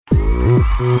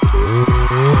Oppa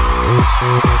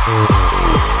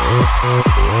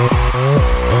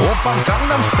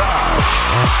Gangnam Style.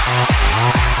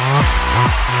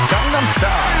 Gangnam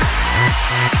Style.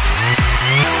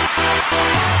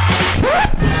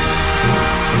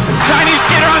 Chinese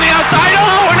skater on the outside.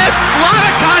 Oh, and it's a lot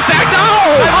of contact.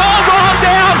 Oh, and all drawn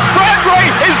down. Bradbury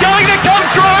is going to come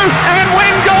through and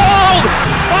win gold.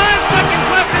 5 seconds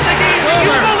left in the game.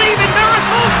 Do you believe in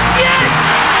miracles? Yes!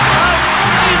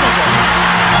 Unbelievable.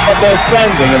 They're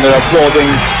standing and they're applauding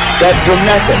that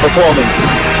dramatic performance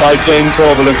by James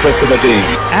Orville and Christopher Dean.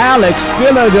 Alex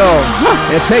Bilodeau.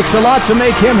 It takes a lot to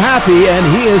make him happy, and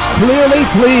he is clearly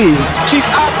pleased. She's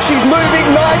up, she's moving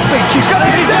nicely. She's got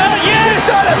it. Yes! She's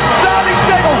done it. Zali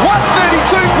Stengel,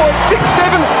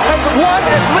 132.67, has won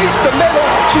at least a medal.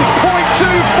 She's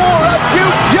 0.24 up.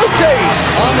 Beauty.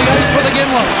 On the ice for the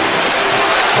Gimlet.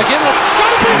 The Gimlet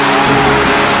scoping.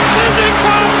 Sidney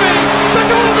Crosby, the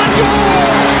golden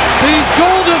goal. These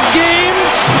golden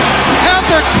games have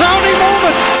their crowning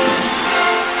moments.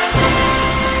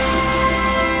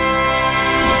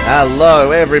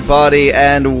 Hello everybody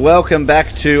and welcome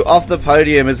back to Off the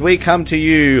Podium as we come to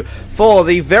you for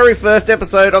the very first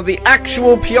episode of the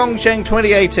actual Pyeongchang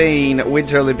 2018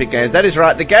 Winter Olympic Games. That is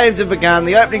right, the games have begun,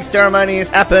 the opening ceremony has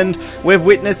happened, we've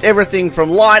witnessed everything from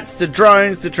lights to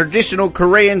drones to traditional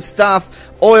Korean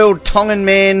stuff, oiled Tongan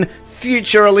men,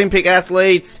 future Olympic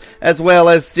athletes, as well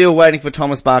as still waiting for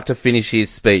Thomas Bach to finish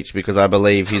his speech because I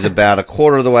believe he's about a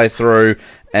quarter of the way through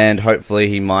and hopefully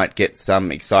he might get some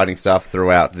exciting stuff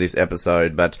throughout this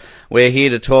episode. But we're here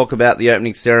to talk about the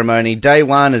opening ceremony. Day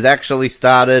one has actually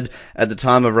started at the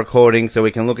time of recording, so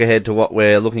we can look ahead to what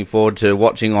we're looking forward to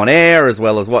watching on air, as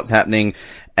well as what's happening.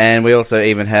 And we also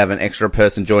even have an extra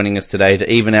person joining us today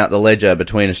to even out the ledger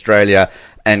between Australia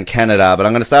and Canada. But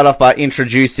I'm going to start off by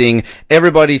introducing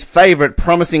everybody's favourite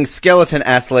promising skeleton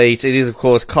athlete. It is, of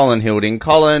course, Colin Hilding.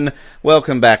 Colin,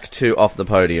 welcome back to Off the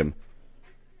Podium.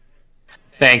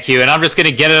 Thank you, and I'm just going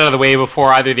to get it out of the way before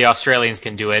either of the Australians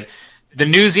can do it. The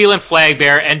New Zealand flag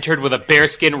bearer entered with a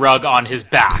bearskin rug on his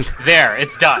back. There,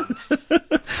 it's done.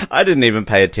 I didn't even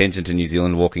pay attention to New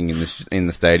Zealand walking in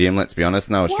the stadium, let's be honest.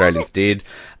 No Australians did.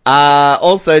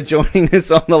 Also joining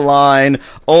us on the line,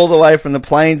 all the way from the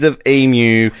plains of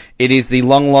Emu, it is the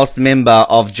long-lost member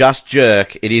of Just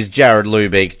Jerk. It is Jared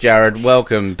Lubeck. Jared,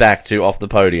 welcome back to Off the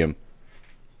Podium.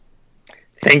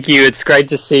 Thank you. It's great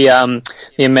to see the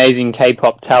amazing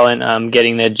K-pop talent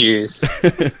getting their dues.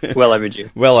 Well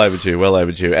overdue. Well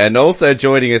overdue. And also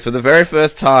joining us for the very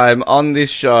first time on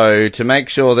this show to make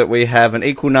sure that we have an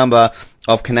equal number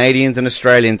of Canadians and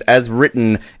Australians as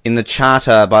written in the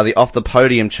charter by the Off the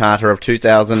Podium Charter of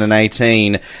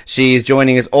 2018. She is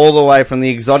joining us all the way from the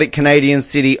exotic Canadian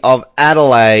city of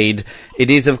Adelaide.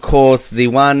 It is, of course, the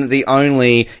one, the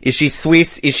only. Is she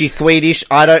Swiss? Is she Swedish?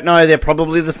 I don't know. They're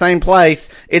probably the same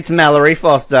place. It's Mallory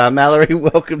Foster. Mallory,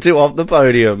 welcome to Off the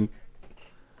Podium.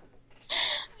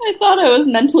 I thought I was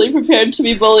mentally prepared to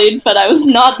be bullied, but I was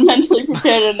not mentally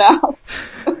prepared enough.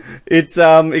 It's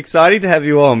exciting to have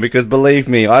you on because, believe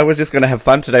me, I was just going to have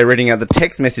fun today reading out the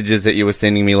text messages that you were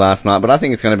sending me last night, but I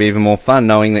think it's going to be even more fun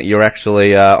knowing that you're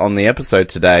actually on the episode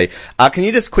today. Can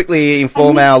you just quickly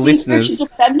inform our listeners...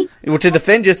 To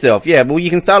defend yourself, yeah. Well, you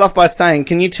can start off by saying,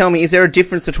 can you tell me, is there a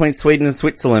difference between Sweden and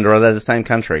Switzerland, or are they the same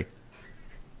country?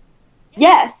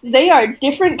 Yes, they are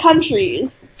different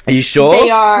countries. Are you sure? They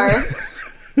are...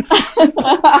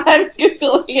 I'm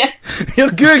Googling it. You're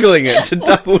Googling it to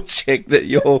double check that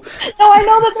you're... No, I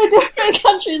know that they're different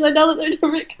countries. I know that they're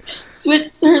different...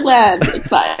 Switzerland. It's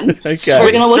fine. Okay. So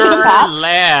we're going to look at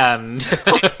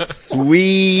Switzerland.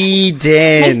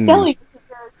 Sweden. My spelling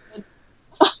is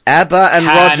ABBA and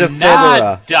Roger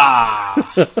Federer.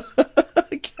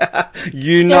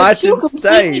 United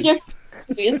States. Different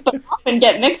countries, but often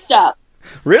get mixed up.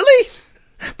 Really?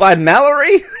 By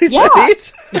Mallory? Is that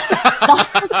it?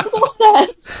 That's what Google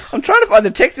says. I'm trying to find the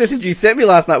text message you sent me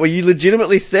last night where you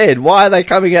legitimately said, why are they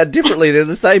coming out differently? They're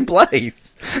the same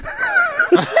place. No, that's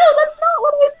not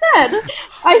what I said.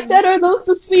 I said, are those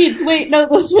the Swedes? Wait, no,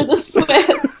 those are the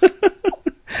Swiss.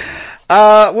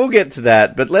 We'll get to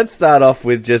that, but let's start off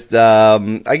with just,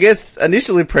 I guess,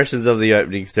 initial impressions of the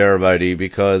opening ceremony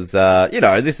because,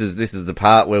 this is the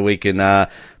part where we can,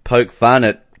 poke fun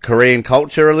at Korean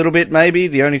culture a little bit, maybe.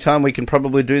 The only time we can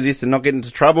probably do this and not get into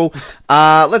trouble.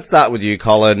 Let's start with you,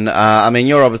 Colin. I mean,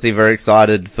 you're obviously very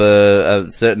excited for a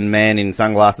certain man in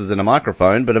sunglasses and a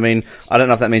microphone, but I mean, I don't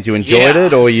know if that means you enjoyed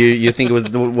it or you think it was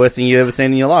the worst thing you ever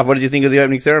seen in your life. What did you think of the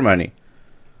opening ceremony?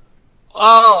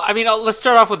 Well, I mean, let's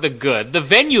start off with the good. The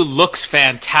venue looks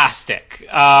fantastic.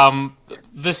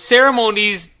 The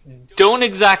ceremonies don't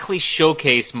exactly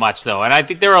showcase much, though. And I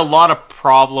think there are a lot of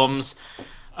problems.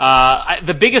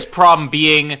 The biggest problem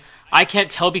being, I can't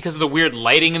tell because of the weird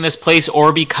lighting in this place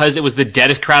or because it was the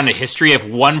deadest crown in history if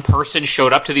one person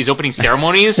showed up to these opening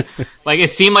ceremonies. Like,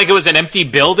 it seemed like it was an empty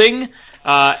building.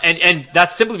 And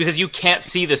that's simply because you can't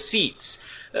see the seats.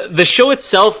 The show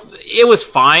itself, it was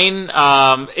fine.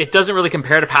 It doesn't really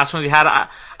compare to past ones we had.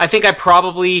 I think I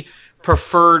probably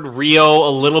preferred Rio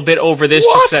a little bit over this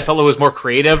just because I felt it was more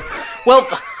creative. Well,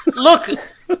 look,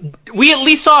 we at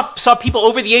least saw people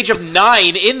over the age of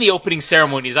 9 in the opening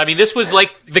ceremonies. I mean, this was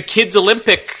like the kids'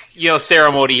 Olympic,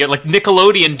 ceremony, like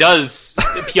Nickelodeon does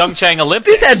the Pyeongchang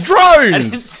Olympics. This had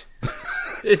drones.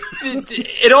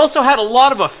 It also had a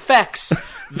lot of effects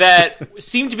that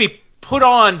seemed to be put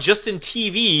on just in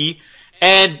TV,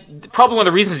 and probably one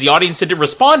of the reasons the audience didn't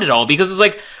respond at all, because it's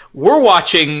like, we're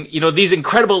watching, these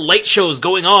incredible light shows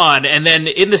going on, and then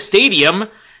in the stadium,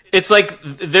 it's like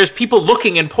there's people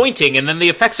looking and pointing, and then the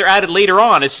effects are added later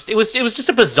on. It was just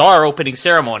a bizarre opening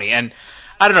ceremony, and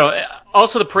I don't know.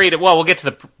 Also, the Parade of... Well, we'll get to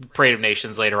the Parade of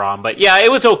Nations later on, but yeah,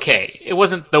 it was okay. It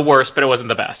wasn't the worst, but it wasn't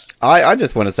the best. I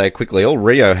just want to say quickly, all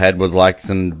Rio had was like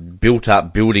some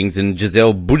built-up buildings in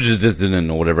Giselle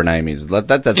Bundesden, or whatever her name is.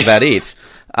 That's about it.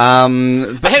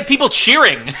 I had people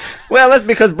cheering. Well, that's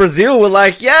because Brazil were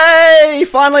like, yay!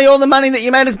 Finally all the money that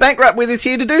you made us bankrupt with is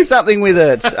here to do something with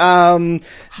it.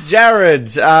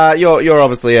 Jared, you're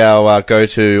obviously our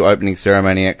go-to opening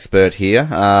ceremony expert here.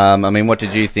 What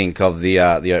did you think of the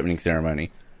opening ceremony?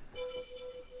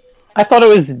 I thought it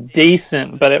was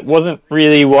decent, but it wasn't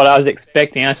really what I was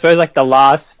expecting. I suppose like the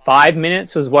last 5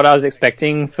 minutes was what I was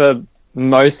expecting for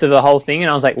most of the whole thing,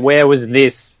 and I was like, where was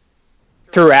this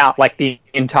throughout like the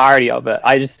entirety of it?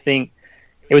 I just think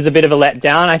it was a bit of a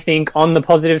letdown. I think on the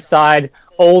positive side,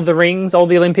 all the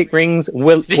Olympic rings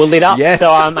were lit up. Yes. So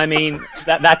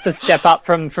that's a step up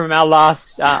from our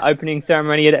last opening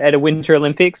ceremony at a Winter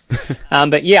Olympics.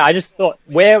 But yeah, I just thought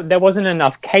where there wasn't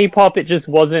enough K-pop, it just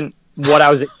wasn't what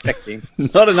I was expecting.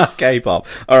 Not enough K-pop.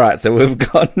 Alright, so we've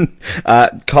gotten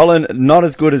Colin, not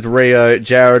as good as Rio.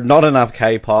 Jared, not enough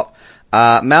K-pop.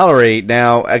 Mallory,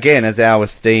 now, again, as our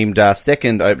esteemed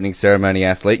second opening ceremony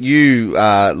athlete, you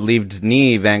lived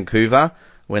near Vancouver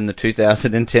when the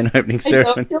 2010 opening ceremony...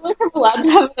 I don't feel like I'm allowed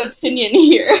to have an opinion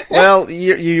here. Well,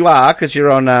 you are, because you're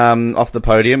on Off the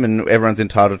Podium, and everyone's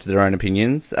entitled to their own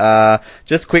opinions.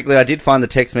 Just quickly, I did find the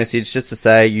text message just to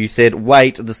say, you said,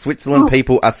 wait, the Switzerland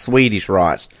people are Swedish,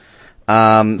 right?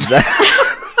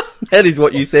 That is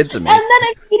what you said to me. And then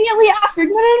immediately after,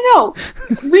 no.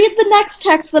 Read the next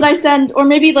text that I send, or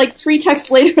maybe like 3 texts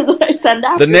later that I send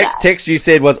after The next that. text you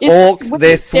said was, orcs,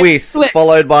 they're Swiss,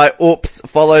 followed by oops,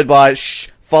 followed by shh,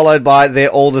 followed by they're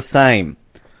all the same.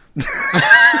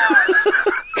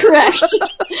 Correct.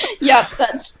 Yep,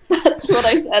 that's what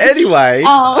I said. Anyway,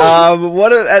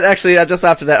 actually, just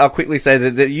after that, I'll quickly say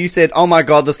that you said, oh my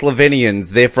god, the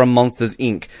Slovenians, they're from Monsters,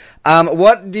 Inc.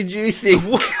 What did you think?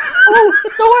 Oh,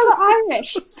 so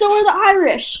are the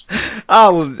Irish.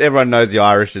 Oh, well, everyone knows the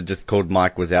Irish are just called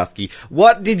Mike Wazowski.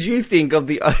 What did you think of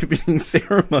the opening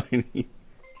ceremony?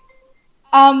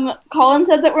 Colin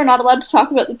said that we're not allowed to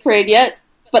talk about the parade yet,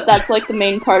 but that's like the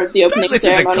main part of the opening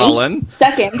ceremony. Colin.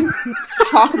 Second,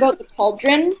 talk about the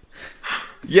cauldron.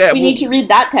 Yeah, we need to read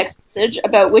that text message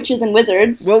about witches and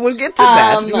wizards. Well, we'll get to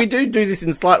that. We do this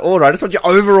in slight order. I just want your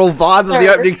overall vibe of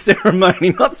the opening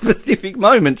ceremony, not specific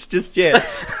moments just yet.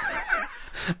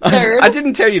 I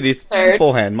didn't tell you this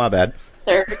beforehand. My bad.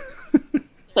 Third.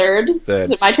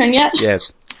 Is it my turn yet?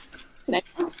 Yes.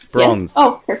 Bronze. Yes?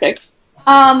 Oh, perfect.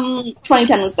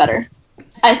 2010 was better.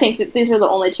 I think that these are the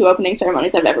only 2 opening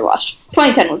ceremonies I've ever watched.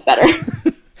 2010 was better.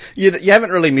 You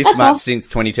haven't really missed much since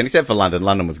 2010, except for London.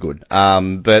 London was good.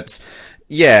 But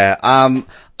yeah,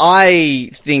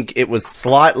 I think it was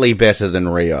slightly better than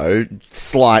Rio.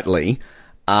 Slightly.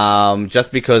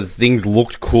 Just because things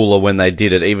looked cooler when they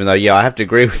did it, even though, yeah, I have to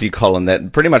agree with you, Colin,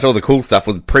 that pretty much all the cool stuff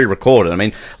was pre-recorded. I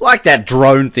mean, like that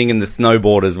drone thing in the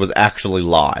snowboarders was actually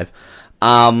live.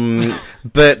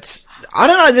 But I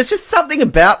don't know, there's just something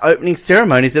about opening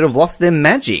ceremonies that have lost their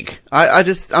magic. I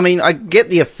get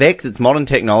the effects, it's modern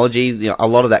technology, a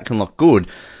lot of that can look good.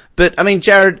 But, I mean,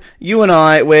 Jared, you and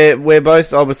I, we're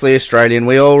both obviously Australian.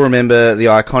 We all remember the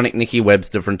iconic Nikki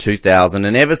Webster from 2000.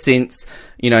 And ever since,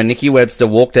 Nikki Webster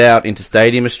walked out into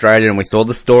Stadium Australia and we saw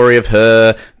the story of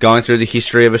her going through the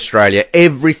history of Australia,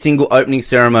 every single opening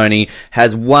ceremony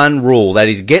has one rule. That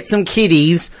is, get some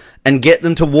kiddies and get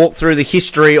them to walk through the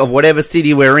history of whatever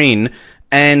city we're in.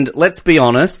 And let's be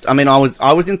honest, I mean, I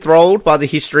was enthralled by the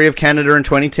history of Canada in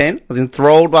 2010. I was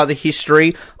enthralled by the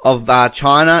history of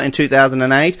China in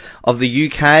 2008, of the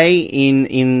UK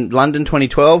in London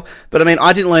 2012. But I mean,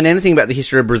 I didn't learn anything about the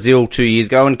history of Brazil 2 years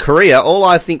ago. And Korea, all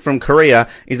I think from Korea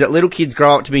is that little kids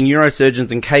grow up to be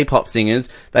neurosurgeons and K-pop singers.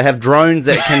 They have drones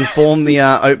that can form the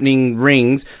opening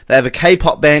rings. They have a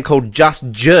K-pop band called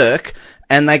Just Jerk.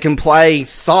 And they can play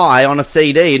Psy on a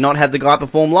CD and not have the guy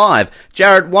perform live.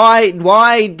 Jared,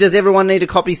 why does everyone need to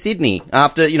copy Sydney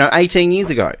after, 18 years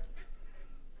ago?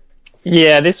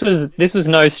 Yeah, this was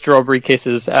no Strawberry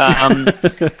Kisses.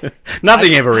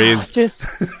 Nothing ever is. Just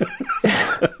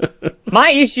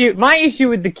my issue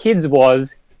with the kids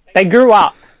was they grew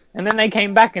up and then they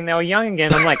came back and they were young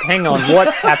again. I'm like, hang on,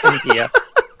 what happened here?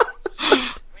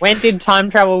 When did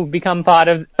time travel become part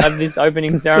of this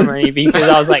opening ceremony? Because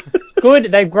I was like,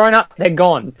 good, they've grown up, they're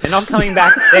gone. They're not coming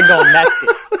back, they're gone, that's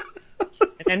it.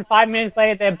 And then 5 minutes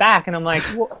later, they're back, and I'm like,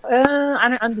 I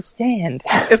don't understand.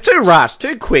 It's too rushed,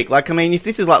 too quick. Like, I mean, if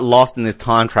this is like Lost and there's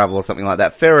time travel or something like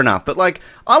that, fair enough. But like,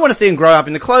 I want to see them grow up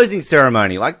in the closing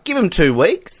ceremony. Like, give them 2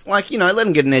 weeks. Like, let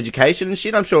them get an education and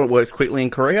shit. I'm sure it works quickly in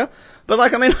Korea. But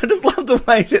like, I mean, I just love the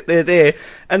way that they're there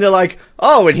and they're like,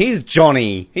 oh, and here's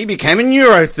Johnny. He became a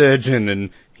neurosurgeon,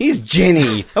 and here's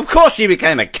Jenny. Of course she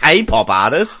became a K-pop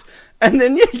artist. And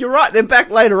then, yeah, you're right, they're back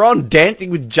later on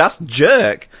dancing with Just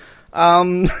Jerk.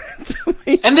 And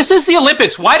this is the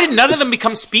Olympics. Why did none of them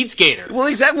become speed skaters? Well,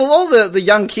 exactly. Well, all the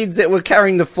young kids that were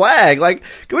carrying the flag, like,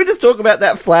 can we just talk about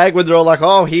that flag where they're all like,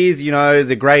 oh, here's,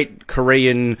 the great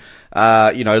Korean,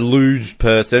 luge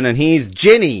person, and here's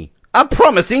Jenny, a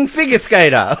promising figure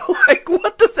skater. Like,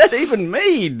 what does that even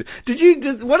mean?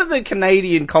 What did the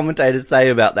Canadian commentators say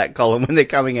about that, Colin, when they're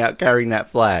coming out carrying that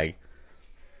flag?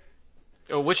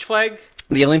 Which flag?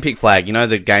 The Olympic flag,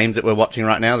 the games that we're watching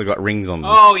right now, they've got rings on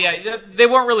them. Oh, yeah, they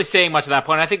weren't really saying much at that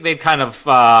point. I think they'd kind of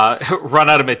run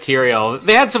out of material.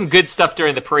 They had some good stuff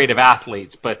during the Parade of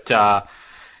Athletes, but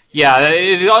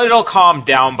it all calmed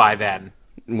down by then.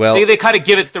 Well, they kind of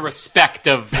give it the respect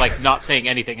of like not saying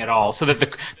anything at all, so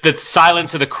that the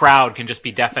silence of the crowd can just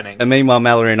be deafening. And meanwhile,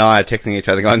 Mallory and I are texting each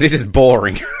other going, this is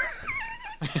boring.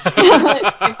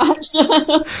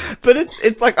 But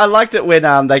it's like, I liked it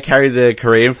when they carry the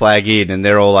Korean flag in and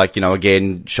they're all like,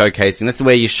 again, showcasing. This is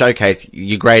where you showcase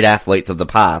your great athletes of the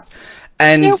past.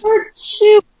 And there were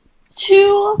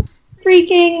two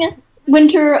freaking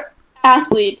winter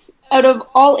athletes out of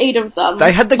all 8 of them.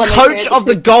 They had the coach of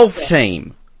the golf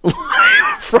team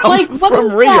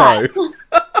from Rio.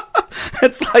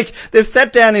 It's like, they've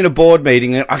sat down in a board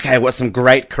meeting and, okay, what's some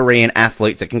great Korean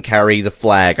athletes that can carry the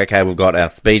flag? Okay, we've got our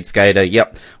speed skater,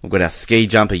 yep. We've got our ski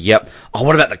jumper, yep. Oh,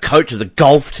 what about the coach of the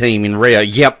golf team in Rio?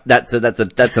 Yep, that's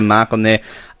a mark on there.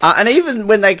 And even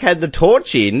when they had the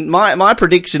torch in, my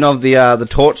prediction of the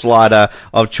torch lighter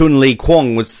of Chun Lee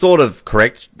Kwong was sort of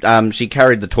correct. She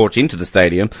carried the torch into the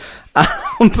stadium.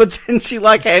 But then she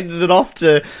handed it off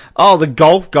to, the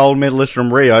golf gold medalist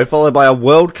from Rio, followed by a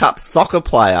World Cup soccer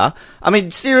player. I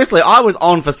mean, seriously, I was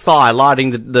on for Psy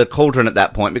lighting the cauldron at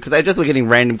that point because they just were getting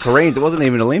random Koreans. It wasn't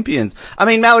even Olympians. I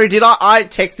mean, Mallory, I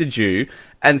texted you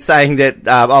and saying that,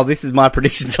 this is my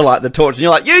prediction to light the torch. And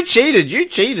you're like, you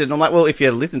cheated. And I'm like, well, if you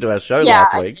had listened to our show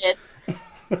last week. I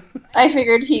did. I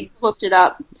figured he looked it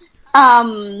up.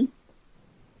 The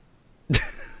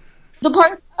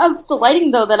part of the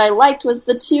lighting, though, that I liked was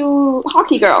the 2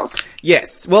 hockey girls.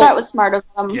 Yes. Well, that was smart of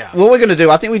them. Yeah. What we're going to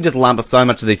do, I think we just lump so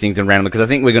much of these things in randomly because I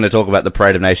think we're going to talk about the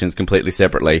Parade of Nations completely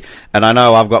separately. And I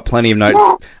know I've got plenty of notes.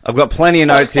 Yeah. I've got plenty of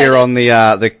notes here on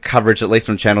the coverage, at least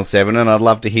from Channel 7, and I'd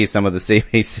love to hear some of the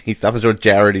CBC stuff. I'm sure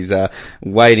Jared is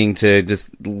waiting to just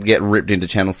get ripped into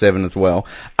Channel 7 as well.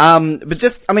 But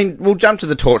just, I mean, we'll jump to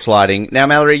the torch lighting. Now,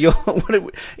 Mallory,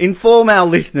 inform our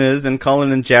listeners and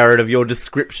Colin and Jared of your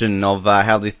description of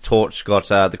how this torch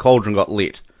the cauldron got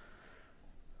lit.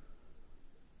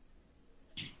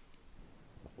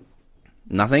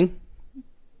 Nothing?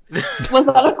 Was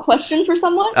that a question for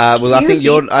someone? Well, I think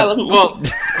you're... I wasn't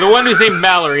the one who's named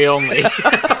Mallory only.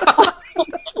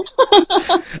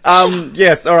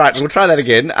 Yes, alright, we'll try that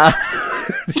again.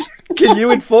 Can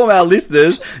you inform our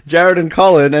listeners, Jared and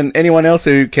Colin, and anyone else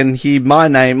who can hear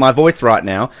my voice right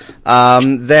now,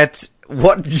 that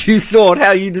what you thought,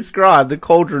 how you described the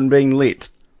cauldron being lit?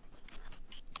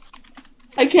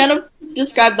 I can't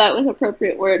describe that with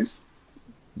appropriate words.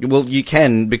 Well, you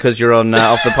can, because you're on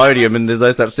off the podium and there's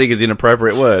no such thing as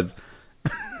inappropriate words.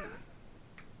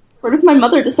 What if my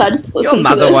mother decides to listen to this? Your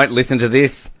mother won't listen to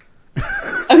this.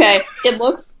 Okay, it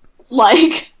looks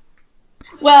like...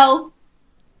 Well...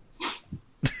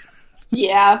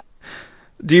 Yeah.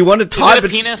 Do you want to type a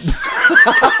penis?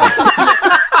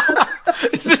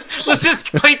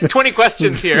 Play 20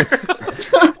 questions here.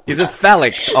 Is it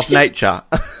phallic of nature?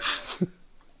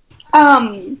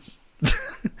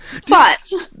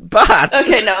 But.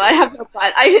 Okay, no, I have no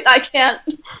but. I can't.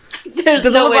 There's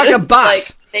Does no it look way like to, a butt? like,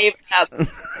 save them.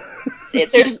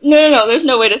 There's no. There's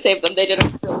no way to save them. They did a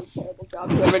really terrible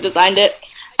job. Whoever designed it.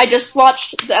 I just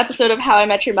watched the episode of How I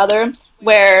Met Your Mother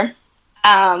where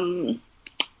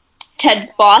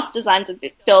Ted's boss designs a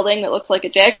building that looks like a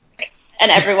dick,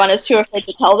 and everyone is too afraid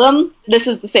to tell them. This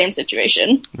is the same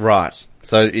situation. Right.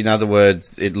 So, in other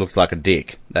words, it looks like a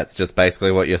dick. That's just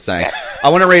basically what you're saying. I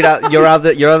want to read out your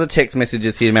other text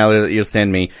messages here, Mallory, that you'll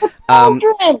send me.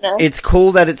 It's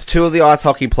cool that it's two of the ice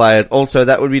hockey players. Also,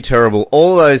 that would be terrible.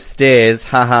 All those stairs,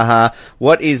 ha ha ha.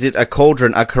 What is it? A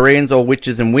cauldron? Are Koreans or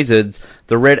witches and wizards?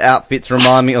 The red outfits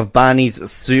remind me of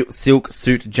Barney's silk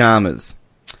suit jammers.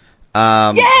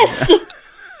 Yes!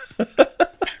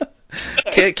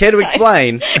 Care to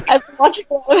explain? I've been watching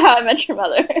a lot of How I Met Your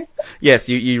Mother. Yes,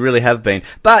 you really have been.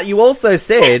 But you also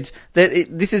said that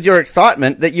this is your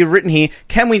excitement that you've written here.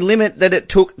 Can we limit that it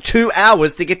took 2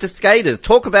 hours to get to Skaters?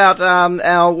 Talk about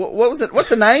what was it? What's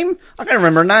her name? I can't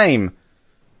remember her name.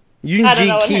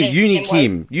 Yoonji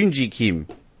Kim.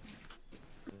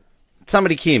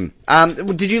 Somebody Kim.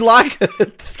 Did you like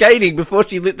skating before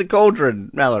she lit the cauldron,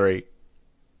 Mallory?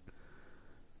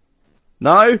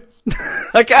 No?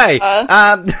 Okay.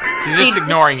 She's just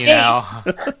ignoring you now.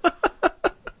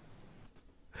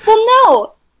 Well,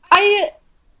 no.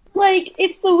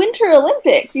 It's the Winter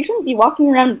Olympics. You shouldn't be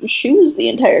walking around in shoes the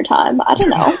entire time. I don't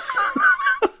know.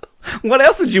 What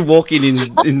else would you walk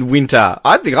in winter?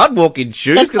 I think I'd walk in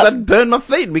shoes because I'd burn my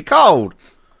feet and be cold.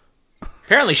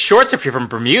 Apparently shorts if you're from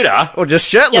Bermuda. Or just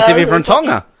shirtless if you're from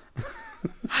Tonga.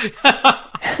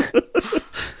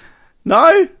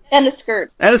 No? And a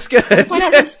skirt. And a skirt.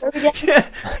 Yes. Yeah.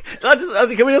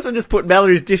 Can we also just put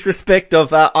Mallory's disrespect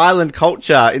of island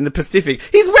culture in the Pacific?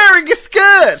 He's wearing a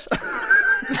skirt!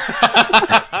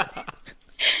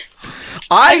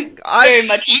 I very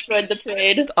much enjoyed the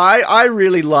parade. I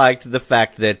really liked the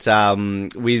fact that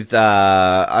am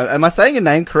I saying her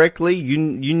name correctly?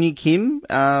 Yoonji Kim?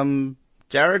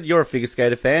 Jared, you're a figure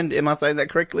skater fan. Am I saying that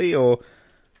correctly or?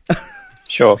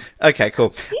 Sure. Okay,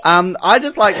 cool. I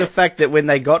just like the fact that when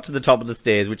they got to the top of the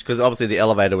stairs, because obviously the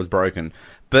elevator was broken,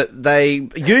 but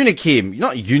Yoonji Kim,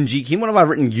 not Yoonji Kim, what have I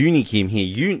written Yoonji Kim here?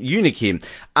 Yoonji Kim.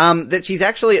 That she's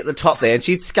actually at the top there and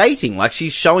she's skating, like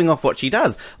she's showing off what she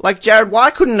does. Like, Jared, why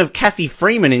couldn't have Kathy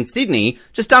Freeman in Sydney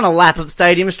just done a lap of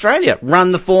Stadium Australia,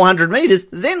 run the 400 metres,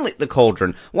 then lit the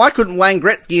cauldron? Why couldn't Wayne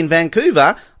Gretzky in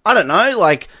Vancouver, I don't know,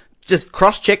 like, just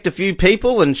cross-checked a few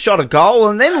people and shot a goal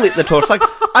and then lit the torch? Like,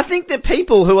 I think that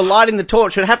people who are lighting the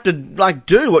torch should have to, like,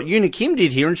 do what Yoonji Kim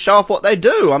did here and show off what they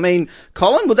do. I mean,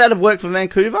 Colin, would that have worked for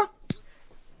Vancouver?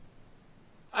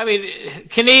 I mean,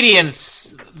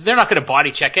 Canadians, they're not going to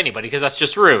body check anybody because that's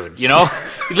just rude, you know?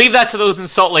 Leave that to those in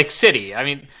Salt Lake City. I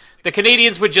mean, the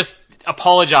Canadians would just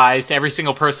apologize to every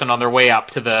single person on their way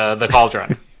up to the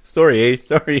cauldron. Sorry.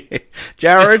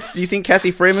 Jared, do you think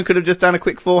Kathy Freeman could have just done a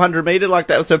quick 400 metre like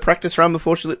that was her practice run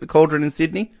before she lit the cauldron in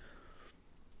Sydney?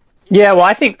 Yeah, well,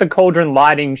 I think the cauldron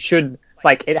lighting should,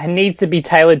 like, it needs to be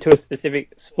tailored to a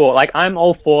specific sport. Like, I'm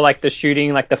all for, like, the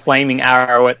shooting, like, the flaming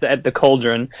arrow at the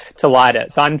cauldron to light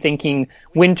it. So I'm thinking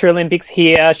Winter Olympics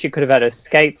here, she could have had her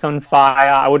skates on fire.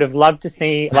 I would have loved to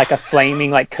see, like, a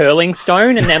flaming, like, curling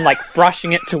stone and then, like,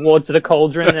 brushing it towards the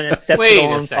cauldron and then it sets it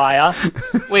all on fire.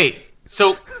 Wait.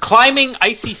 So, climbing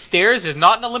icy stairs is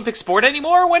not an Olympic sport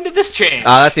anymore? When did this change?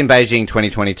 That's in Beijing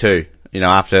 2022, you know,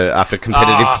 after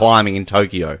competitive climbing in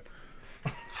Tokyo.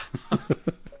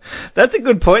 That's a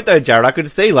good point, though, Jared. I could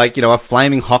see, like, you know, a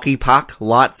flaming hockey puck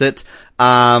lights it.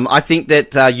 I think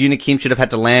that Yoonji Kim should have had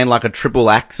to land, like, a triple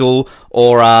axel,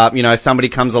 or, you know, somebody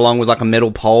comes along with, like, a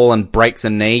metal pole and breaks a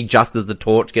knee just as the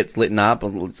torch gets lit up,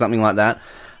 or something like that.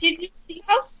 Did you see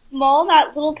how small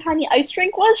that little tiny ice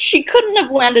rink was? She couldn't have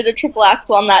landed a triple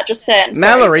axel on that, just saying.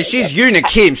 Mallory, she's Yoonji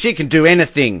Kim. She can do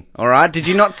anything, alright? Did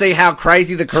you not see how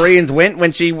crazy the Koreans went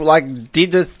when she, like,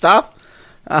 did this stuff?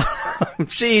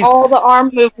 She's... all the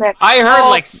arm movement. I heard,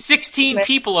 like, 16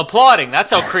 people applauding.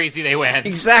 That's how crazy they went.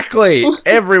 Exactly.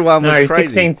 Everyone was crazy.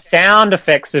 16 sound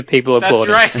effects of people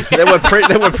applauding. That's right.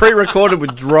 They were pre-recorded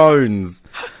with drones.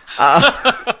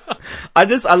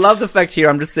 I love the fact here,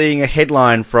 I'm just seeing a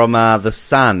headline from The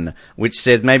Sun, which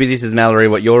says, maybe this is, Mallory,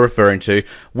 what you're referring to,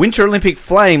 Winter Olympic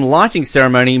flame lighting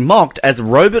ceremony mocked as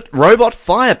robot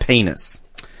fire penis.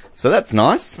 So that's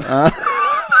nice.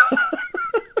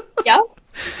 Yeah.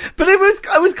 But it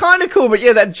was kind of cool. But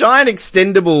yeah, that giant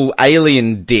extendable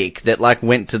alien dick that like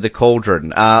went to the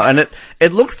cauldron, and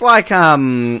it looks like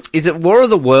is it War of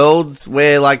the Worlds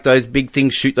where like those big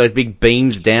things shoot those big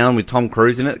beams down with Tom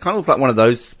Cruise in it? It kind of looks like one of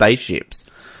those spaceships.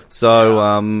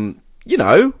 So you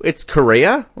know, it's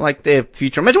Korea, like their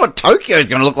future. Imagine what Tokyo is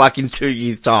going to look like in 2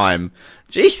 years' time.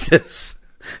 Jesus.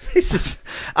 This is,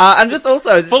 and just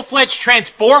also full-fledged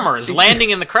Transformers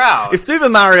landing in the crowd. If Super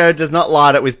Mario does not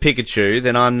light it with Pikachu,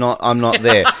 then I'm not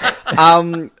there.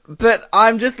 But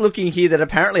I'm just looking here that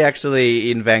apparently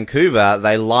actually in Vancouver,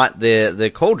 they light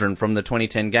the cauldron from the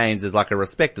 2010 games as like a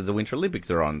respect that the Winter Olympics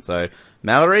are on. So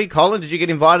Mallory, Colin, did you get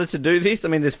invited to do this? I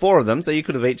mean, there's 4 of them, so you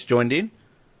could have each joined in.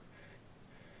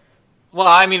 Well,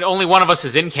 I mean, only one of us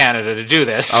is in Canada to do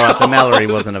this. All right, so Mallory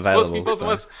wasn't available. Both of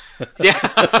us.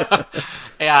 Yeah,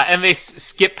 yeah, and they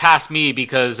skipped past me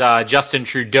because Justin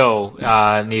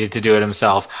Trudeau needed to do it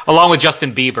himself, along with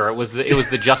Justin Bieber. It was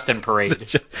the Justin parade.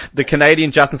 the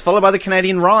Canadian Justins, followed by the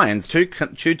Canadian Ryans. Two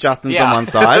Justins on one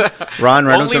side, Ryan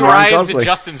Reynolds and Ryan Gosling. Only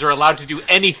Ryans and Justins are allowed to do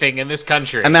anything in this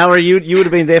country. And Mallory, you would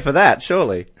have been there for that,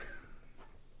 surely.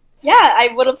 Yeah, I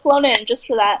would have flown in just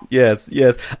for that. Yes.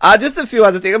 Just a few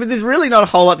other things. I mean, there's really not a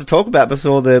whole lot to talk about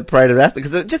before the Parade of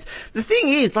Athletes, because the thing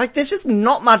is, like, there's just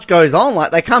not much goes on.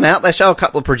 Like, they come out, they show a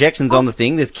couple of projections on the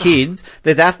thing, there's kids,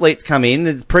 there's athletes come in,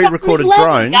 there's pre-recorded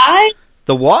drones. Guys.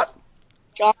 The what?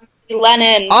 John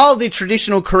Lennon. Oh, the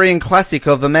traditional Korean classic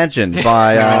of Imagine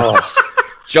by,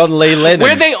 John Lee Lennon.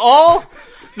 Where they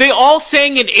all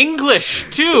sang in English,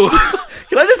 too.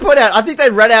 Can I just point out, I think they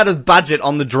ran out of budget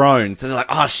on the drones. So they're like,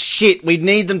 oh shit, we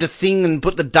need them to sing and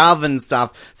put the dove and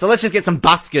stuff. So let's just get some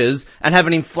buskers and have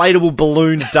an inflatable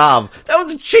balloon dove. That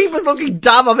was the cheapest looking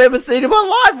dove I've ever seen in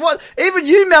my life. What? Even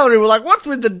you, Mallory, were like, what's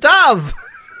with the dove?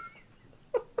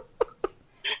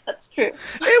 That's true. It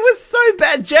was so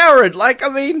bad. Jared, like, I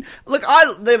mean, look,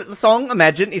 the song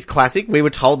Imagine is classic. We were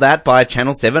told that by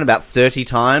Channel 7 about 30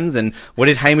 times. And what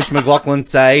did Hamish McLaughlin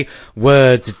say?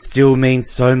 Words, it still means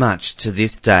so much to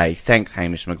this day. Thanks,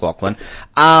 Hamish McLaughlin.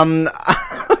 I mean,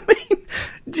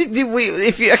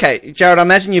 okay, Jared, I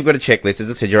imagine you've got a checklist. As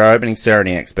I said, you're our opening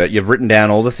ceremony expert. You've written down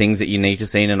all the things that you need to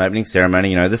see in an opening ceremony.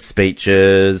 You know, the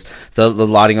speeches, the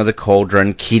lighting of the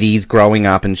cauldron, kiddies growing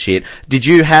up and shit. Did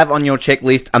you have on your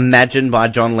checklist Imagine by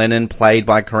John Lennon played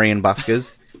by Korean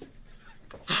buskers?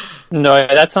 No,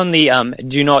 that's on the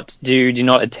do not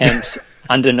attempt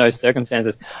under no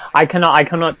circumstances. I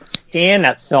cannot stand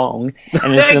that song,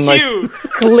 and it's the most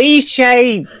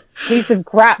cliche piece of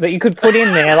crap that you could put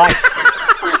in there. Like,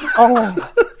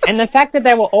 oh, and the fact that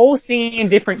they were all singing in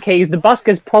different keys. The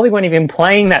buskers probably weren't even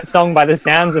playing that song by the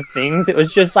sounds of things. It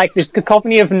was just like this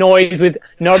cacophony of noise with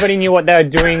nobody knew what they were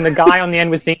doing. The guy on the end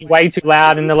was singing way too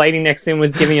loud, and the lady next to him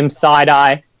was giving him side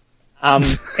eye.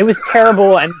 It was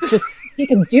terrible, and just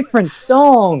pick a different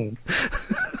song.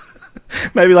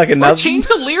 Maybe like another. Or change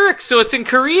the lyrics so it's in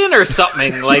Korean or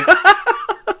something. Like.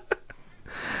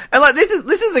 And like this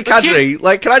is a country,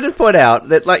 like, can I just point out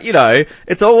that, like, you know,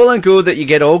 it's all well and good that you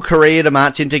get all Korea to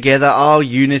march in together, oh,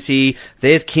 unity,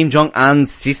 there's Kim Jong-un's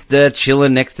sister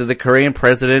chilling next to the Korean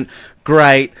president,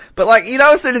 great. But like, you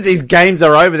know, as soon as these games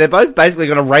are over, they're both basically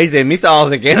going to raise their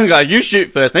missiles again and go, you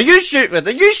shoot first, now you shoot first,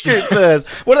 now you shoot first.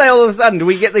 What are they all of a sudden? Do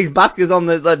we get these buskers on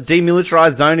the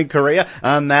demilitarized zone in Korea?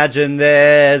 Imagine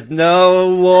there's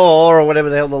no war, or whatever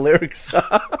the hell the lyrics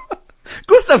are.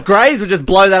 Gustav Graves would just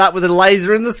blow that up with a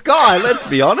laser in the sky, let's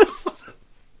be honest.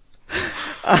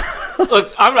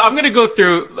 Look, I'm going to go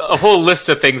through a whole list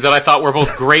of things that I thought were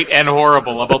both great and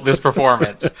horrible about this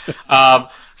performance.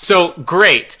 So,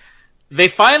 great. They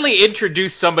finally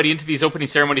introduced somebody into these opening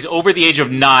ceremonies over the age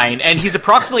of 9, and he's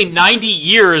approximately 90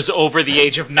 years over the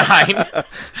age of 9.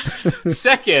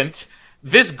 Second,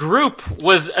 this group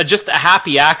was just a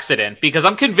happy accident, because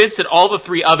I'm convinced that all the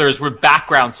 3 others were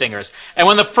background singers. And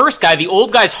when the first guy, the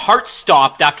old guy's heart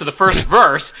stopped after the first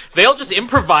verse, they all just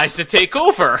improvised to take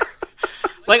over.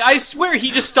 Like, I swear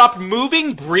he just stopped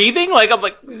moving, breathing. Like, I'm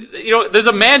like, you know, there's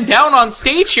a man down on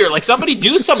stage here. Like, somebody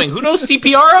do something. Who knows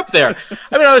CPR up there?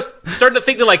 I mean, I was starting to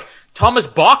think that, like, Thomas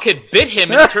Bach had bit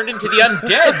him and he turned into the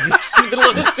undead in the middle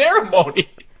of the ceremony.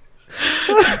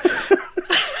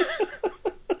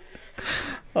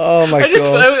 Oh my god.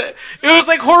 It was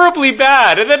like horribly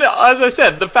bad. And then, as I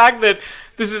said, the fact that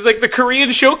this is like the Korean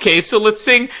showcase, so let's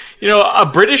sing, you know, a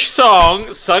British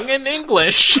song sung in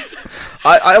English.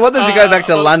 I want them to go back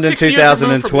to London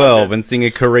 2012 and sing a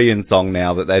Korean song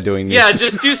now that they're doing this. Yeah,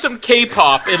 just do some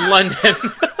K-pop in London.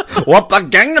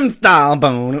 Wappa Gangnam Style.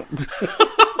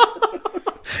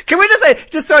 Can we just say,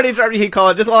 just sorry to interrupt you here,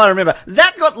 Colin, just while I remember,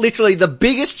 that got literally the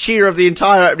biggest cheer of the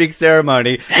entire opening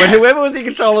ceremony when whoever was in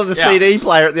control of the CD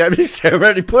player at the opening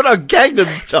ceremony put on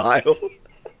Gangnam Style.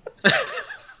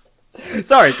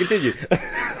 Sorry, continue.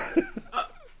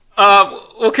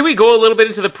 Well, can we go a little bit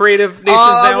into the Parade of Nations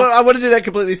now? I want to do that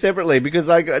completely separately because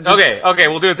Okay,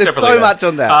 we'll do it separately. There's so much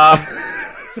on that.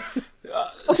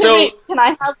 Can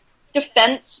I have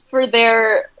defense for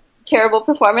their terrible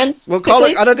performance? Well,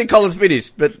 Colin, I don't think Colin's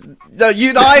finished, but I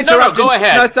interrupted. No, go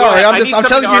ahead. No, sorry, I'm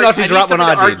telling you not to interrupt when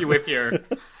I did. Argue with here.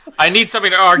 I need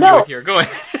something to argue with here. Go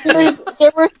ahead.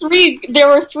 There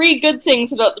were three good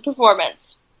things about the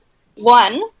performance.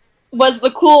 One was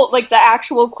the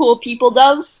actual cool people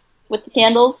doves with the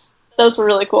candles. Those were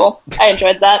really cool. I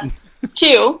enjoyed that.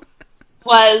 2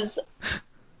 was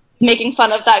making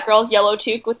fun of that girl's yellow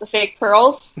toque with the fake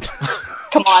pearls.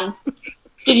 Come on.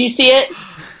 Did you see it?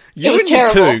 It was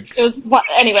terrible. It was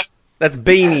anyway. That's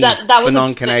beanies that for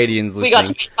non-Canadians listening. We got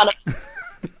to make fun of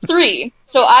 3.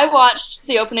 So I watched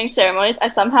the opening ceremonies. I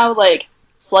somehow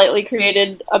slightly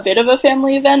created a bit of a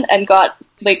family event and got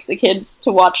the kids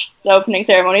to watch the opening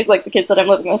ceremonies, the kids that I'm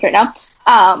living with right now,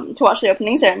 to watch the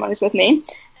opening ceremonies with me.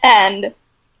 And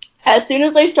as soon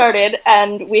as they started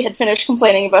and we had finished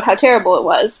complaining about how terrible it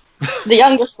was, the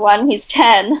youngest one, he's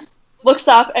 10, looks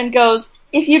up and goes,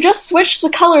 "If you just switched the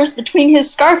colors between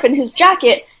his scarf and his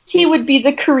jacket, he would be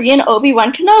the Korean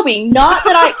Obi-Wan Kenobi." Not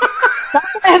that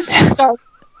I have sex Star Wars,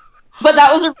 but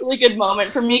that was a really good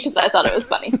moment for me because I thought it was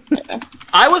funny.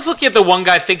 I was looking at the one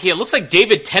guy thinking it looks like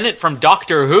David Tennant from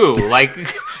Doctor Who.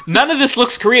 None of this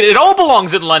looks Korean. It all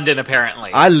belongs in London,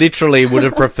 apparently. I literally would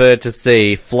have preferred to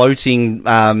see floating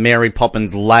Mary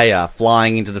Poppins Leia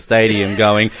flying into the stadium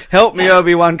going, "Help me,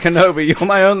 Obi-Wan Kenobi, you're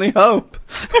my only hope."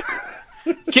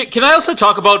 Can I also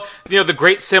talk about the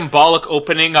great symbolic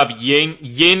opening of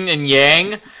Yin and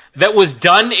Yang that was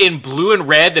done in blue and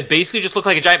red that basically just looked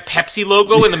like a giant Pepsi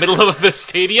logo in the middle of the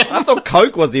stadium? I thought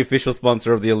Coke was the official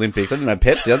sponsor of the Olympics. I didn't know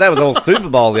Pepsi. That was all Super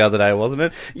Bowl the other day, wasn't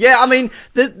it? Yeah, I mean,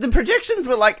 the projections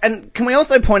were and can we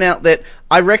also point out that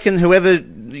I reckon whoever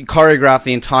choreographed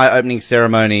the entire opening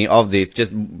ceremony of this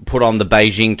just put on the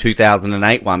Beijing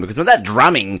 2008 one, because with that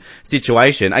drumming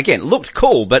situation, again, looked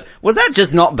cool, but was that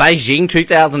just not Beijing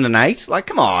 2008?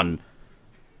 Come on.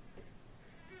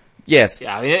 Yes.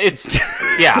 Yeah, it's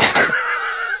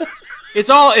it's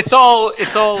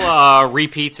all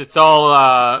repeats. It's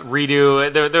all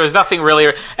redo. There was nothing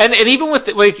really, and even with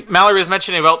Mallory was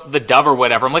mentioning about the dove or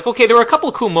whatever. I'm like, okay, there were a couple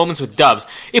of cool moments with doves.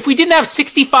 If we didn't have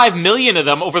 65 million of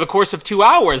them over the course of 2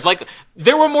 hours,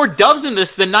 there were more doves in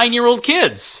this than 9-year-old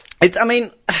kids. I've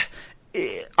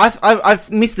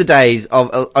missed the days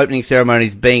of opening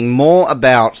ceremonies being more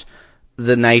about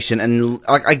the nation, and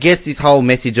I guess this whole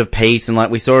message of peace, and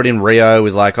we saw it in Rio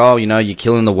with you're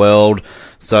killing the world,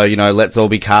 so let's all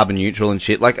be carbon neutral and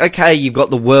shit. Okay, you've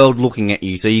got the world looking at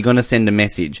you, so you're gonna send a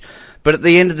message. But at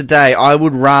the end of the day, I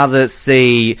would rather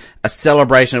see a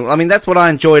celebration. I mean, that's what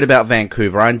I enjoyed about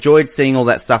Vancouver. I enjoyed seeing all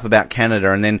that stuff about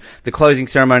Canada, and then the closing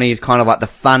ceremony is kind of the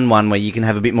fun one where you can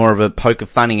have a bit more of a poke of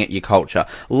funning at your culture.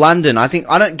 London, I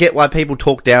don't get why people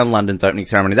talk down London's opening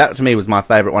ceremony. That to me was my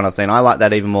favourite one I've seen. I like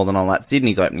that even more than I like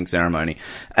Sydney's opening ceremony.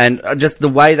 And just the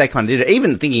way they kind of did it,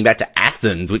 even thinking back to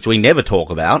Athens, which we never talk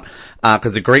about,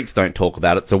 because the Greeks don't talk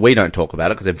about it, so we don't talk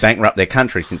about it because they've bankrupt their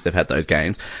country since they've had those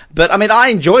games. But I mean, I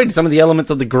enjoyed some of the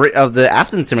elements of the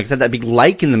Athens ceremony, because it had that big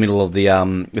lake in the middle of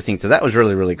the thing, so that was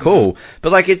really, really cool.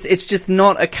 But it's just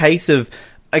not a case of,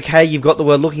 okay, you've got the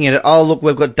world looking at it, oh look,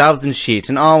 we've got doves and shit,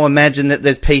 and oh, imagine that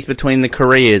there's peace between the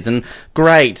Koreas, and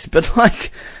great, but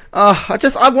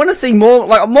I want to see more,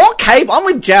 more K-pop. I'm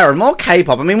with Jared, more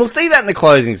K-pop. I mean, we'll see that in the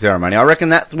closing ceremony. I reckon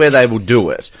that's where they will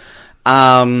do it.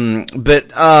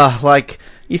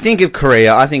 You think of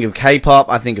Korea, I think of K-pop,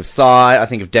 I think of Psy, I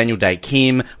think of Daniel Day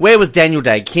Kim. Where was Daniel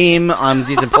Day Kim? I'm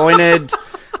disappointed.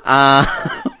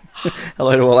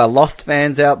 Hello to all our Lost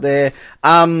fans out there.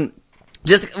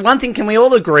 Just one thing, can we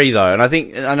all agree though, and I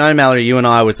know Mallory, you and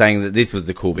I were saying that this was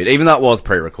the cool bit, even though it was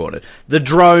pre-recorded. The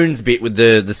drones bit with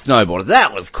the snowboarders,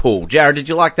 that was cool. Jared, did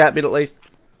you like that bit at least?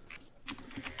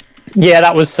 Yeah,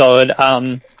 that was solid.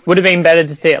 Would have been better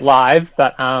to see it live,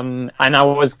 but and I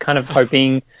was kind of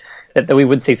hoping that we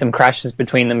would see some crashes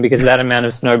between them, because that amount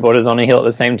of snowboarders on a hill at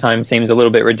the same time seems a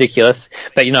little bit ridiculous.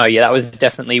 But that was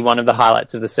definitely one of the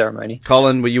highlights of the ceremony.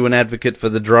 Colin, were you an advocate for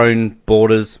the drone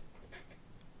boarders?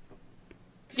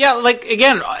 Yeah,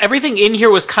 again, everything in here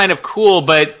was kind of cool,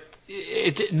 but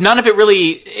none of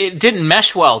it didn't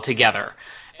mesh well together.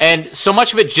 And so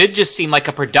much of it did just seem like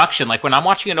a production. When I'm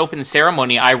watching an open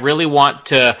ceremony, I really want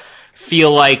to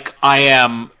feel like I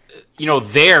am,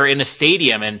 there in a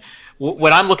stadium. And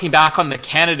when I'm looking back on the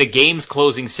Canada Games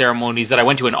closing ceremonies that I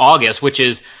went to in August, which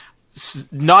is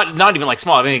not even like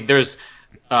small. I mean, there's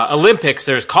Olympics,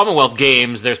 there's Commonwealth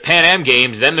Games, there's Pan Am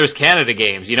Games, then there's Canada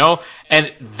Games, you know?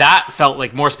 And that felt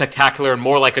like more spectacular and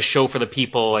more like a show for the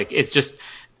people. Like, it's just,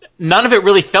 none of it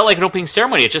really felt like an opening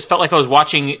ceremony. It just felt like I was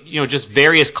watching, you know, just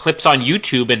various clips on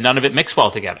YouTube, and none of it mixed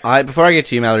well together. Before I get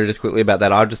to you, Mallory, just quickly about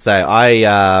that, I'll just say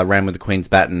I ran with the Queen's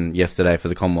Baton yesterday for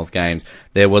the Commonwealth Games.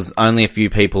 There was only a few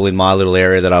people in my little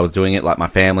area that I was doing it, like my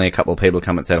family. A couple of people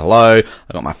come and said hello.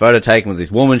 I got my photo taken with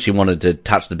this woman. She wanted to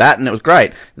touch the baton. It was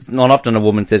great. It's not often a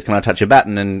woman says, "Can I touch your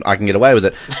baton?" and I can get away with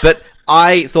it. But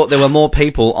I thought there were more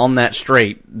people on that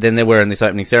street than there were in this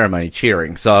opening ceremony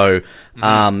cheering. So,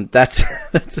 that's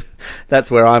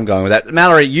where I'm going with that.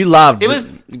 Mallory, you loved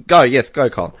it. Go,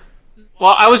 Colin.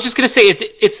 Well, I was just going to say,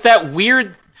 it's that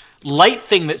weird light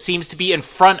thing that seems to be in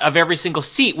front of every single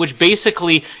seat, which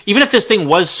basically, even if this thing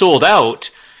was sold out,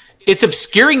 it's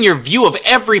obscuring your view of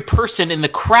every person in the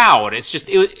crowd. It's just,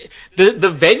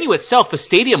 the venue itself, the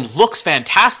stadium looks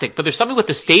fantastic, but there's something with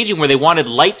the staging where they wanted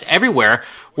lights everywhere,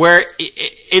 where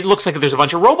it looks like there's a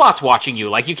bunch of robots watching you.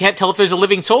 Like, you can't tell if there's a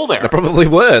living soul there. They probably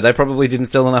were. They probably didn't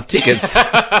sell enough tickets.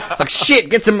 Like, shit,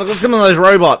 get some of those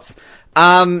robots.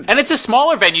 And it's a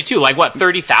smaller venue too, like what,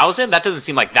 30,000? That doesn't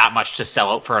seem like that much to sell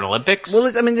out for an Olympics.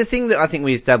 Well, the thing that I think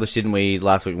we established, didn't we,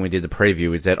 last week when we did the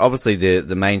preview, is that obviously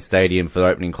the main stadium for the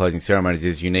opening and closing ceremonies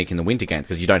is unique in the Winter Games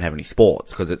because you don't have any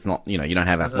sports, because it's not, you know, you don't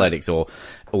have athletics or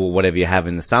whatever you have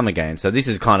in the Summer Games. So this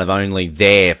is kind of only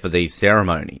there for these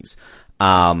ceremonies. So,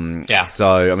 I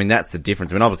mean, that's the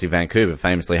difference. I mean, obviously Vancouver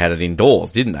famously had it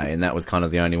indoors, didn't they? And that was kind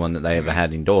of the only one that they ever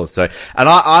had indoors. So, and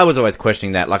I was always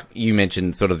questioning that, like you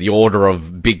mentioned, sort of the order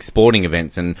of big sporting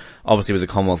events, and obviously with the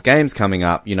Commonwealth Games coming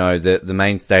up, you know, the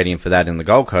main stadium for that in the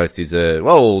Gold Coast is this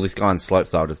guy in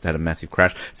Slopestyle just had a massive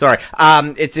crash. Sorry.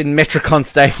 It's in Metricon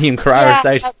Stadium, Carrara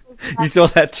Station. You saw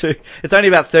that too. It's only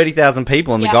about 30,000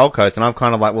 people on the Gold Coast, and I'm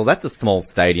kind of like, well, that's a small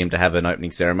stadium to have an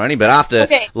opening ceremony, but after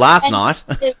last night...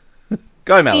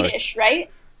 Go, Mallory. Swedish,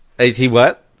 right? Is he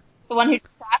what? The one who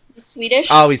crashed is Swedish.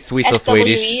 Oh, he's Swiss or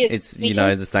Swedish. It's Swedish. You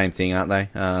know, the same thing, aren't they?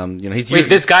 You know, he's Wait,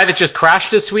 this guy that just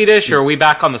crashed is Swedish, or are we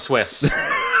back on the Swiss?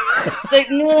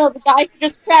 No, the guy who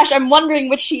just crashed. I'm wondering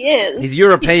which he is. He's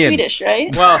European. He's Swedish,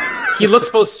 right? Well, he looks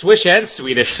both Swiss and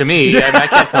Swedish to me, and I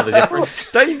can't tell the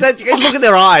difference. Don't you look at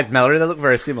their eyes, Mallory. They look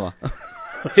very similar.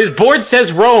 His board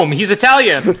says Rome. He's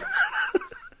Italian.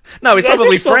 No, he's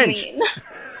probably French. Mean.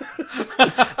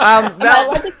 Am I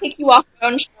allowed to kick you off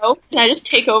your own show? Can I just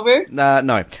take over? No.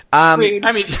 Rude.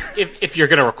 I mean, if you're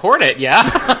going to record it, yeah.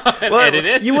 Well, edit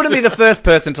it. You wouldn't be the first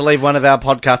person to leave one of our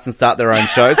podcasts and start their own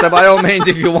show, so by all means,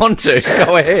 if you want to,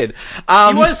 go ahead.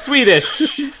 He was Swedish.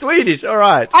 Swedish,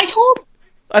 alright.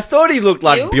 I thought he looked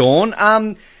like Bjorn.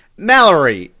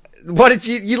 Mallory, what did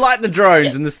you like the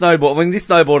drones and the snowboard? I mean, this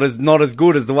snowboard is not as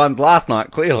good as the ones last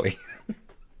night, clearly.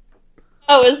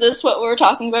 Oh, is this what we're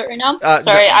talking about right now?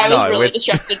 Sorry, I was really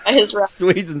distracted by his rap.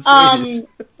 Swedes and Swedish.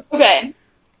 Okay.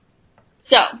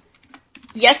 So,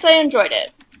 yes, I enjoyed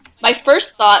it. My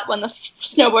first thought when the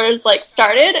snowboarders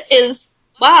started is,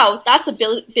 wow, that's a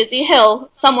busy hill.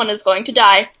 Someone is going to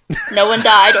die. No one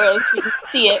died, or else we didn't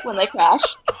see it when they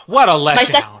crashed. What a letdown. My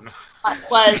second thought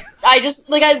was,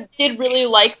 I did really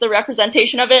like the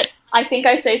representation of it. I think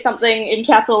I say something in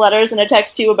capital letters in a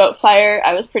text too about fire.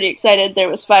 I was pretty excited there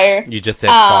was fire. You just said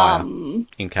fire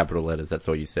in capital letters. That's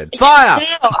all you said. Fire!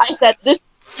 No, I said this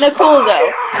is kind of cool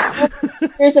though.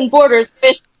 Borders and borders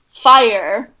with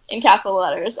fire in capital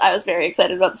letters. I was very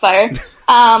excited about the fire.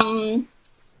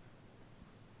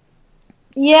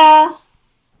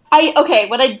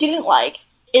 What I didn't like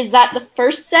is that the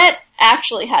first set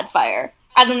actually had fire.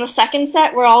 And then the second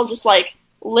set were all just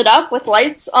lit up with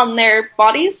lights on their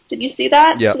bodies. Did you see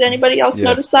that? Yep. Did anybody else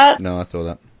notice that? No, I saw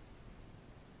that.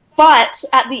 But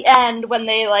at the end, when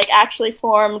they actually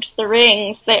formed the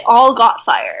rings, they all got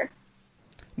fire.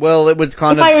 Well, it was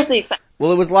kind of... Fire's the excitement.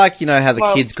 Well, it was like, how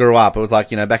the kids grew up. It was like,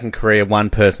 back in Korea,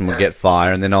 one person would get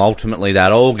fire, and then ultimately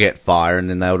they'd all get fire, and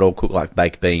then they would all cook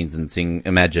baked beans and sing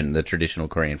Imagine, the traditional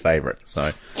Korean favourite.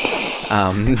 So,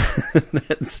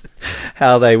 that's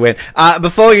how they went.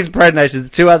 Before we get to Parade Nations,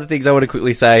 two other things I want to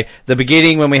quickly say. The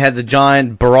beginning, when we had the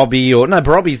giant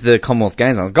Borobby's the Commonwealth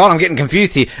Games. God, I'm getting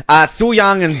confused here.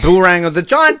 Suyang and Burang, or the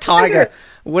giant tiger,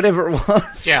 whatever it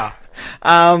was. Yeah.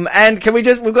 And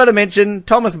we've got to mention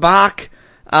Thomas Bach.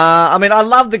 I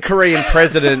love the Korean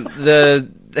president,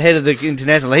 the head of the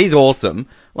international. He's awesome.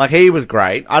 He was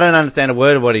great. I don't understand a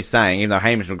word of what he's saying, even though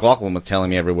Hamish McLaughlin was telling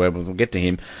me every word, but we'll get to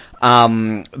him.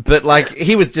 But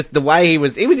he was just, the way he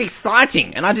was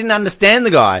exciting, and I didn't understand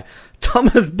the guy.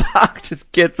 Thomas Bach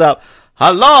just gets up.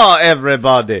 Hello,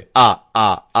 everybody.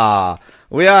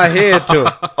 We are here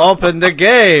to open the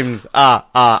games.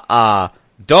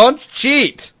 Don't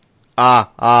cheat.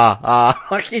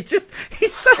 Like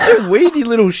he's such a weedy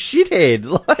little shithead.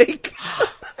 Like,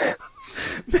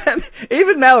 man,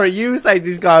 even Mallory, you say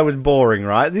this guy was boring,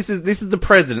 right? This is the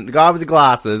president, the guy with the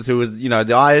glasses, who was,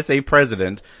 the ISE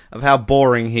president, of how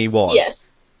boring he was. Yes.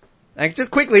 And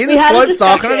just quickly, in the slope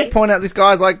style, can I just point out this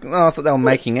guy's like, I thought they were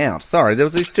making out. Sorry, there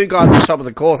was these two guys at the top of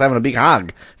the course having a big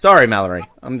hug. Sorry, Mallory.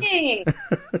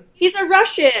 He's a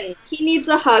Russian. He needs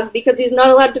a hug because he's not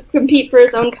allowed to compete for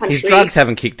his own country. His drugs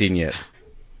haven't kicked in yet.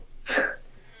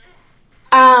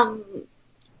 Back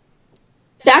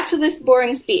to this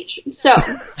boring speech. So,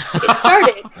 it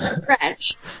started in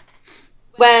French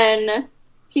when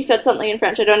he said something in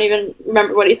French. I don't even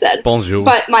remember what he said. Bonjour.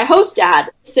 But my host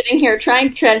dad, sitting here trying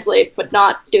to translate, but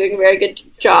not doing a very good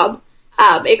job,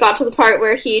 it got to the part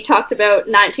where he talked about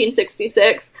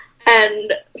 1966,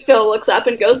 and Phil looks up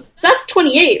and goes, "That's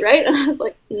 28, right?" And I was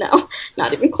like, "No,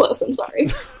 not even close, I'm sorry."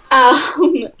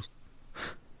 And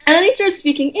then he starts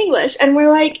speaking English, and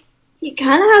we're like, he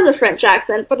kind of has a French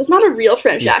accent, but it's not a real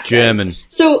French accent. German.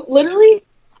 So literally,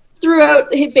 throughout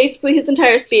basically his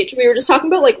entire speech, we were just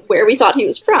talking about like where we thought he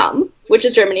was from, which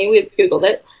is Germany. We Googled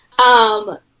it.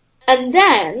 And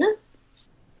then,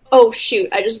 oh shoot,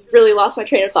 I just really lost my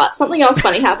train of thought. Something else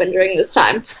funny happened during this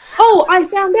time. Oh, I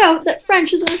found out that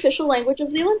French is an official language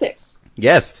of the Olympics.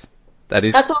 Yes, that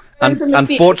is. That's all I learned from the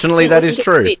speech. Unfortunately, that is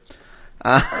true. Hey,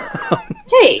 well,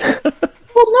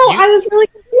 no, I was really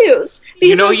confused.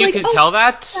 You know, you can tell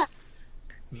that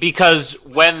because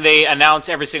when they announce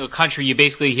every single country, you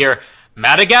basically hear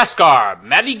Madagascar,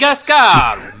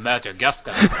 Madagascar,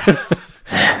 Madagascar.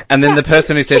 And then the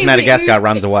person who says Madagascar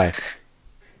runs away.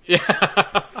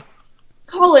 Yeah.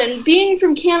 Colin, being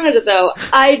from Canada, though,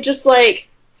 I just like,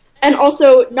 and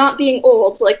also not being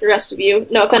old like the rest of you.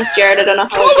 No offense, Jared, I don't know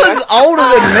how Colin's older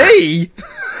than me!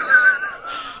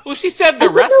 Well, she said the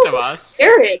rest of us.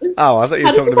 Jared. Oh, I thought you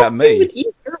were talking about me. With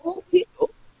you? You're old too.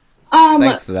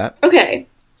 Thanks for that. Okay,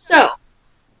 so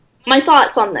my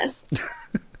thoughts on this.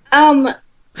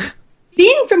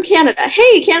 Being from Canada,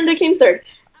 hey, Canada came third.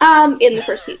 In the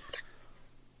first heat.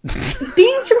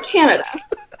 Being from Canada,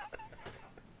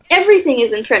 everything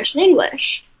is in French and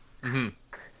English. Mm-hmm.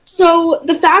 So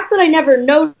the fact that I never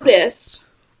noticed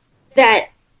that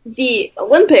the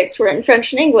Olympics were in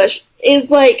French and English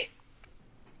is like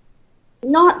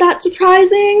not that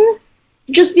surprising,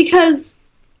 just because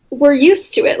we're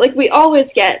used to it. Like, we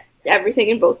always get everything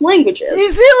in both languages.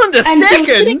 New Zealand a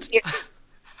second?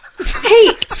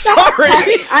 Hey,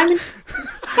 sorry. I'm...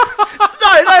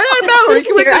 No, Mallory,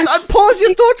 can we just pause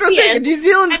your thought for a second? New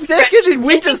Zealand second in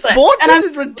winter sport? This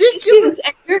is ridiculous.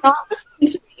 And you're not listening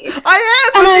to me. I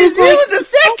am, but New Zealand a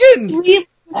second! 3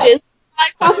 languages by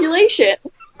population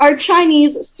are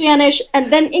Chinese, Spanish,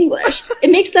 and then English.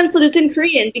 It makes sense that it's in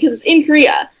Korean because it's in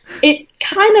Korea. It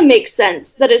kind of makes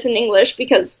sense that it's in English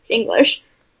because English.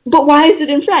 But why is it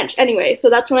in French? Anyway,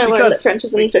 so that's when I learned that French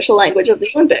is an official language of the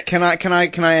Olympics. Can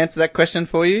I answer that question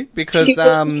for you? Because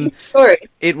Sorry.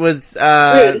 It was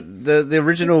the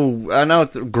original. I know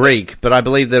it's Greek, but I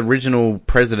believe the original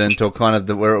president, or kind of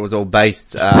where it was all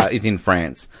based, is in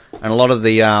France, and a lot of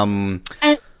the And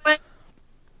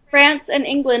France and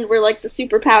England were like the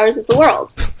superpowers of the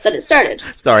world that it started.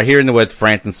 Sorry, hearing the words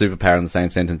France and superpower in the same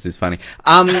sentence is funny.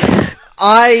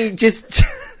 I just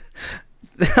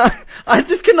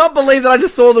cannot believe that I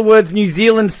just saw the words New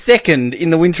Zealand second in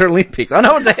the Winter Olympics. I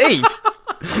know it's a heat,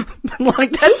 but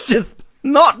like, that's just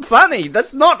not funny.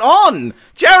 That's not on.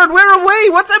 Jared, where are we?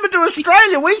 What's happened to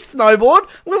Australia? We snowboard.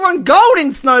 We won gold in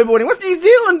snowboarding. What's New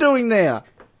Zealand doing now?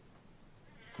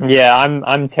 Yeah,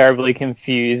 I'm terribly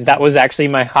confused. That was actually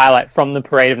my highlight from the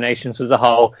Parade of Nations was the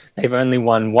whole, they've only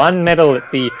won 1 medal at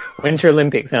the Winter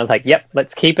Olympics. And I was like, yep,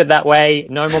 let's keep it that way.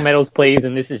 No more medals, please.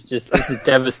 And this is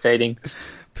devastating.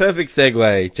 Perfect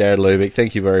segue, Jared Lubick.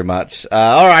 Thank you very much.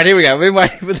 All right, here we go. We've been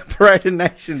waiting for the Parade of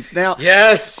Nations. Now,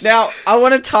 yes. Now, I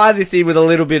want to tie this in with a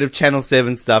little bit of Channel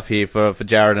 7 stuff here for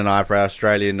Jared and I, for our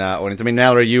Australian audience. I mean,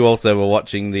 Mallory, you also were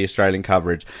watching the Australian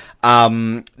coverage.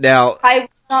 Now, I was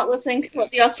not listening to what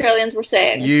the Australians were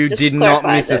saying. You did not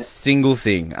miss a single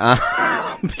thing.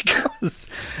 Because,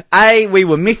 A, we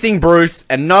were missing Bruce,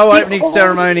 and no opening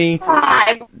ceremony.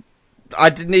 I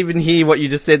didn't even hear what you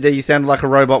just said there. You sounded like a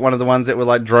robot, one of the ones that were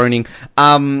like droning.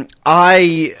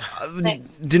 I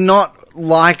did not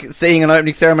like seeing an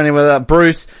opening ceremony without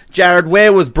Bruce. Jared,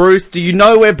 where was Bruce? Do you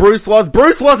know where Bruce was?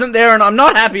 Bruce wasn't there, and I'm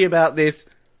not happy about this.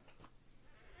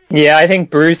 Yeah, I think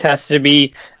Bruce has to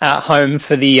be at home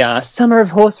for the Summer of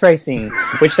Horse Racing,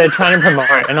 which they're trying to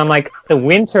promote. And I'm like, the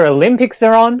Winter Olympics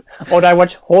are on, or do I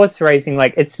watch horse racing?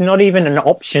 Like, it's not even an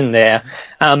option there.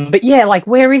 But yeah, like,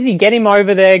 where is he? Get him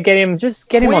over there. Get him on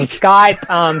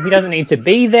Skype. He doesn't need to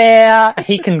be there.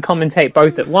 He can commentate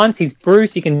both at once. He's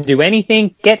Bruce. He can do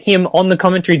anything. Get him on the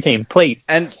commentary team, please.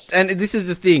 And this is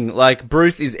the thing. Like,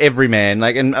 Bruce is every man.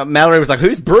 Like, and Mallory was like,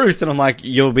 "Who's Bruce?" And I'm like,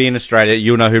 "You'll be in Australia.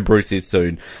 You'll know who Bruce is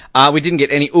soon." We didn't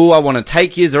get any, I want to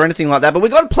take yous or anything like that, but we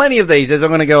got plenty of these as I'm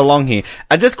going to go along here.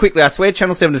 Just quickly, I swear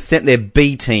Channel 7 have sent their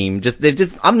B team.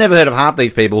 I've never heard of half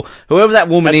these people. Whoever that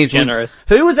woman That's is. generous.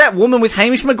 Who was that woman with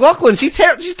Hamish McLaughlin? She's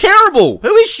terrible.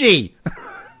 Who is she?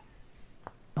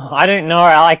 I don't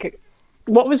know.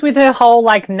 What was with her whole,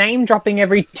 name dropping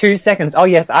every 2 seconds? Oh,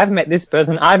 yes, I've met this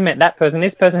person. I've met that person.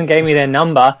 This person gave me their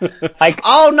number.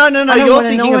 Oh, no. You're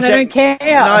thinking of I don't care.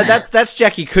 No, that's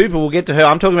Jackie Cooper. We'll get to her.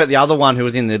 I'm talking about the other one who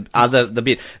was in the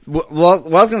bit. Well, what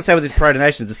I was going to say with this Pro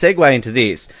Donations, the segue into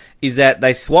this is that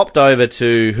they swapped over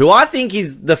to who I think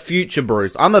is the future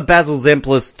Bruce. I'm a Basil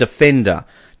Zemplis defender,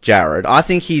 Jared. I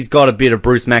think he's got a bit of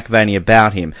Bruce McAvaney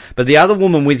about him. But the other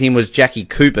woman with him was Jackie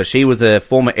Cooper. She was a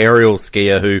former aerial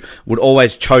skier who would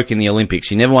always choke in the Olympics.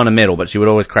 She never won a medal, but she would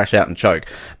always crash out and choke.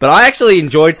 But I actually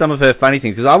enjoyed some of her funny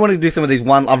things because I wanted to do some of these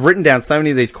I've written down so many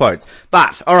of these quotes.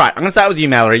 But, alright, I'm going to start with you,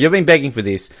 Mallory. You've been begging for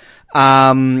this.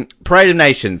 Parade of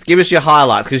Nations. Give us your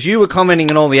highlights because you were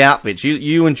commenting on all the outfits.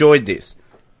 You enjoyed this.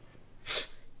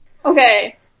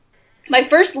 Okay. My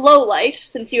first low light,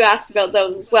 since you asked about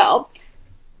those as well,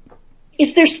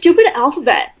 is their stupid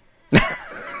alphabet.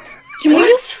 Can we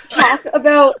just talk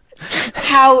about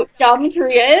how dumb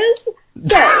Korea is?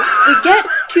 So, we get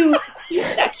to the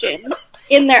section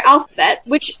in their alphabet,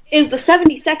 which is the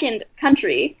 72nd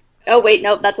country. Oh, wait,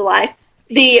 no, that's a lie.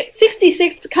 The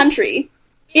 66th country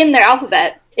in their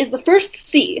alphabet is the first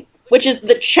C, which is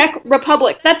the Czech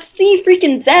Republic. That's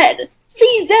C-freaking-Z.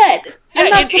 CZ! And Yeah,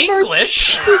 that's in the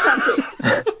English.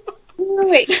 First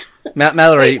Wait.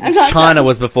 Mallory, Wait, China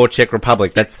was before Czech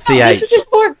Republic. That's CH. This is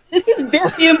important. This is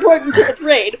very important to the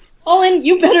parade. Colin,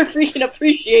 you better freaking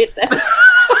appreciate this.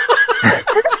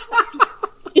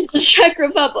 It's the Czech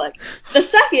Republic. The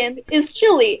second is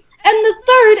Chile. And the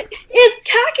third is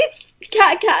Kazakhstan.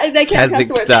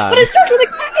 But it starts with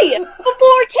a K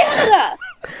before Canada.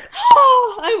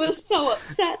 Oh, I was so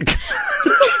upset.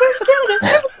 Where's Canada?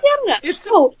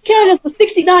 Canada's the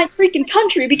 69th freaking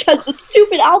country because the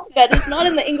stupid alphabet is not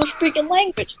in the English freaking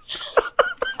language.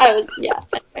 Anyway.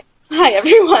 Hi,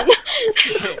 everyone.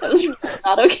 That was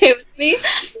not okay with me.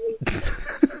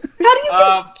 How do you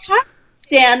get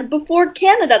Kazakhstan before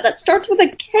Canada? That starts with a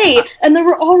K, and there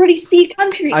were already C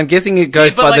countries. I'm guessing it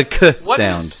goes by the K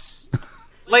sound.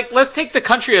 Let's take the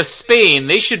country of Spain.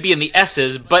 They should be in the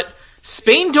S's, but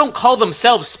Spain don't call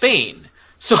themselves Spain.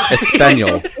 So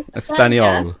Espanol.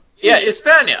 Yeah,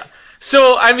 España.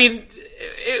 So, I mean,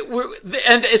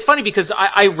 and it's funny because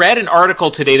I read an article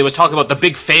today that was talking about the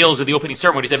big fails of the opening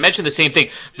ceremonies that mentioned the same thing,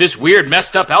 this weird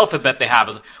messed up alphabet they have.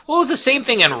 Well, it was the same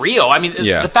thing in Rio. I mean,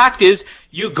 the fact is,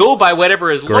 you go by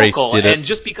whatever is Greece local, and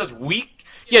just because we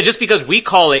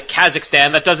call it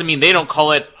Kazakhstan, that doesn't mean they don't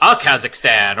call it a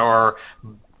Kazakhstan or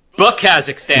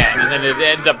Kazakhstan, and then it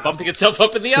ends up bumping itself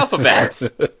up in the alphabet.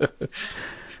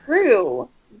 True.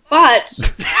 But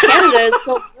Canada is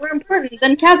still more important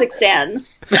than Kazakhstan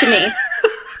to me.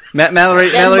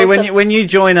 Mallory, when you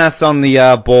join us on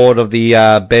the board of the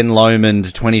Ben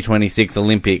Lomond 2026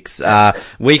 Olympics,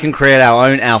 we can create our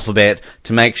own alphabet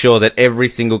to make sure that every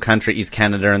single country is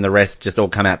Canada and the rest just all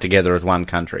come out together as one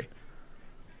country.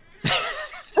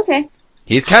 Okay.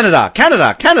 Here's Canada,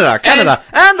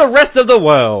 and the rest of the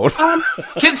world.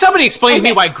 Can somebody explain to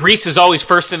me why Greece is always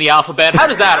first in the alphabet? How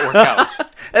does that work out?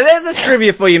 And there's a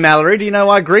trivia for you, Mallory. Do you know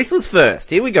why Greece was first?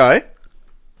 Here we go.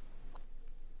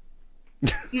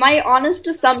 My honest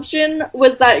assumption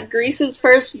was that Greece is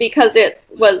first because it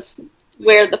was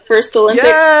where the first Olympics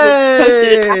was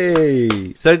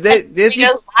hosted. So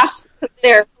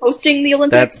they're hosting the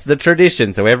Olympics. That's the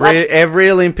tradition. So every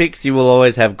Olympics, you will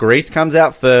always have Greece comes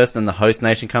out first and the host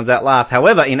nation comes out last.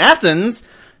 However, in Athens,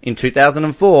 in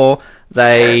 2004,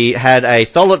 they had a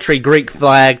solitary Greek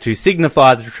flag to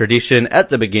signify the tradition at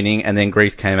the beginning, and then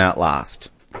Greece came out last.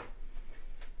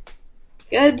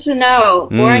 Good to know.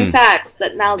 Boring facts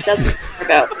that Mal doesn't care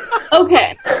about.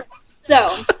 Okay,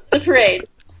 so the parade.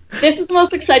 This is the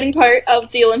most exciting part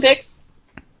of the Olympics.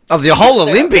 Of the whole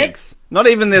Olympics? Not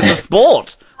even the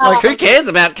sport. Like, who cares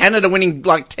about Canada winning,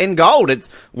 10 gold?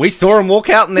 We saw them walk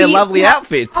out in their lovely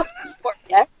outfits.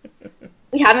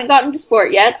 we haven't gotten to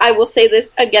sport yet. I will say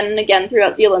this again and again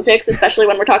throughout the Olympics, especially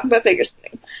when we're talking about figure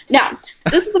skating. Now,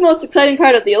 this is the most exciting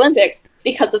part of the Olympics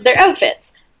because of their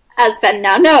outfits, as Ben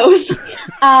now knows.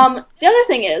 The other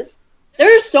thing is,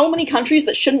 there are so many countries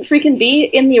that shouldn't freaking be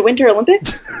in the Winter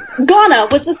Olympics. Ghana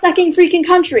was the second freaking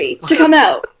country to come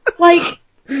out. Like,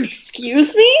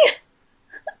 excuse me?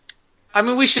 I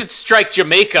mean, we should strike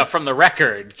Jamaica from the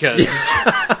record, because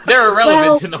they're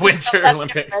irrelevant in the Winter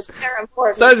Olympics. They're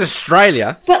important. So is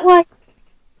Australia. But, like,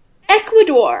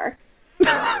 Ecuador.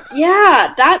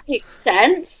 Yeah, that makes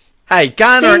sense. Hey,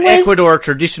 Ghana Same and with- Ecuador are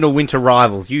traditional winter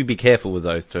rivals. You be careful with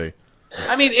those two.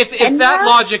 I mean, if that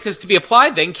logic is to be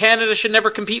applied, then Canada should never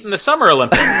compete in the Summer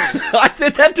Olympics. I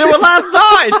said that to her last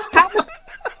night.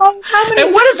 How many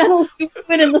medals do we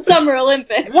win in the Summer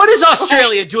Olympics? What is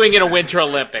Australia doing in a Winter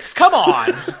Olympics? Come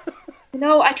on. You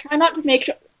know, I try not to make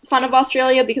fun of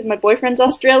Australia because my boyfriend's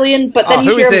Australian, but then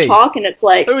who you hear is him he? talk and it's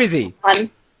like... Who is he? Fun.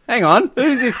 Hang on.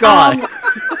 Who's this guy?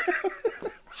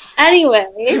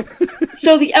 Anyway,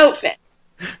 so the outfit.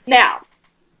 Now,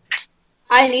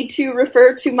 I need to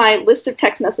refer to my list of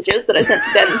text messages that I sent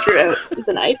to Ben throughout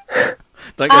the night.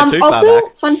 Don't go too far Also,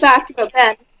 back. fun fact about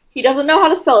Ben, he doesn't know how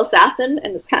to spell assassin,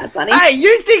 and it's kind of funny. Hey,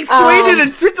 you think Sweden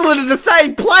and Switzerland are the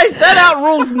same place? That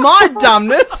outrules my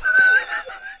dumbness.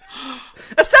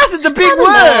 Assassin's a big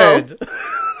word.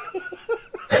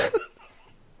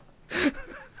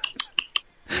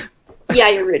 Yeah,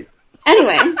 you're rude.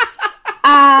 Anyway,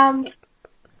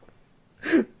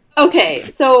 okay,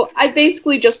 so I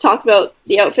basically just talked about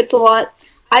the outfits a lot.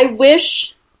 I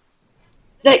wish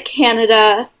that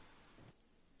Canada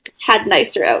had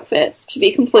nicer outfits, to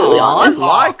be completely honest. I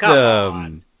like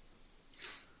them.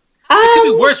 It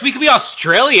could be worse. We could be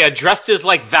Australia dressed as,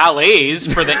 like,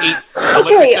 valets for the 8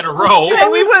 Olympics in a row. Hey,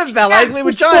 we weren't valets. We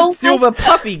were giant silver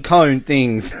puffy cone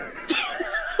things.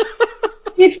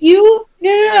 If you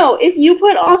if you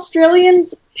put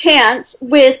Australians pants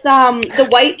with the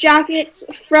white jackets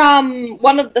from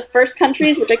one of the first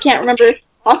countries, which I can't remember,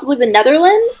 possibly the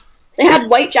Netherlands, they had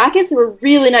white jackets. They were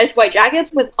really nice white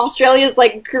jackets with Australia's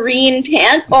like green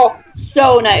pants. Oh,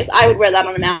 so nice! I would wear that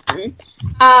on a mountain.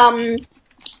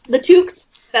 The toques,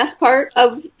 best part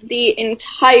of the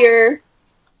entire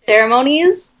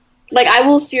ceremonies. Like, I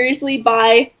will seriously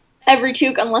buy every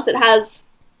toque unless it has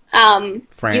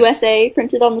USA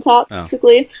printed on the top,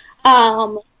 basically.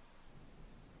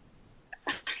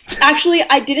 Actually,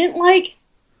 I didn't like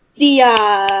the,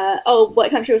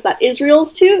 what country was that?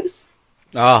 Israel's toques?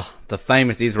 Oh, the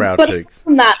famous Israel But toques.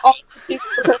 from that, all the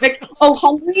toques were perfect. Oh,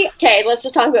 Hungary? Okay, let's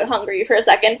just talk about Hungary for a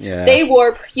second. Yeah. They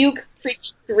wore puke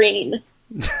freaking green.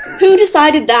 Who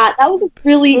decided that? That was a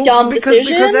really dumb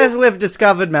decision. Because as we've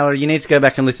discovered, Mallory, you need to go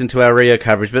back and listen to our Rio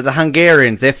coverage, but the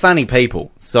Hungarians, they're funny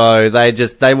people. So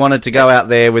they wanted to go out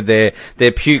there with their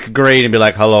puke green and be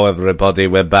like, hello everybody,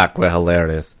 we're back, we're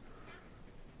hilarious.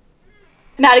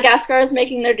 Madagascar is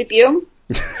making their debut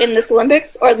in this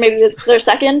Olympics, or maybe their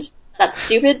second. That's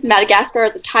stupid. Madagascar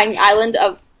is a tiny island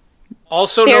of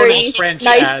also known in French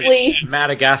as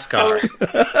Madagascar.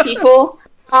 People.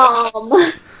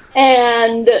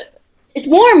 And it's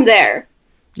warm there.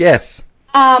 Yes.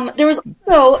 There was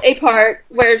also a part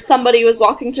where somebody was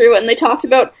walking through and they talked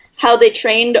about how they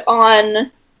trained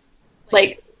on,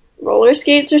 like, roller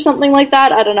skates or something like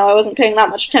that. I don't know, I wasn't paying that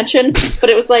much attention. But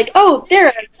it was like, oh, they're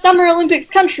a Summer Olympics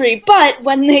country, but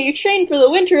when they train for the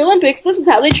Winter Olympics, this is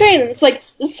how they train. And it's like,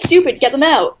 this is stupid, get them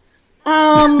out.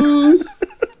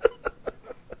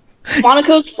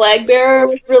 Monaco's flag bearer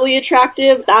was really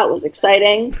attractive. That was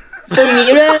exciting.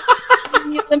 Bermuda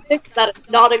in the Olympics, that is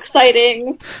not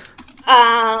exciting.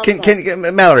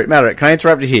 Mallory, can I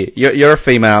interrupt you here? You're a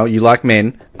female, you like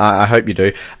men, I hope you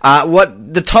do.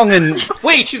 What, the Tongan...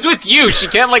 Wait, she's with you, she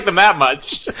can't like them that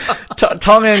much.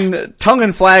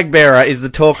 Tongan flag bearer is the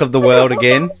talk of the world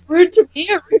again. It's rude to me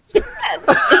or rude to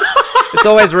men? It's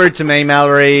always rude to me,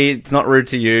 Mallory. It's not rude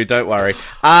to you, don't worry.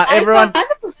 Everyone... I'm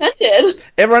offended.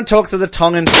 Everyone talks of the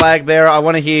Tongan flag bearer. I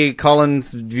want to hear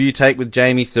Colin's view take with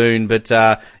Jamie soon, but,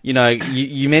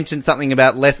 you mentioned something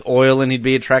about less oil and he'd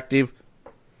be attractive.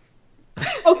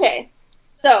 Okay,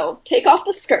 so, take off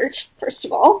the skirt, first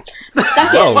of all. Second,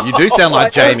 oh, you do sound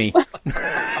like Jamie.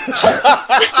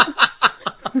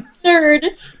 Third,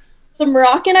 the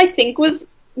Moroccan, I think, was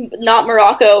not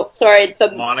Morocco. Sorry, the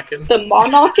Monacan. The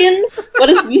Monacan?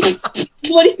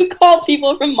 What do you call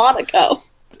people from Monaco?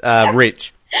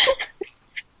 Rich.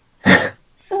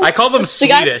 I call them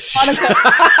Swedish. The guy from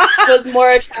Monaco was more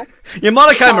attractive. Yeah,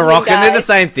 Monaco, Moroccan, guy. they're the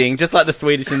same thing, just like the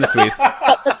Swedish and the Swiss.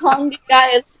 But the Tongan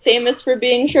guy is famous for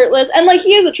being shirtless, and, like,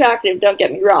 he is attractive, don't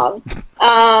get me wrong.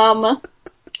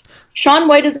 Shaun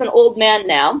White is an old man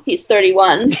now. He's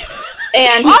 31.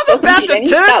 And he's I'm still about to competing.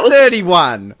 turn That was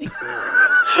 31.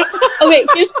 Okay,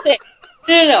 here's the thing.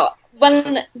 No.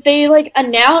 When they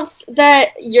announced that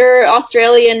your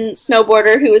Australian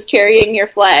snowboarder who was carrying your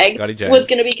flag was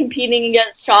going to be competing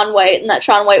against Shaun White, and that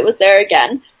Shaun White was there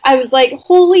again, I was like,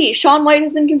 "Holy! Shaun White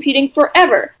has been competing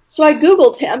forever." So I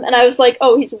googled him, and I was like,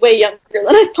 "Oh, he's way younger than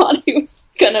I thought he was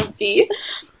gonna be."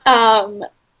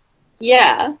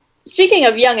 Yeah. Speaking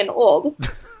of young and old,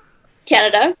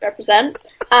 Canada represent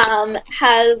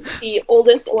has the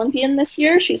oldest Olympian this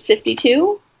year. She's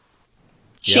 52.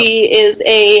 She is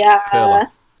a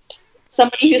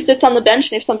somebody who sits on the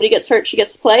bench, and if somebody gets hurt, she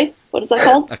gets to play. What is that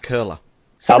called? A curler.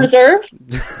 Reserve.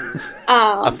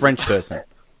 A French person.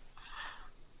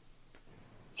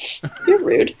 You're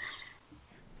rude.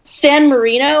 San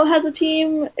Marino has a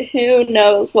team. Who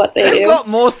knows what they do? They've got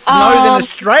more snow than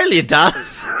Australia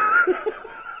does.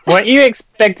 Weren't you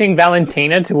expecting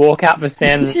Valentina to walk out for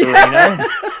San Marino?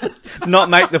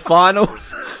 Not make the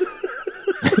finals.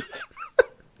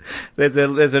 There's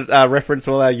a reference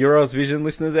to all our Euros Vision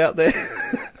listeners out there.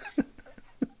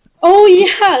 Oh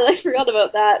yeah, I forgot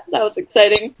about that. That was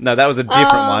exciting. No, that was a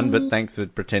different one, but thanks for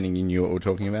pretending you knew what we were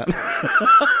talking about.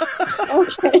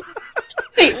 Okay.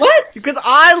 Wait, what? Because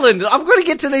Ireland, I've got to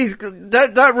get to these.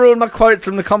 Don't ruin my quotes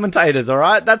from the commentators, all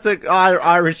right? That's an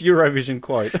Irish Eurovision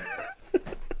quote.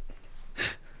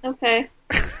 Okay.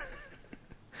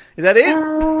 Is that it?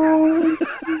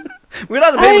 We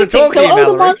got other people to talk here,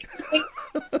 Mallory.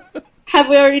 Have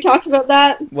we already talked about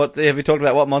that? What have you talked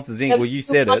about? What Monsters Inc? Well, you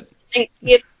said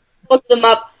it. Look them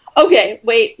up. Okay,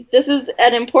 wait. This is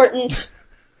an important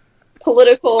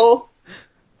political,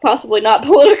 possibly not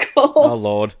political. Oh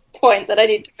Lord. Point that I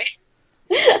need to make.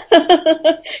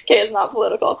 Okay, it's not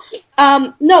political.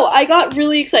 No, I got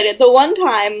really excited. The one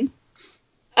time,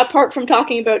 apart from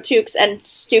talking about toques and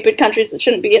stupid countries that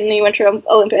shouldn't be in the Winter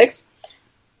Olympics,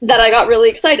 that I got really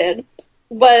excited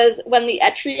was when the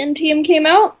Etrian team came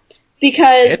out,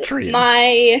 because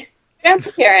my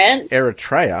grandparents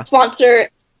Eritrea sponsor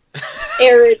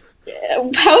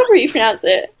however you pronounce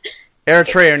it.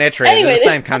 Eritrea and Eritrea, anyway, they're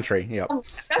the same country. Yep.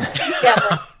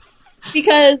 Yeah,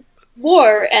 because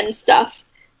war and stuff.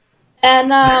 And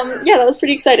yeah, that was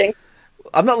pretty exciting.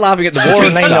 I'm not laughing at the war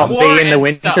and may stuff. not be in the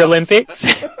Winter Olympics.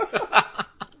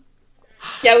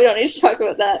 Yeah, we don't need to talk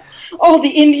about that. Oh, the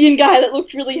Indian guy that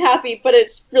looked really happy, but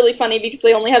it's really funny because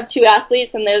they only have 2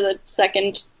 athletes and they're the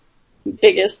second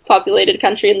biggest populated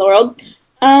country in the world.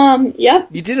 Yeah.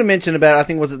 You didn't mention about, I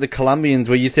think, was it the Colombians,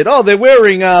 where you said, oh, they're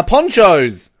wearing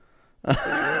ponchos. No,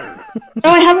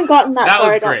 I haven't gotten that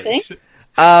far, I don't think.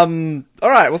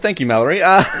 Alright, well, thank you, Mallory.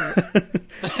 Now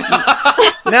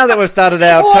that we've started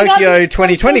our Tokyo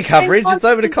 2020 coverage, it's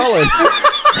over to Colin.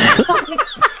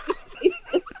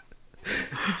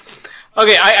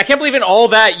 Okay, I can't believe in all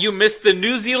that you missed the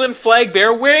New Zealand flag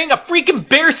bearer wearing a freaking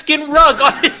bearskin rug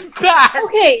on his back.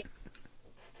 Okay,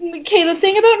 the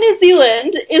thing about New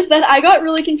Zealand is that I got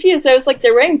really confused. I was like,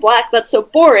 they're wearing black, that's so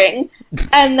boring.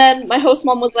 And then my host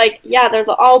mom was like, yeah, they're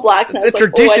the all blacks. And It's I a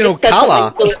was traditional like,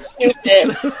 colour. Really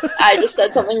stupid. I just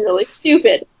said something really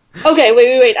stupid. Okay,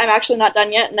 wait, I'm actually not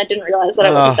done yet, and I didn't realize that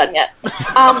I wasn't done yet.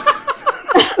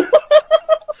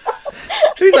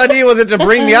 Whose idea was it to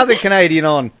bring the other Canadian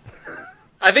on?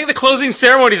 I think the closing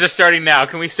ceremonies are starting now.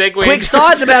 Can we segue? Quick,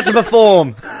 Side's about to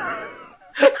perform.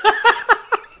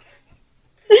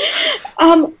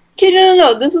 Okay,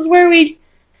 no. This is where we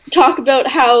talk about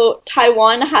how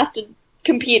Taiwan has to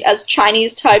compete as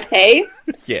Chinese Taipei.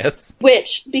 Yes.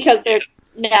 Which, because they're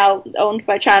now owned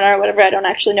by China or whatever, I don't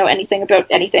actually know anything about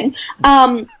anything.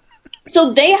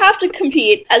 So they have to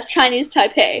compete as Chinese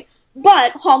Taipei,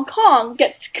 but Hong Kong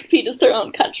gets to compete as their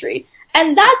own country.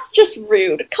 And that's just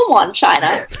rude. Come on,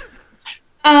 China.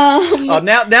 Now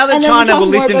that China will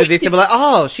listen to this, they'll be like,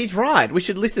 oh, she's right. We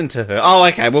should listen to her. Oh,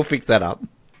 okay, we'll fix that up.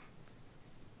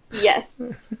 Yes.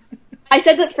 I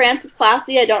said that France is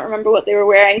classy. I don't remember what they were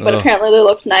wearing, but apparently they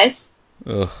looked nice.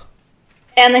 Ugh.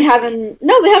 And they have an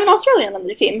Australian on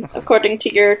their team, according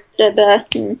to your Probably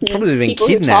been people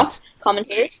kidnapped. who talk,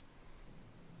 commentators.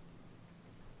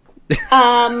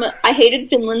 I hated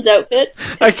Finland's outfit.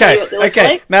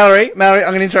 Okay. Mallory, I'm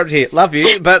going to interrupt here. Love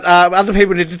you, but other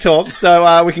people need to talk,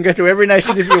 so we can go through every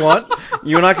nation if you want.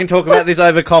 You and I can talk about this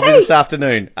over coffee this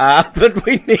afternoon. But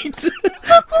we need to...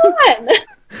 Come on!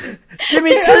 Give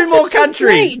me two more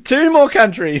countries. 2 more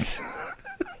countries.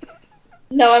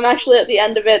 No, I'm actually at the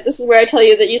end of it. This is where I tell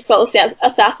you that you spell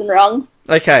assassin wrong.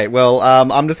 Okay, well,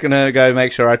 I'm just going to go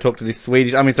make sure I talk to this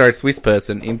Swiss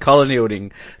person in Colin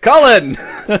Hilding. Colin!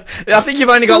 I think you've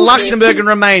only got Luxembourg and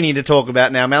Romania to talk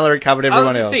about now. Mallory covered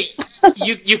everyone else. See,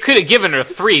 you could have given her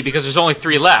 3 because there's only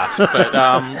 3 left.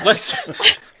 But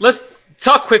let's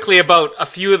talk quickly about a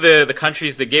few of the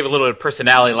countries that gave a little bit of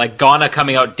personality, like Ghana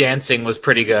coming out dancing was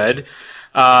pretty good.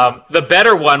 The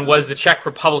better one was the Czech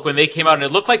Republic when they came out, and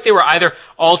it looked like they were either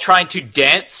all trying to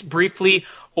dance briefly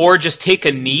or just take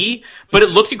a knee, but it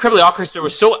looked incredibly awkward. So they were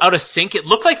so out of sync. It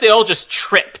looked like they all just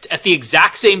tripped at the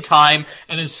exact same time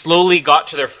and then slowly got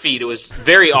to their feet. It was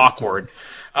very awkward.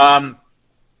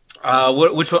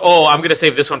 Which one? Oh, I'm going to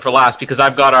save this one for last because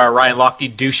I've got our Ryan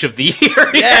Lochte douche of the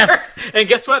year here. Yes! And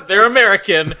guess what? They're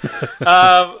American.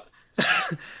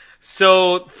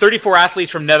 So 34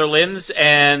 athletes from Netherlands,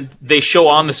 and they show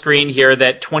on the screen here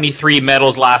that 23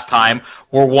 medals last time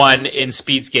were won in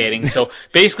speed skating. So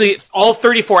basically, all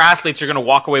 34 athletes are going to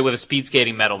walk away with a speed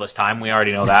skating medal this time. We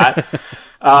already know that.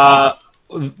 I'm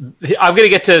going to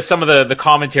get to some of the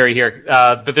commentary here,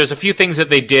 but there's a few things that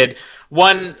they did.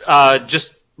 One,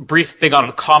 just brief thing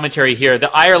on commentary here, the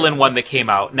Ireland one that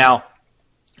came out. Now,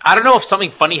 I don't know if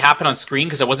something funny happened on screen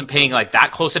because I wasn't paying like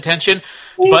that close attention.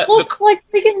 They look like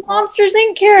freaking Monsters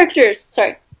Inc. characters.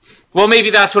 Sorry. Well, maybe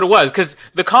that's what it was, because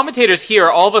the commentators here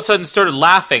all of a sudden started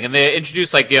laughing, and they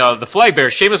introduced, like, the flag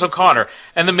bearer, Seamus O'Connor,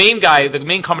 and the main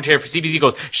commentator for CBC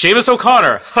goes, Seamus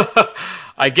O'Connor,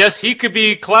 I guess he could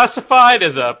be classified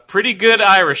as a pretty good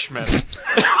Irishman.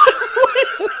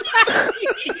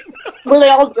 Were they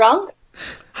all drunk?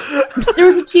 There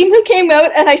was a team who came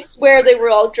out, and I swear they were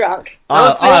all drunk.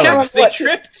 They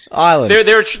tripped. Ireland.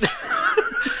 They're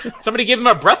somebody gave them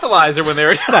a breathalyzer when they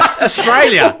were...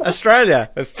 Australia.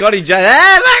 Scotty J.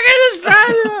 Fucking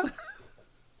Australia!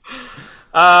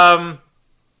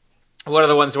 What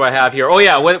other ones do I have here? Oh,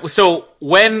 yeah. So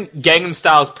when Gangnam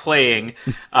Style's playing,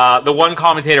 the one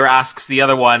commentator asks the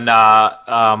other one,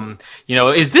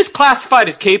 is this classified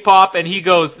as K-pop? And he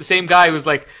goes, the same guy who's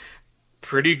like,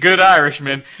 pretty good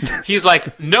Irishman. He's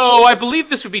like, no, I believe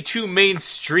this would be too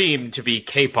mainstream to be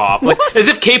K-pop. Like, as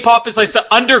if K-pop is like some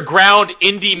underground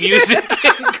indie music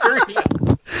in Korea.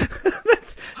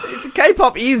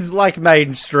 K-pop is like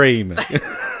mainstream.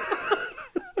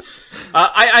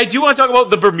 I do want to talk about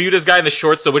the Bermudas guy in the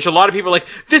shorts, though, which a lot of people are like,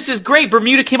 this is great,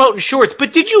 Bermuda came out in shorts,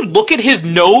 but did you look at his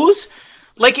nose?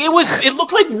 Like, it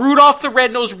looked like Rudolph the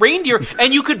Red-Nosed Reindeer,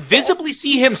 and you could visibly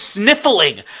see him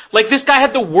sniffling. Like, this guy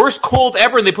had the worst cold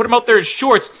ever, and they put him out there in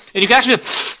shorts, and you can actually...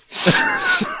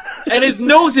 and his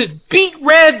nose is beet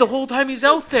red the whole time he's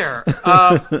out there.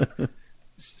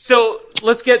 So,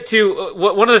 let's get to...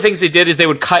 one of the things they did is they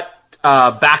would cut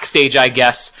backstage, I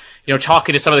guess,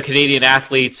 talking to some of the Canadian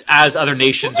athletes as other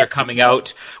nations are coming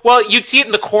out. Well, you'd see it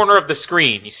in the corner of the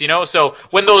screen, so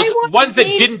when those ones that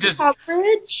didn't...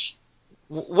 coverage?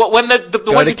 When the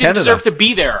ones who didn't deserve to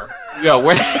be there.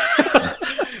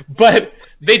 But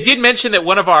they did mention that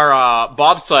one of our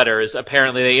bobsledders,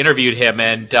 apparently they interviewed him,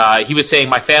 and he was saying,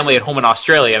 my family at home in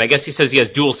Australia, and I guess he says he has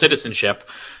dual citizenship.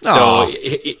 Aww. So,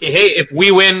 hey, if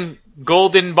we win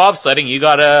gold in bobsledding, you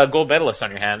got a gold medalist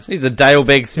on your hands. He's a Dale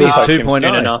Big Smith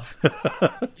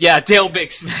 2.0. Yeah, Dale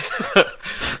Big Smith.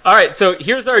 All right, so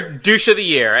here's our douche of the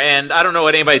year, and I don't know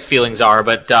what anybody's feelings are,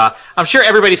 but I'm sure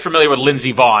everybody's familiar with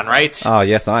Lindsey Vonn, right? Oh,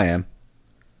 yes, I am.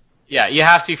 Yeah, you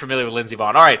have to be familiar with Lindsey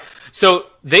Vonn. All right, so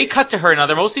they cut to her. Now,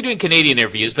 they're mostly doing Canadian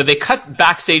interviews, but they cut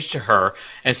backstage to her,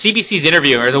 and CBC's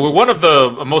interviewing her. They were one of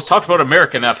the most talked about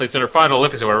American athletes in her final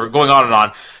Olympics, or whatever, going on and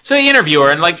on. So they interview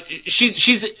her, and like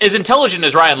she's as intelligent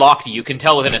as Ryan Lochte, you can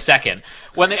tell within a second.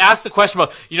 When they ask the question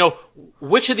about,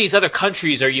 which of these other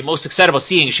countries are you most excited about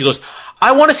seeing, she goes,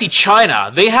 I want to see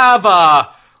China. They have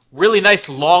really nice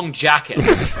long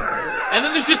jackets. And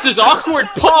then there's just this awkward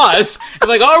pause, and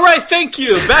like, all right, thank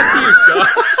you. Back to you, Scott.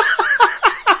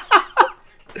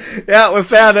 Yeah, we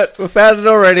found it. We found it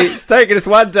already. It's taken us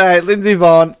one day. Lindsey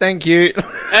Vonn, thank you.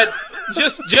 And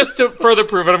just to further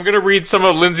prove it, I'm going to read some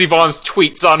of Lindsey Vonn's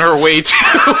tweets on her way to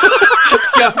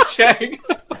Pyeongchang.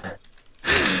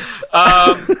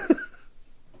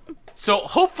 So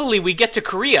hopefully we get to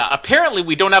Korea. Apparently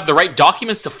we don't have the right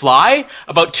documents to fly.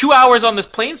 About 2 hours on this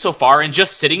plane so far and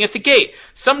just sitting at the gate.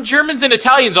 Some Germans and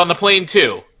Italians on the plane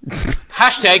too.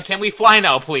 Hashtag, can we fly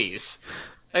now, please?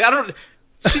 Like, I don't...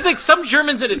 She's like, some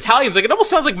Germans and Italians. Like, it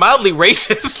almost sounds like mildly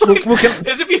racist. Like,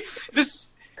 as if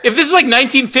if this is like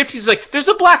 1950s, like, there's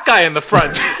a black guy in the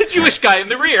front, a Jewish guy in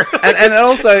the rear. and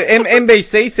also,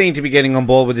 NBC seem to be getting on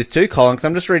board with this too, Colin, because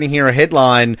I'm just reading here a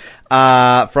headline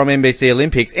from NBC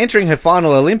Olympics. Entering her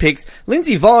final Olympics,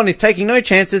 Lindsey Vonn is taking no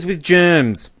chances with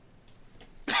germs.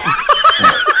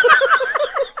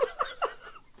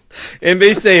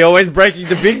 NBC, always breaking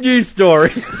the big news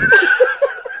stories.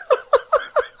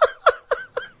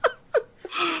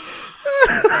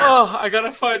 Oh, I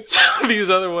gotta find some of these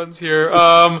other ones here.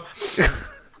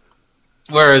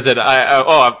 Where is it?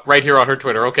 Right here on her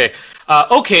Twitter. Okay.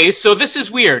 Okay, so this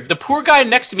is weird. The poor guy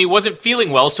next to me wasn't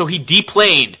feeling well, so he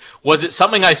deplaned. Was it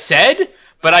something I said?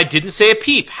 But I didn't say a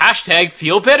peep. Hashtag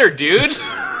feel better, dude.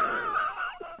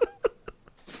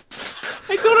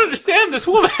 I don't understand this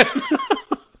woman.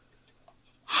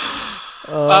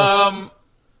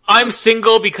 I'm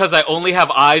single because I only have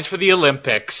eyes for the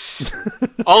Olympics.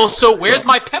 Also, where's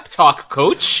my pep talk,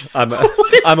 coach? I'm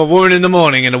a woman in the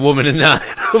morning and a woman at night.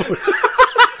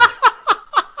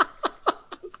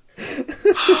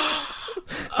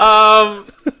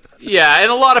 Yeah, and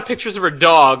a lot of pictures of her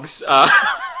dogs.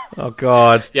 Oh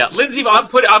God. Yeah, Lindsey. I'm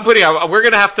putting. We're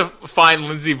gonna have to find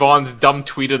Lindsey Vohn's dumb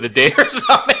tweet of the day or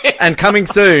something. And coming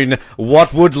soon,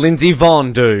 what would Lindsey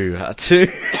Vonn do to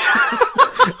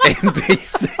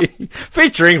NBC,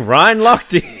 featuring Ryan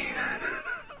Lochte.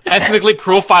 Ethnically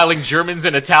profiling Germans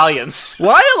and Italians.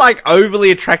 Why are like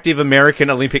overly attractive American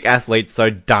Olympic athletes so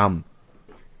dumb?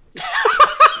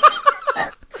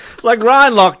 Like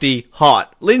Ryan Lochte,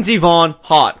 hot. Lindsey Vonn,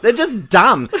 hot. They're just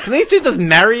dumb. Can these two just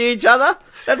marry each other?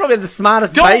 They're probably the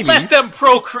smartest babies. Don't let them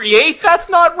procreate. That's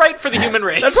not right for the human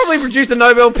race. They'd probably produce a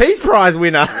Nobel Peace Prize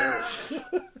winner.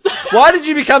 Why did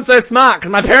you become so smart?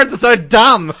 Because my parents are so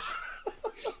dumb.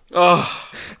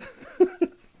 Oh.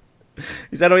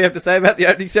 Is that all you have to say about the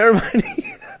opening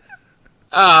ceremony?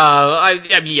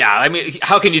 I mean,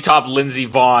 how can you top Lindsey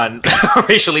Vonn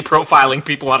racially profiling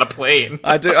people on a plane?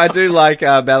 I do like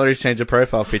Valerie's change of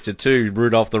profile picture too.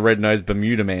 Rudolph the Red-Nosed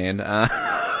Bermuda Man.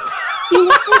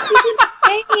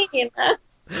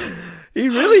 He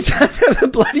really does have a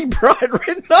bloody bright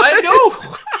red nose. I know.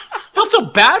 Felt so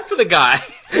bad for the guy.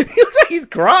 He looks like he's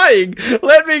crying.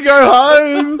 Let me go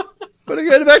home. Want to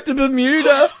go back to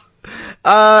Bermuda.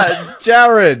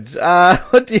 Jared,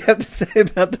 what do you have to say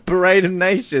about the Parade of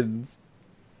Nations?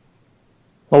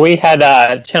 Well, we had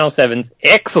Channel 7's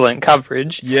excellent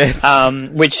coverage. Yes.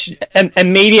 Which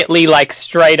immediately, like,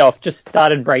 straight off, just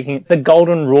started breaking. The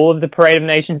golden rule of the Parade of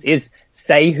Nations is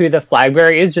say who the flag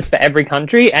bearer is just for every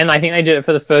country, and I think they did it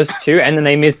for the first two, and then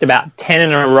they missed about 10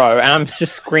 in a row, and I'm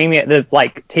just screaming at the,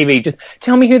 like, TV, just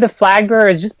tell me who the flag bearer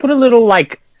is, just put a little,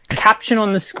 like, caption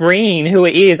on the screen who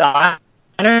it is. I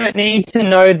don't need to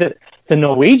know that the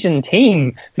Norwegian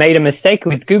team made a mistake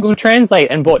with Google Translate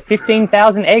and bought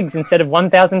 15,000 eggs instead of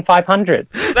 1,500.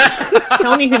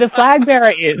 Tell me who the flag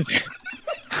bearer is.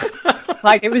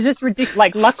 Like, it was just ridiculous.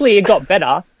 Like, luckily it got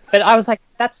better, but I was like,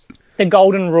 that's the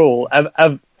golden rule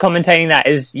of commentating that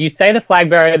is you say the flag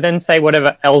bearer, then say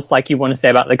whatever else, like, you want to say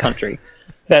about the country.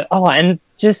 But, and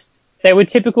just, they were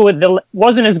typical with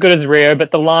wasn't as good as Rio,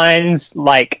 but the lines,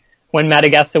 like, when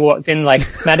Madagascar was in, like,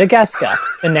 Madagascar,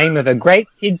 the name of a great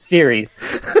kids series.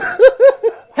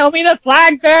 Tell me the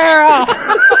flag bearer!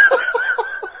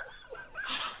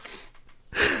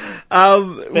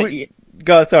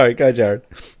 Go, Jared.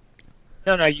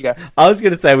 No, you go. I was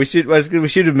going to say we should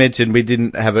have mentioned we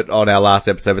didn't have it on our last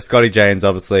episode, but Scotty Janes,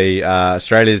 obviously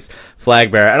Australia's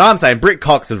flag bearer, and I'm saying Britt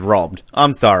Cox was robbed.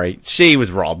 I'm sorry, she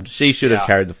was robbed. She should have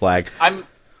carried the flag.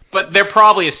 But they're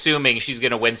probably assuming she's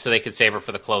going to win so they could save her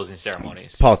for the closing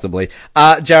ceremonies. Possibly.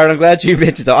 Jared, I'm glad you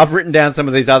mentioned that. I've written down some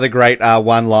of these other great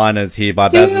one-liners here by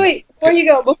Basil. Wait. Before you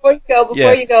go,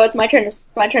 it's my turn. It's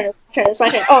my turn.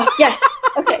 Oh, yes.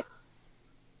 Okay.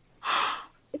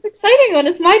 It's exciting when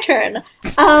it's my turn.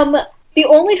 The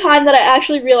only time that I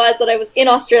actually realized that I was in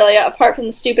Australia, apart from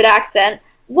the stupid accent,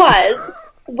 was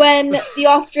when the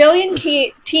Australian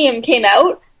team came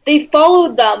out. They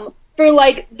followed them for,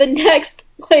 like, the next,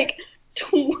 like,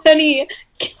 20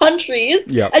 countries.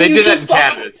 Yeah, and they did that in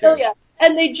Canada, too.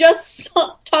 And they just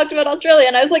talked about Australia,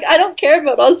 and I was like, I don't care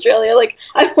about Australia. Like,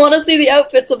 I want to see the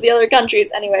outfits of the other countries.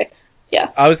 Anyway,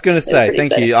 yeah. I was going to say,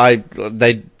 thank you.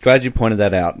 Glad you pointed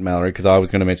that out, Mallory, because I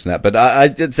was going to mention that. But I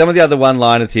did some of the other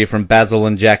one-liners here from Basil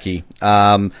and Jackie.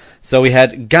 So we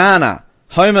had Ghana,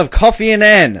 home of Kofi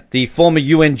Annan, the former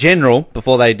UN general,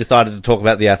 before they decided to talk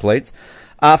about the athletes.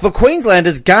 For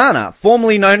Queenslanders, Ghana,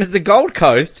 formerly known as the Gold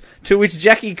Coast, to which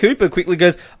Jackie Cooper quickly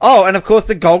goes, oh, and of course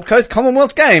the Gold Coast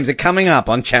Commonwealth Games are coming up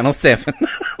on Channel 7.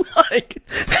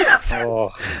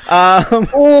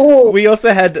 We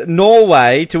also had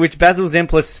Norway, to which Basil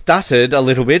Zempler stuttered a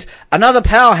little bit. Another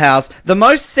powerhouse, the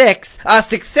most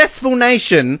successful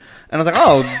nation. And I was like,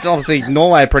 oh, obviously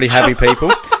Norway are pretty happy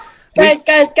people.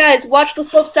 Guys, watch the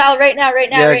slope style right now.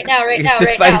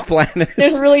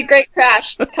 There's a really great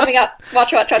crash coming up.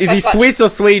 Watch. Is he Swiss or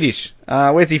Swedish?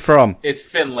 Where's he from? It's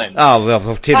Finland. Oh, well,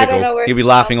 typical. I don't know where he'll be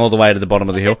laughing all the way to the bottom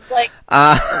of the hill. Like,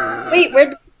 wait,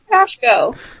 where'd the crash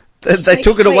go? They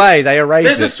took it away. They erased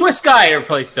it. There's a Swiss guy who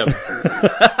replaced him.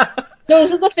 No,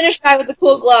 this is the Finnish guy with the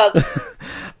cool gloves.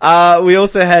 We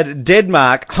also had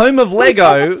Denmark, home of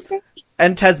Lego,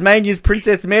 and Tasmania's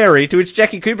Princess Mary, to which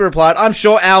Jackie Cooper replied, I'm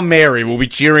sure our Mary will be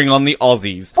cheering on the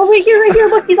Aussies. Oh, right here,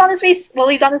 look, he's on his face. Well,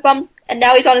 he's on his bum, and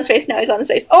now he's on his face,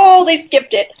 Oh, they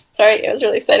skipped it. Sorry, it was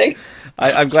really exciting.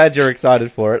 I'm glad you're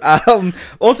excited for it.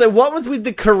 Also, what was with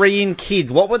the Korean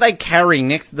kids? What were they carrying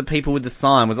next to the people with the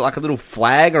sign? Was it like a little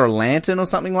flag or a lantern or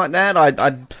something like that?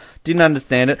 I didn't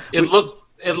understand it.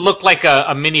 It looked like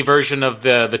a mini version of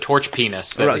the torch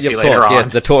penis that we see later on.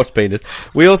 Yes, the torch penis.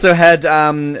 We also had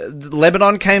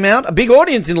Lebanon came out. A big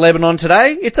audience in Lebanon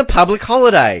today. It's a public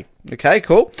holiday. Okay,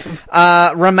 cool.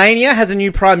 Romania has a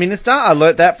new Prime Minister. I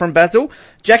learnt that from Basil.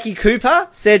 Jackie Cooper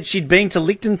said she'd been to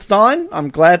Liechtenstein. I'm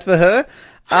glad for her.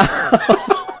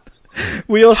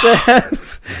 We also have,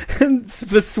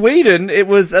 for Sweden, it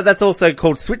was, that's also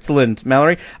called Switzerland,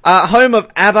 Mallory, home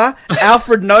of ABBA,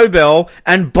 Alfred Nobel,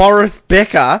 and Boris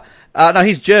Becker. No,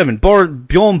 he's German.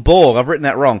 Bjorn Borg. I've written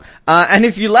that wrong. And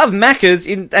if you love Maccas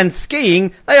and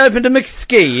skiing, they opened a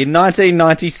McSki in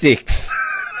 1996.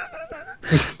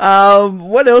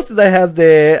 What else do they have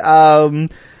there?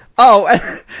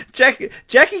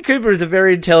 Jackie Cooper is a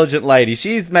very intelligent lady.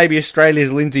 She's maybe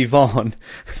Australia's Lindsay Vonn.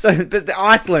 So, but the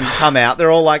Iceland come out.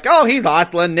 They're all like, oh, he's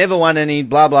Iceland, never won any,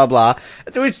 blah, blah, blah.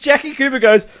 So it's Jackie Cooper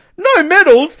goes, no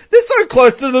medals? They're so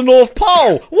close to the North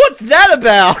Pole. What's that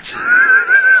about?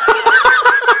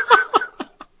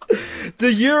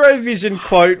 The Eurovision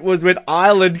quote was when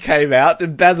Ireland came out,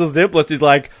 and Basil Zemplis is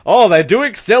like, oh, they do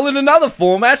excel in another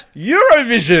format,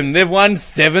 Eurovision. They've won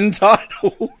 7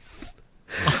 titles.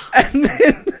 And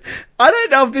then, I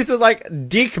don't know if this was like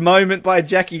dick moment by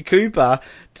Jackie Cooper,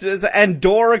 and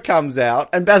Dora comes out,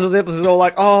 and Basil Zemplis is all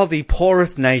like, oh, the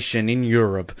poorest nation in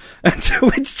Europe. And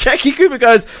to which Jackie Cooper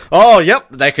goes, oh, yep,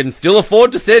 they can still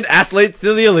afford to send athletes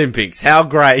to the Olympics. How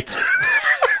great.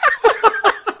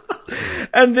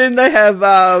 And then they have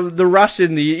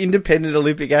the independent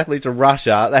Olympic athletes of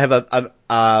Russia. They have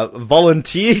a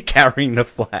volunteer carrying the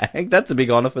flag. That's a big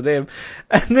honour for them.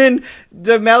 And then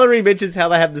Mallory mentions how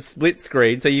they have the split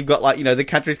screen. So you've got the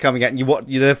countries coming out and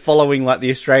they're following like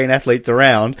the Australian athletes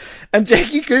around. And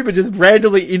Jackie Cooper just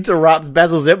randomly interrupts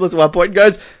Basil Zemplis at one point and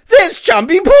goes, there's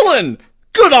Chumpy Pullen!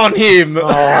 Good on him! Oh.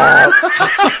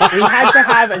 We had to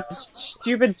have a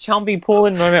stupid Chumpy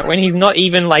Pullen moment when he's not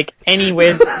even,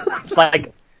 anywhere,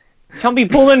 Chumpy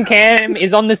Pullen Cam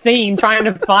is on the scene trying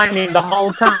to find him the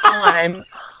whole time.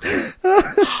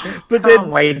 But then, can't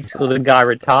wait until the guy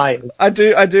retires. I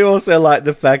do also like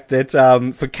the fact that,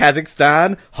 for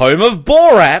Kazakhstan, home of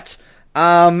Borat,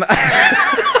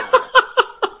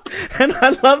 and I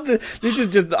love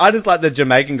I just like the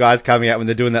Jamaican guys coming out when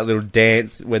they're doing that little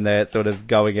dance when they're sort of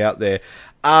going out there.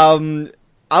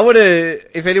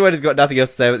 If anyone has got nothing else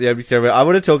to say about the opening ceremony, I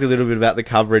want to talk a little bit about the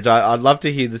coverage. I'd love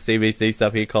to hear the CBC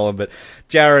stuff here, Colin, but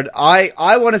Jared, I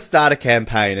want to start a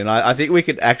campaign, and I think we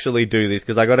could actually do this,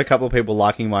 because I got a couple of people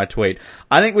liking my tweet.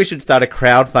 I think we should start a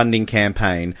crowdfunding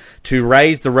campaign to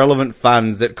raise the relevant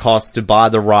funds it costs to buy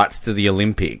the rights to the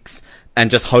Olympics, and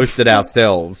just host it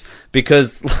ourselves.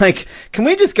 Because, can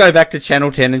we just go back to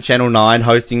Channel 10 and Channel 9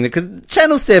 hosting because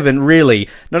Channel 7, really,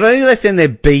 not only do they send their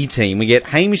B team, we get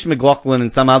Hamish McLaughlin and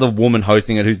some other woman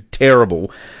hosting it who's terrible.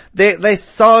 They're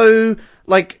so,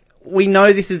 we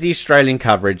know this is the Australian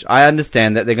coverage. I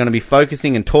understand that they're going to be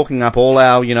focusing and talking up all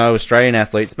our, Australian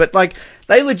athletes, but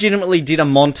they legitimately did a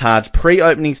montage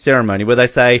pre-opening ceremony where they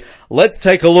say, let's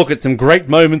take a look at some great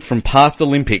moments from past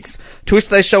Olympics, to which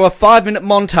they show a 5-minute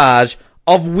montage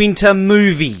of winter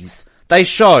movies. They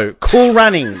show Cool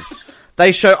Runnings.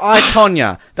 They show I,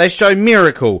 Tonya. They show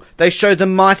Miracle. They show The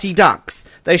Mighty Ducks.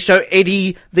 They show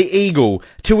Eddie the Eagle,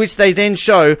 to which they then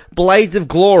show Blades of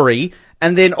Glory.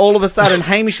 And then all of a sudden,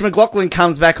 Hamish McLaughlin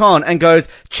comes back on and goes,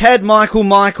 Chad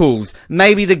Michaels,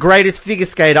 maybe the greatest figure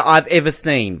skater I've ever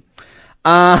seen.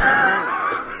 Now,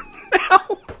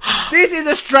 this is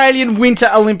Australian Winter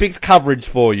Olympics coverage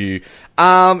for you.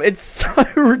 It's so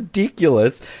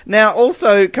ridiculous. Now,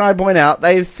 also, can I point out,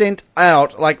 they've sent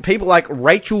out, people like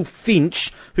Rachel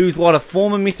Finch, who's, a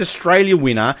former Miss Australia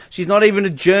winner. She's not even a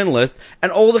journalist,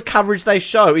 and all the coverage they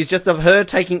show is just of her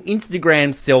taking Instagram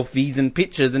selfies and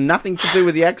pictures and nothing to do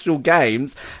with the actual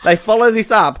games. They follow this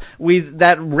up with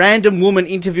that random woman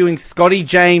interviewing Scotty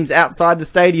James outside the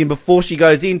stadium before she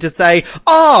goes in to say,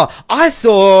 oh, I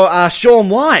saw, Shaun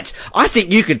White. I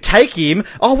think you could take him.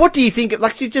 Oh, what do you think?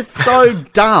 She's just so so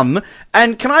dumb.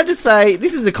 And can I just say,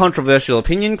 this is a controversial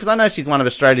opinion, because I know she's one of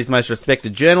Australia's most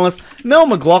respected journalists. Mel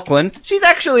McLaughlin, she's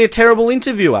actually a terrible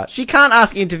interviewer. She can't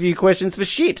ask interview questions for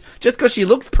shit. Just because she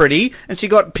looks pretty, and she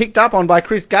got picked up on by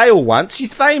Chris Gale once,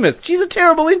 she's famous. She's a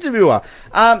terrible interviewer.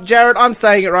 Jared, I'm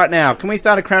saying it right now. Can we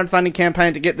start a crowdfunding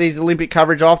campaign to get these Olympic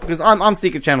coverage off? Because I'm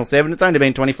sick of Channel 7. It's only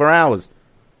been 24 hours.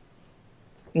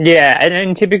 Yeah, and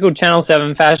in typical Channel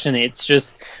 7 fashion, it's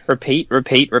just repeat.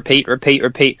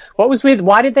 What was with,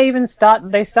 why did they even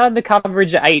start, they started the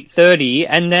coverage at 8:30,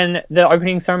 and then the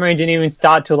opening ceremony didn't even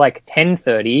start till like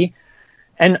 10:30,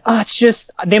 and it's just,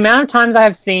 the amount of times I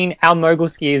have seen our mogul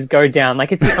skiers go down,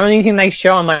 like it's the only thing they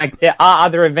show. I'm like, there are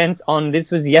other events on,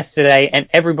 this was yesterday, and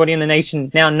everybody in the nation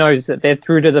now knows that they're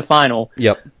through to the final.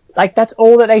 Yep. Like, that's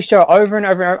all that they show over and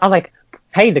over and over. I'm like,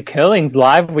 hey, the curling's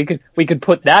live, we could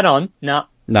put that on. No.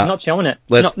 Not showing it.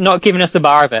 Not giving us a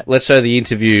bar of it. Let's show the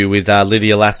interview with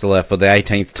Lydia Lassler for the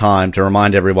 18th time to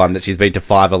remind everyone that she's been to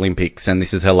 5 Olympics and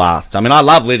this is her last. I mean, I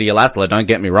love Lydia Lassler, don't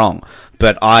get me wrong,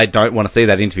 but I don't want to see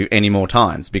that interview any more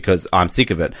times because I'm sick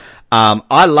of it.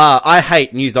 I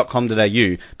hate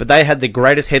news.com.au, but they had the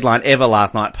greatest headline ever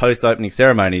last night post-opening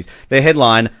ceremonies. Their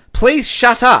headline, "Please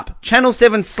shut up. Channel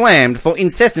 7 slammed for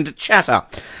incessant chatter."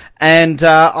 And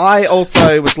I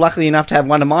also was lucky enough to have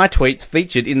one of my tweets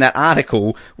featured in that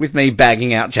article with me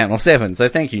bagging out Channel 7. So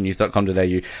thank you,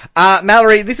 news.com.au.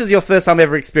 Mallory, this is your first time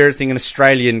ever experiencing an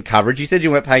Australian coverage. You said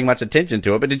you weren't paying much attention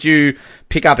to it, but did you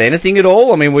pick up anything at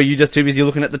all? I mean, were you just too busy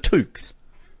looking at the toques?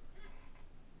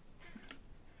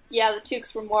 Yeah, the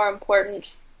toques were more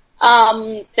important.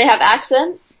 They have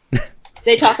accents.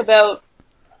 They talk about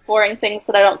boring things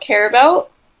that I don't care about.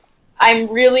 I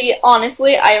am really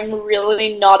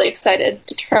not excited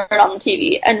to turn on the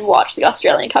TV and watch the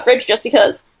Australian coverage just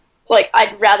because, like,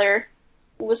 I'd rather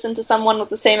listen to someone with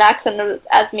the same accent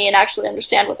as me and actually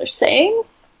understand what they're saying.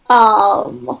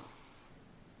 I'll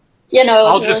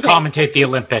just commentate the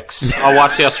Olympics. I'll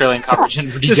watch the Australian coverage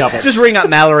and redouble. Just ring up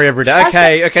Mallory every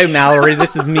day. Okay, Mallory,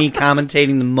 this is me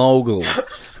commentating the moguls.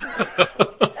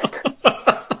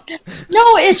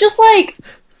 No, it's just like,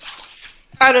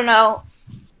 I don't know.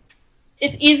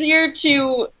 It's easier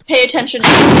to pay attention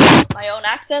to my own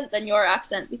accent than your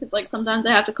accent because, like, sometimes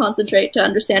I have to concentrate to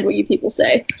understand what you people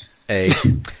say. Hey. So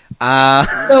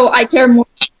I care more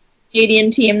about the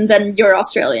Canadian team than your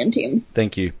Australian team.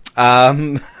 Thank you.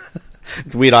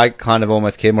 It's weird, I kind of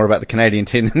almost care more about the Canadian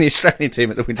team than the Australian team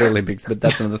at the Winter Olympics, but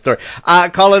that's another story.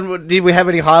 Colin, did we have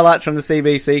any highlights from the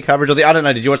CBC coverage? I don't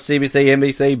know, did you watch CBC,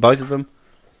 NBC, both of them?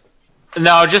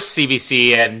 No, just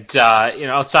CBC, and,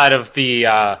 outside of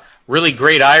the, really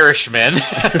great Irishman.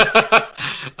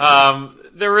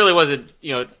 There really wasn't,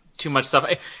 too much stuff.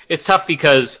 It's tough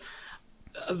because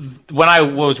when I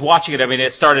was watching it, I mean,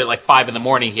 it started at like 5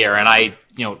 a.m. here, and I,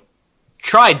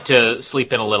 tried to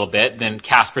sleep in a little bit. Then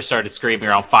Casper started screaming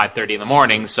around 5:30 in the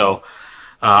morning, so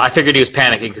I figured he was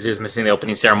panicking because he was missing the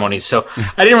opening ceremonies. So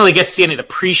I didn't really get to see any of the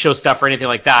pre-show stuff or anything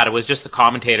like that. It was just the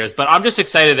commentators. But I'm just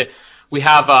excited that we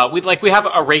have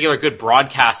a regular good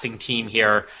broadcasting team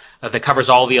here that covers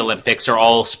all the Olympics or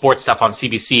all sports stuff on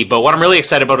CBC. But what I'm really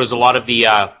excited about is a lot of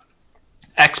the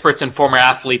experts and former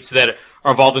athletes that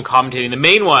are involved in commentating. The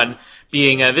main one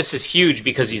being, this is huge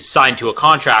because he's signed to a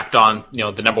contract on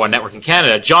the number one network in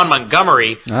Canada, John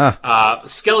Montgomery,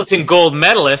 skeleton gold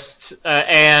medalist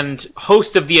and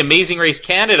host of the Amazing Race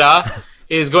Canada,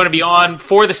 is going to be on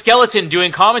for the skeleton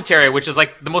doing commentary, which is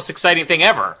like the most exciting thing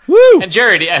ever. Woo! And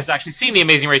Jared has actually seen the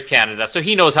Amazing Race Canada, so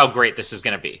he knows how great this is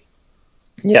going to be.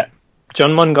 Yeah.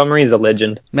 John Montgomery is a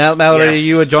legend. Mallory, Yes. Are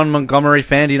you a John Montgomery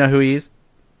fan? Do you know who he is?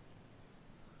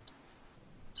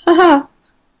 Haha.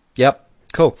 Yep.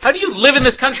 Cool. How do you live in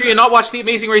this country and not watch the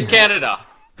Amazing Race Canada?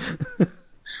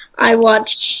 I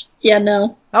watched. Yeah,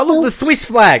 no. Oh, look, the Swiss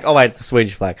flag. Oh, wait, it's the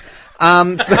Swedish flag.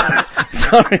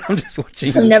 Sorry, I'm just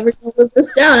watching. I'm never going to live this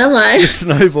down, am I? The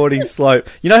snowboarding slope.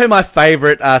 You know who my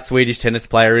favourite Swedish tennis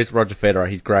player is? Roger Federer.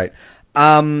 He's great.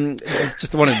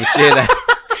 Just wanted to share that.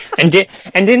 And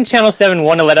didn't Channel 7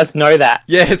 want to let us know that?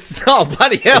 Yes. Oh,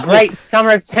 bloody hell. The great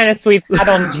summer of tennis we've had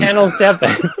on Channel 7.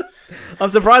 I'm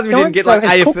surprised we didn't get like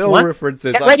AFL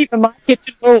references. Get ready for My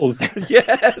Kitchen Rules.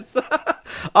 Yes.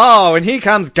 Oh, and here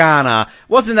comes Ghana.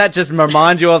 Wasn't that just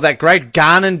remind you of that great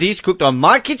Ghanan dish cooked on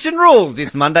My Kitchen Rules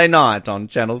this Monday night on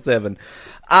Channel 7?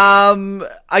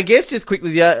 I guess just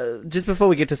quickly, just before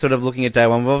we get to sort of looking at day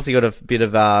one, we've obviously got a bit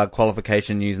of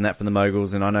qualification news and that from the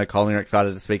moguls, and I know Colin, you're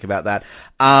excited to speak about that.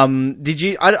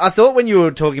 I thought when you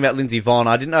were talking about Lindsey Vonn,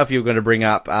 I didn't know if you were going to bring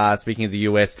up, speaking of the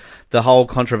US, the whole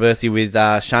controversy with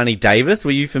Shani Davis.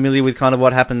 Were you familiar with kind of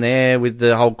what happened there with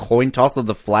the whole coin toss of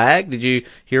the flag? Did you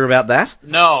hear about that?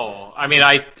 No. I mean,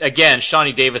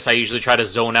 Shani Davis, I usually try to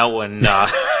zone out when,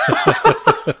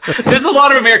 there's a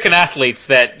lot of American athletes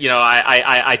that,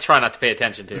 I try not to pay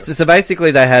attention to. So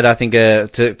basically they had, I think,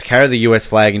 to carry the US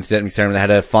flag into the opening ceremony, they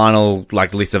had a final,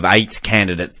 list of 8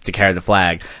 candidates to carry the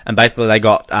flag. And basically they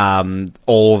got,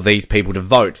 all of these people to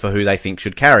vote for who they think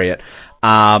should carry it.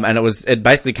 And it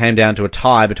basically came down to a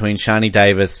tie between Shani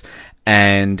Davis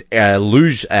and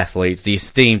luge athlete, the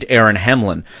esteemed Aaron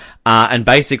Hamlin. And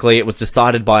basically it was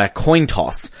decided by a coin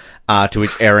toss, to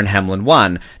which Aaron Hamlin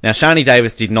won. Now, Shani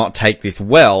Davis did not take this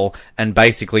well, and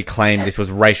basically claimed this was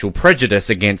racial prejudice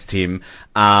against him,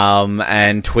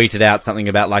 and tweeted out something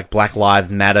about, Black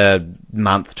Lives Matter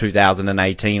month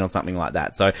 2018 or something like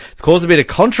that. So, it's caused a bit of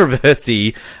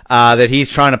controversy, that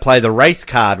he's trying to play the race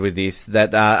card with this,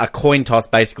 that, a coin toss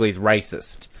basically is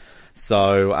racist.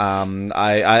 So,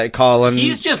 Colin...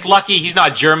 He's just lucky he's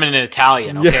not German and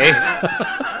Italian, okay?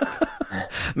 Yeah.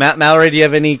 Mallory, do you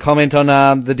have any comment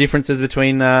on the differences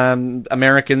between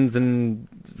Americans and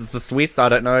the Swiss? I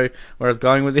don't know where I'm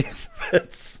going with this.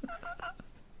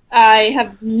 I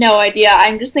have no idea.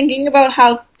 I'm just thinking about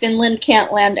how Finland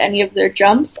can't land any of their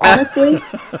jumps, honestly.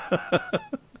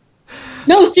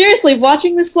 No, seriously,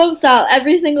 watching the slopestyle,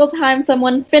 every single time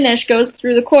someone Finnish goes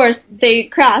through the course, they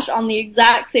crash on the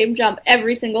exact same jump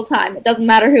every single time. It doesn't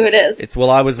matter who it is.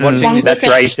 I was watching this. That's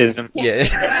racism. Yeah.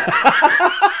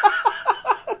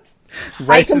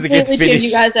 I completely tuned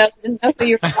you guys out. I didn't know who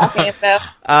you were talking about.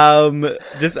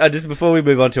 Just before we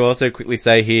move on to also quickly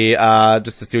say here,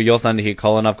 just to steal your thunder here,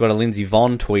 Colin, I've got a Lindsey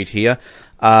Vonn tweet here.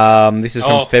 This is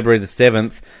from February the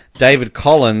 7th. David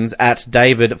Collins at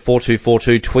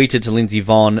David4242 tweeted to Lindsey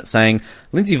Vonn saying,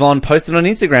 Lindsey Vonn posted on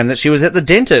Instagram that she was at the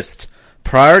dentist.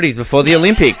 Priorities before the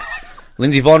Olympics.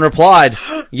 Lindsey Vonn replied,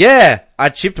 yeah, I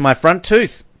chipped my front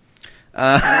tooth.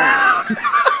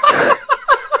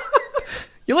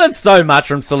 You learn so much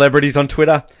from celebrities on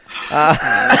Twitter.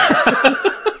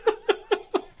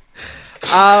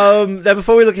 Now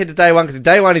before we look into day one, because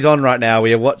day one is on right now,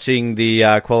 we are watching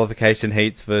the qualification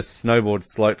heats for snowboard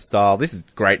slopestyle. This is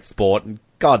great sport.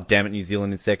 God damn it, New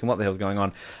Zealand in second. What the hell's going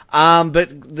on?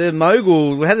 But the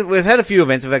mogul, we've had a few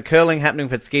events. We've had curling happening,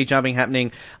 we've had ski jumping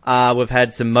happening. We've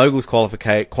had some moguls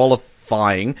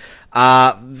qualifying.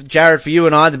 Jared, for you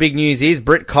and I, the big news is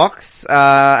Britt Cox,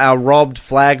 our robbed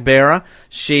flag bearer.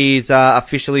 She's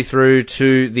officially through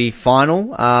to the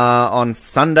final on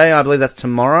Sunday. I believe that's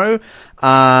tomorrow.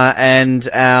 And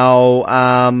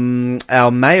our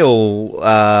male,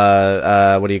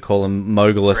 what do you call him,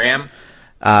 mogulist? Graham?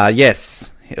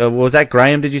 Yes. Was that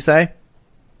Graham, did you say?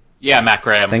 Yeah, Matt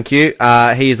Graham. Thank you.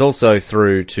 He is also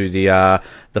through to the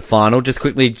final. Just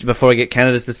quickly, before I get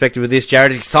Canada's perspective with this,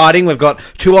 Jared, it's exciting. We've got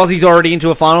 2 Aussies already into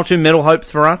a final, 2 medal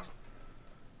hopes for us.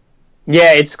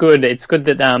 Yeah, it's good. It's good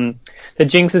that the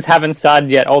jinxes haven't started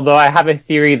yet, although I have a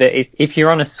theory that if you're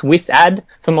on a Swiss ad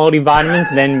for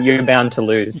multivitamins, then you're bound to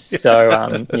lose. So,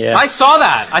 yeah. I saw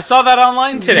that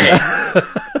online today.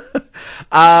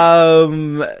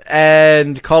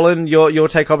 And Colin, your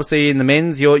take obviously in the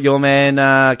men's, your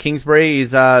man, Kingsbury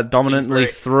is, dominantly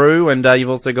through, and, you've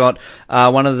also got,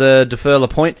 one of the Defer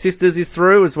Lapointe sisters is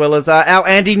through, as well as, our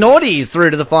Andy Naughty is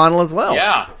through to the final as well.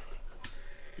 Yeah.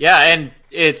 Yeah, and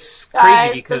it's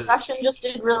crazy because... the production just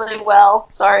did really well.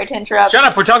 Sorry to interrupt. Shut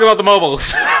up, we're talking about the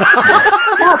moguls.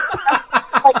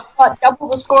 Double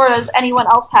the score as anyone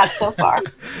else has so far.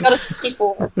 Got a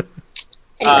 64.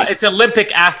 Anyway. It's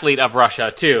Olympic athlete of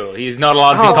Russia, too. He's not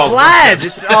allowed to be called... Vlad!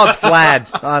 It's Vlad.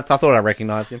 I thought I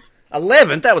recognized him.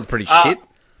 11th? That was pretty shit.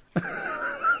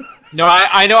 No,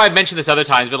 I know I've mentioned this other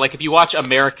times, but if you watch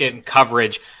American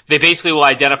coverage, they basically will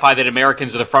identify that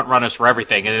Americans are the front runners for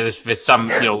everything, and there's some,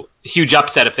 huge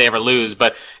upset if they ever lose.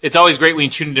 But it's always great when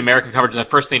you tune into American coverage, and the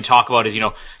first thing they talk about is,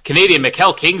 Canadian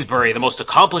Mikkel Kingsbury, the most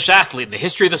accomplished athlete in the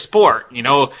history of the sport,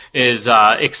 is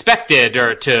expected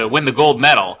to win the gold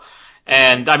medal.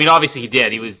 And, obviously he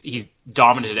did. He's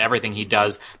dominated everything he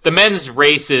does. The men's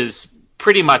race is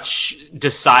pretty much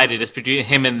decided. It's between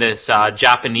him and this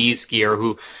Japanese skier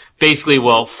who basically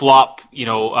will flop,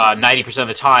 90% of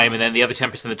the time, and then the other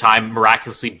 10% of the time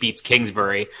miraculously beats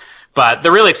Kingsbury. But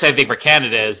the really exciting thing for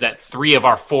Canada is that 3 of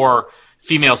our 4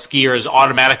 female skiers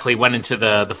automatically went into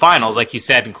the finals, like you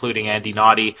said, including Andy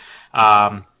Naughty.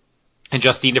 and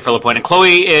Justine Defer-Lapointe. And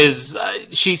Chloe is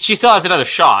she still has another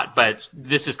shot, but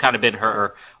this has kind of been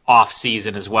her off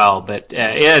season as well. But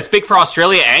yeah, it's big for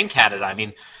Australia and Canada. I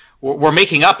mean, we're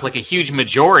making up like a huge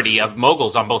majority of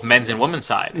moguls on both men's and women's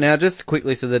side. Now, just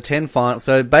quickly, so the 10 final.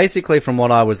 So basically, from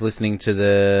what I was listening to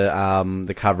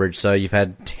the coverage, so you've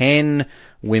had 10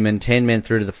 women, 10 men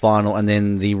through to the final, and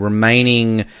then the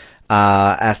remaining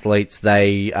athletes,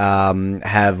 they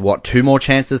have 2 more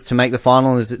chances to make the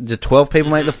final. Do 12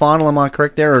 people make the final? Am I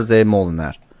correct there, or is there more than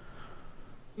that?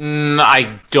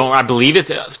 I believe it's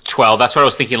 12. That's what I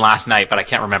was thinking last night, but I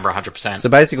can't remember 100%. So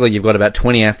basically, you've got about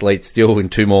 20 athletes still in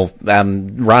 2 more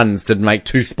runs to make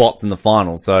 2 spots in the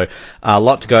final. So a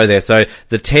lot to go there. So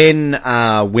the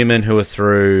 10 women who are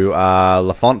through,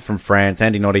 Lafont from France,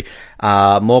 Andy Noddy,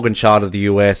 Morgan Child of the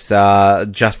US,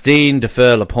 Justine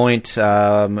Defer-Lapointe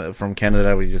from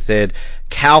Canada, we just said,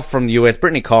 Cal from the US,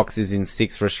 Brittany Cox is in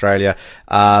 6th for Australia,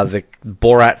 the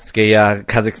Borat skier,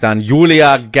 Kazakhstan,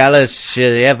 Yulia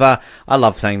Galasheva, I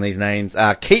love saying these names,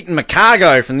 Keaton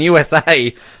McCargo from the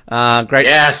USA, great,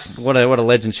 yes, what a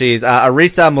legend she is,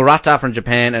 Arisa Murata from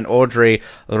Japan, and Audrey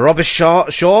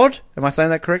Robichaud, am I saying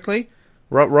that correctly?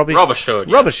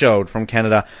 Robichaud from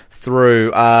Canada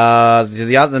through,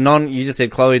 the other you just said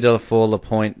Chloe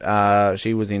Defer-Lapointe,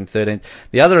 she was in 13th.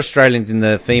 The other Australians in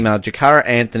the female, Jakara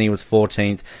Anthony was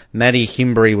 14th, Maddie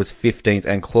Himbury was 15th,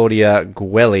 and Claudia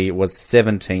Guelli was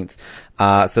 17th.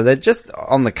 So they're just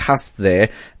on the cusp there.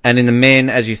 And in the men,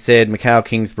 as you said, Mikhail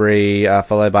Kingsbury,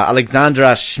 followed by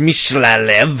Alexandra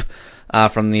Shmishlalev,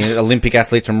 from the Olympic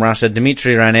athletes from Russia,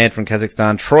 Dmitry Raned from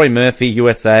Kazakhstan, Troy Murphy,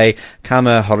 USA,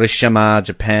 Kama Horishima,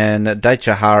 Japan,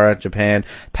 Daicha Hara, Japan,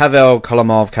 Pavel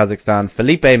Kolomov, Kazakhstan,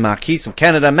 Felipe Marquis of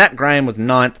Canada, Matt Graham was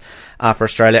 9th for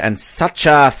Australia, and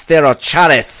Sacha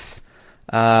Therochares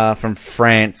from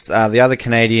France. The other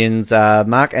Canadians,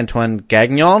 Marc-Antoine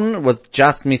Gagnon was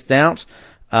just missed out.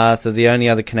 So the only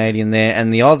other Canadian there,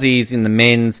 and the Aussies in the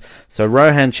men's, so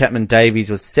Rohan Chapman-Davies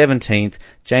was 17th,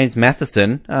 James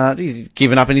Matheson, he's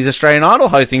given up in his Australian Idol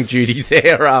hosting duties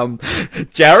there,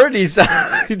 Jared, he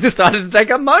decided to take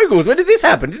up moguls. When did this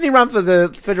happen? Didn't he run for the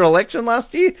federal election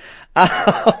last year?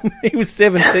 He was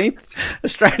 17th.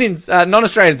 Australians,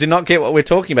 non-Australians do not get what we're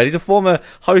talking about. He's a former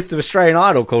host of Australian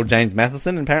Idol called James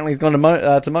Matheson, and apparently he's gone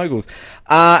to moguls.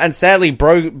 And sadly,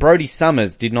 Brody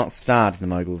Summers did not start in the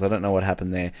moguls. I don't know what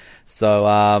happened there. So,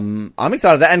 I'm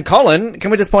excited for that. And Colin, can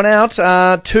we just point out,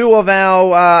 2 of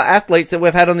our, athletes that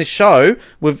we've had on this show,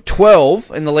 with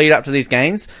 12 in the lead up to these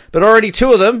games, but already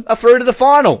 2 of them are through to the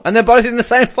final, and they're both in the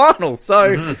same final.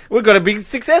 So, we've got a big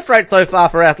success rate so far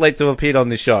for athletes who have appeared on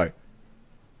this show.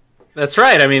 That's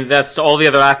right. I mean, that's all the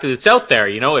other athletes out there.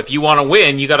 You know, if you want to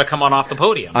win, you got to come on off the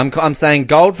podium. I'm saying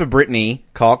gold for Brittany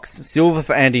Cox, silver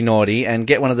for Andy Naughty, and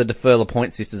get one of the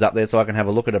Defer-Lapointe sisters up there so I can have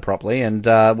a look at her properly, and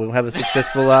we'll have a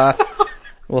successful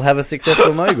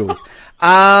moguls.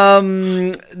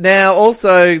 Now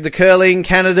also the curling,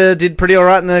 Canada did pretty all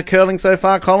right in the curling so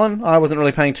far. Colin, I wasn't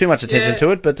really paying too much attention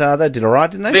to it, but they did all right,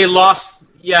 didn't they? They lost.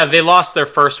 Yeah, they lost their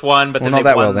first one, but then they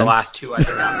won the last 2, I think,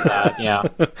 after that. Yeah.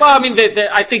 Well, I mean,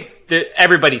 I think that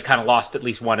everybody's kind of lost at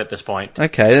least one at this point.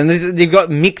 Okay, and you've got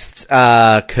mixed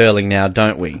curling now,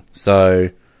 don't we?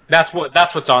 So that's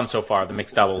what's on so far, the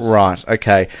mixed doubles. Right.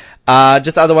 Okay.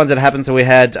 Just other ones that happened. So we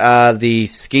had the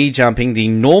ski jumping, the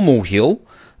normal hill.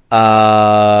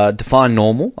 Define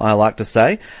normal, I like to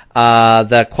say.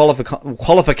 The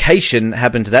qualification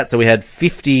happened to that, so we had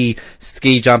 50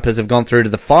 ski jumpers have gone through to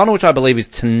the final, which I believe is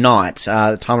tonight.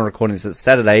 The time of recording this, it's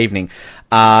Saturday evening.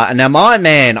 And now my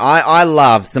man, I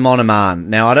love Simon Amman.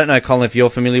 Now, I don't know, Colin, if you're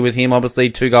familiar with him. Obviously,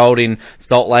 2 gold in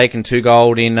Salt Lake and 2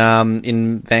 gold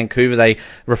in Vancouver. They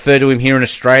refer to him here in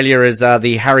Australia as,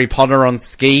 the Harry Potter on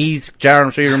skis. Jared,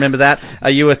 I'm sure you remember that. Are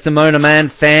you a Simon Amman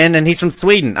fan? And he's from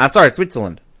Sweden.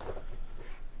 Switzerland.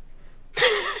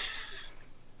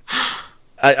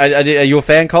 Are you a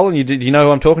fan, Colin? Do you know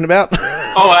who I'm talking about?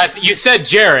 Oh, you said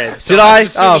Jared. So did I?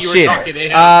 Oh, shit.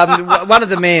 One of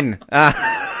the men.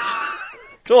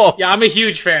 Talk. Yeah, I'm a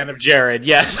huge fan of Jared,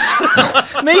 yes.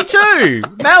 Me too.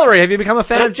 Mallory, have you become a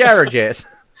fan of Jared yet?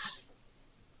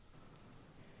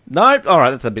 Nope. All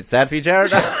right, that's a bit sad for you, Jared.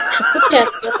 Yes.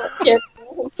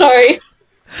 Sorry.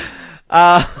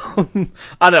 I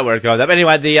don't know where it's going with that. But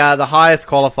anyway, the highest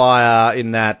qualifier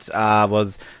in that,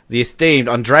 was the esteemed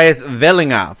Andreas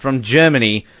Wellinger from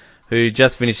Germany, who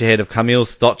just finished ahead of Kamil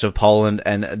Stoch of Poland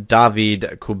and David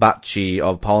Kubachi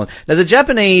of Poland. Now, the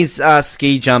Japanese,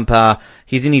 ski jumper,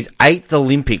 he's in his 8th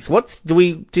Olympics.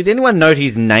 Did anyone note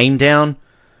his name down?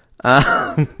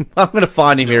 I'm going to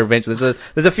find him here eventually.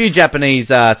 There's a few Japanese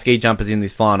ski jumpers in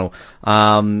this final.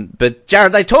 But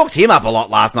Jared, they talked him up a lot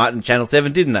last night on Channel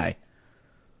 7, didn't they?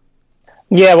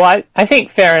 Yeah, well, I think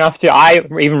fair enough too. I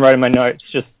even wrote in my notes,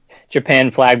 just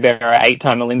Japan flag bearer,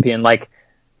 8-time Olympian. Like,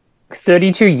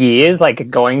 32 years, like,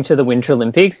 going to the Winter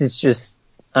Olympics is just,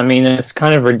 I mean, it's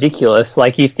kind of ridiculous.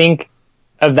 Like, you think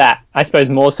of that, I suppose,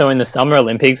 more so in the Summer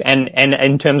Olympics, and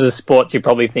in terms of sports, you're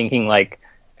probably thinking, like,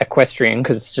 equestrian,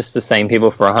 because it's just the same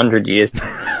people for 100 years.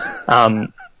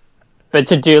 But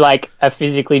to do, like, a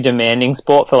physically demanding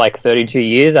sport for, like, 32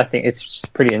 years, I think it's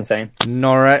just pretty insane.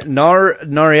 Noriaki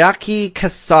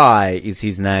Kasai is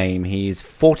his name. He's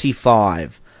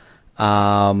 45.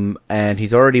 And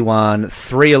he's already won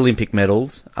 3 Olympic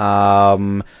medals.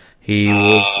 He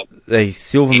was a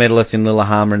silver medalist in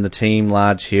Lillehammer in the team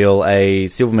large hill, a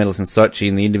silver medalist in Sochi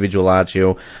in the individual large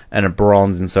hill, and a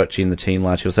bronze in Sochi in the team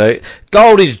large hill. So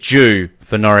gold is due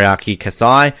for Noriaki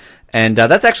Kasai. And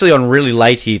that's actually on really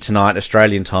late here tonight,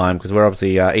 Australian time, because we're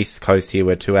obviously East Coast here.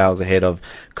 We're 2 hours ahead of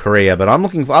Korea. But I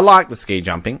like the ski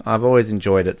jumping. I've always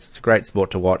enjoyed it. It's a great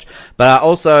sport to watch. But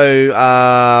also,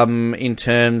 in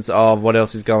terms of what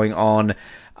else is going on,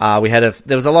 there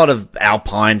was a lot of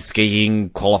alpine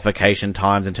skiing qualification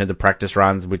times in terms of practice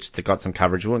runs, which got some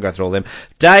coverage. We won't go through all of them.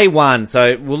 Day one.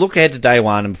 So we'll look ahead to day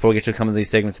one, and before we get to some of these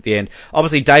segments at the end.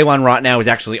 Obviously, day one right now is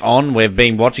actually on. We've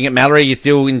been watching it. Mallory, you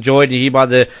still enjoyed here by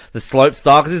the slope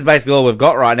style? Because this is basically all we've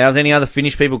got right now. Has any other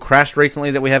Finnish people crashed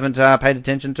recently that we haven't paid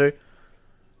attention to?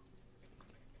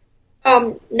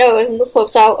 No, isn't the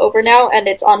slopestyle over now, and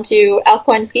it's on to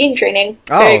alpine skiing training.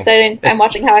 Very exciting. I'm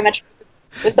watching How I Met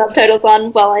with subtitles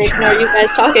on while I ignore you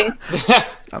guys talking.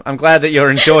 I'm glad that you're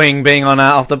enjoying being on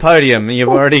Off the Podium. You've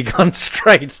already gone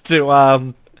straight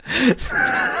to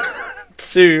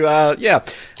yeah,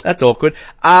 that's awkward.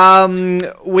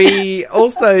 We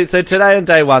also, so today on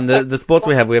day one, the sports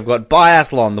we've got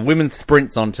biathlon, the women's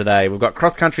sprints on today. We've got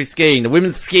cross-country skiing, the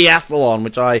women's skiathlon,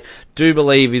 which I do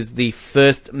believe is the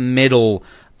first medal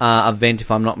event,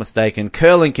 if I'm not mistaken.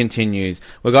 Curling continues.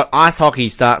 We've got ice hockey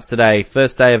starts today.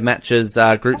 First day of matches,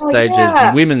 group stages.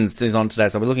 Yeah. Women's is on today,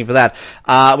 so we're looking for that.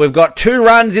 We've got 2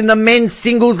 runs in the men's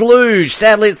singles luge.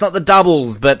 Sadly, it's not the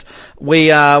doubles, but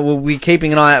we'll be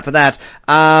keeping an eye out for that.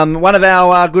 One of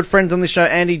our good friends on this show,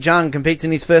 Andy Jung, competes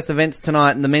in his first events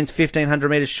tonight in the men's 1500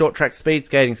 metres short track speed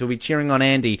skating, so we'll be cheering on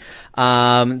Andy.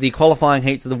 The qualifying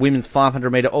heats of the women's 500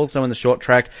 metre also in the short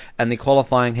track, and the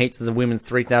qualifying heats of the women's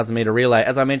 3000 metre relay.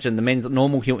 As I mentioned, the men's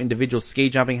normal hill individual ski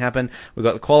jumping happen. We've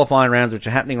got the qualifying rounds, which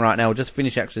are happening right now. We'll just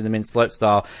finish actually the men's slope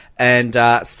style, and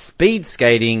speed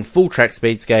skating, full track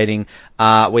speed skating.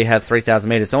 We have 3,000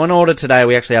 metres. So in order today,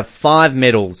 we actually have 5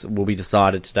 medals will be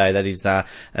decided today. That is, as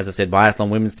I said, biathlon,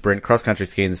 women's sprint, cross-country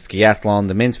skiing, the skiathlon,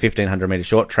 the men's 1,500 metre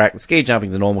short track, the ski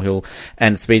jumping, the normal hill,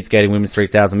 and speed skating, women's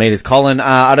 3,000 metres. Colin,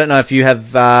 I don't know if you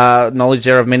have knowledge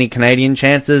there of many Canadian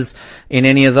chances in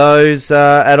any of those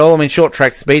at all. I mean, short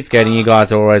track speed skating, you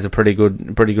guys are always pretty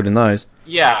good in those.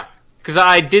 Yeah. Because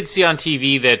I did see on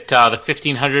TV that the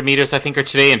 1,500 meters, I think, are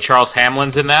today, and Charles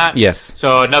Hamlin's in that. Yes.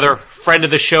 So another friend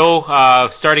of the show,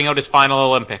 starting out his final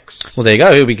Olympics. Well, there you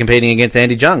go. He'll be competing against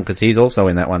Andy Jung, because he's also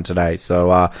in that one today.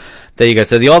 So there you go.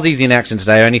 So the Aussies in action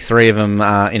today. Only 3 of them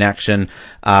in action.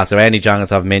 So Andy Jung,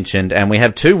 as I've mentioned. And we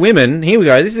have 2 women. Here we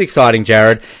go. This is exciting,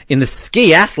 Jared. In the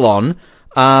skiathlon,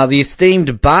 the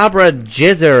esteemed Barbara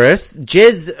Jezersek,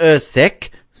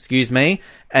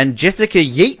 and Jessica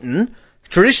Yeaton.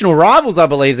 Traditional rivals, I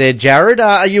believe, there, Jared.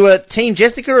 Are you a Team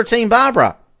Jessica or Team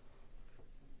Barbara?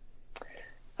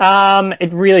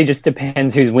 It really just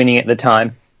depends who's winning at the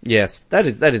time. Yes, that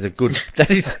is a good, that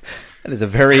is a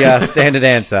very standard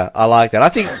answer. I like that. I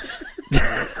think,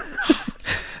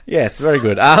 yes, very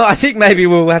good. I think maybe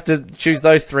we'll have to choose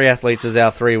those 3 athletes as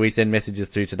our 3 we send messages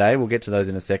to today. We'll get to those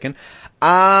in a second.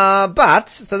 But,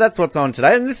 so that's what's on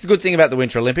today. And this is a good thing about the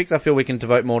Winter Olympics. I feel we can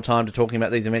devote more time to talking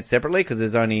about these events separately, because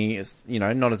there's only,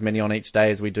 not as many on each day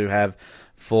as we do have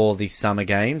for the Summer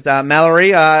Games.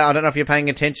 Mallory, I don't know if you're paying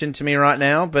attention to me right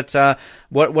now, but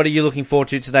what are you looking forward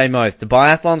to today most? The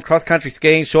biathlon, cross-country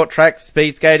skiing, short track,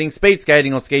 speed skating,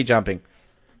 or ski jumping?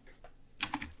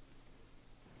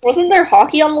 Wasn't there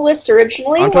hockey on the list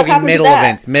originally? I'm talking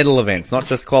medal events, not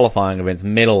just qualifying events,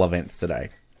 medal events today.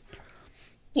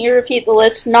 Can you repeat the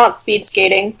list? Not speed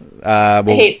skating. I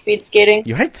hate speed skating.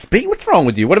 You hate speed? What's wrong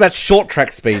with you? What about short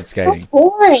track speed skating? It's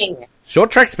boring.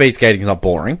 Short track speed skating is not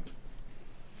boring.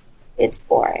 It's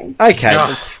boring. Okay,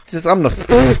 it's just, I'm not.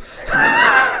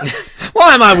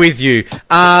 Why am I with you?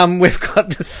 We've got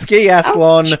the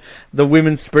skiathlon, the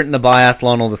women's sprint, and the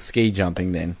biathlon, or the ski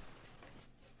jumping. Then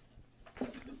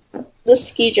the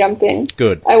ski jumping.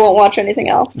 Good. I won't watch anything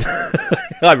else.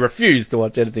 I refuse to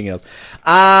watch anything else.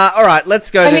 All right, let's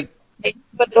go.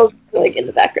 But it'll be in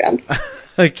the background.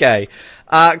 Okay,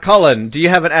 Colin, do you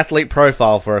have an athlete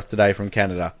profile for us today from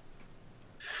Canada?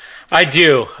 I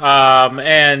do,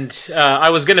 and I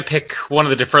was going to pick one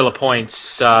of the Deferla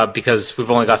points because we've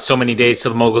only got so many days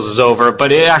till the Moguls is over,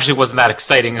 but it actually wasn't that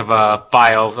exciting of a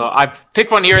bio. I've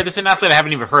picked one here. This is an athlete I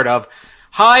haven't even heard of.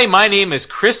 Hi, my name is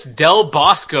Chris Del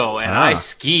Bosco, and I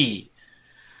ski.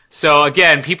 So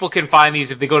again, people can find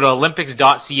these if they go to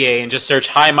Olympics.ca and just search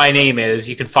 "Hi, my name is."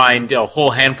 You can find a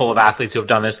whole handful of athletes who have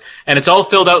done this, and it's all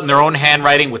filled out in their own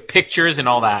handwriting with pictures and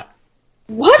all that.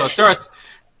 What? So it starts.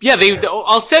 Yeah,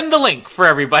 I'll send the link for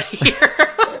everybody here.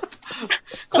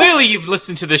 Clearly, you've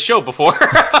listened to this show before. He's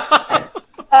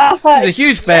a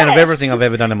huge fan of everything I've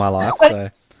ever done in my life. So.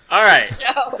 All right.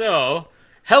 So,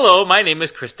 hello, my name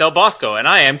is Chris Del Bosco, and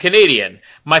I am Canadian.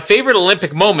 My favorite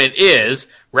Olympic moment is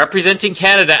representing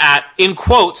Canada at, in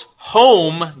quotes,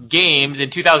 home games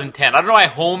in 2010. I don't know why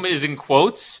home is in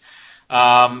quotes.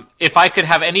 If I could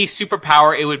have any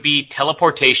superpower, it would be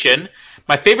teleportation.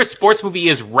 My favorite sports movie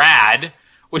is Rad,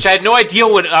 which I had no idea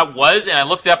what that was, and I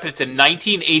looked it up. It's a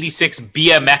 1986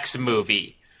 BMX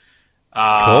movie.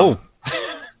 Cool.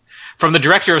 From the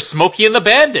director of Smokey and the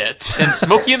Bandit and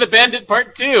Smokey and the Bandit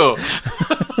Part 2.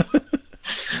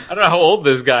 I don't know how old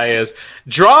this guy is.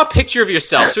 Draw a picture of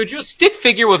yourself. So do a stick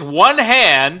figure with one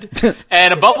hand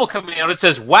and a bubble coming out. It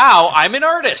says, "Wow, I'm an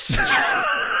artist."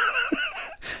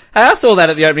 I saw that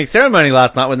at the opening ceremony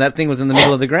last night when that thing was in the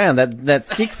middle of the ground, that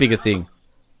stick figure thing.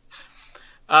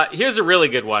 Here's a really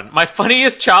good one. My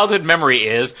funniest childhood memory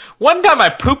is, one time I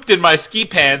pooped in my ski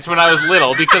pants when I was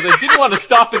little because I didn't want to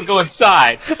stop and go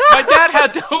inside. My dad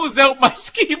had to hose out my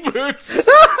ski boots.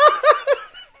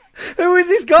 Who is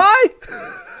this guy?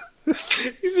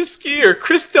 He's a skier,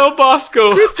 Chris Del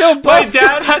Bosco. Chris Del Bosco.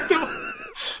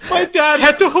 My dad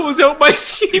had to hose out my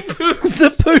ski boots. The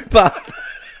pooper.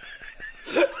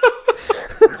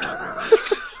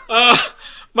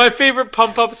 My favorite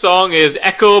pump-up song is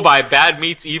Echo by Bad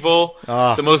Meets Evil.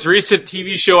 The most recent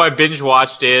TV show I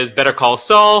binge-watched is Better Call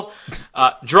Saul.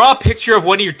 Draw a picture of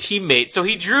one of your teammates. So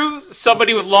he drew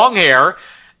somebody with long hair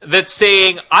that's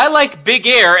saying, "I like big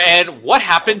air, and what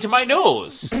happened to my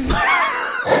nose?"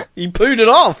 He pooed it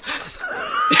off.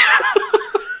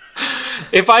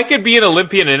 If I could be an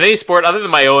Olympian in any sport other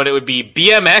than my own, it would be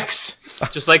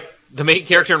BMX, just like the main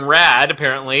character in Rad,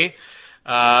 apparently.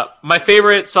 My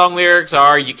favorite song lyrics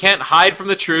are, "You can't hide from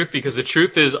the truth because the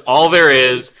truth is all there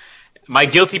is." My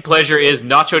guilty pleasure is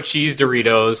nacho cheese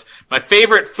Doritos. My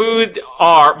favorite foods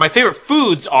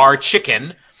are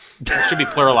chicken. It should be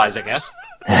pluralized, I guess.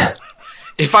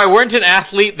 If I weren't an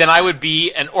athlete, then I would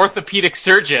be an orthopedic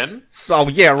surgeon. Oh,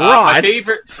 yeah, right. My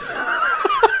favorite...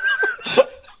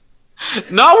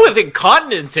 Not with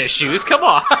incontinence issues, come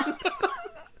on.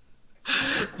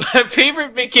 My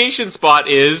favorite vacation spot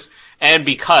is... and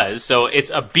because. So it's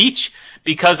a beach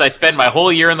because I spend my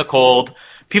whole year in the cold.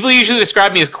 People usually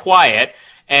describe me as quiet.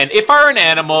 And if I were an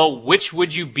animal, which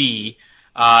would you be?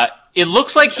 It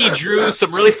looks like he drew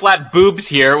some really flat boobs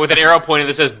here with an arrow pointing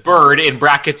that says bird in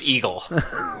brackets eagle.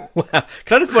 Wow.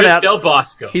 Can I just point out, Del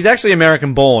Bosco. He's actually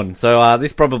American born, so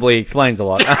this probably explains a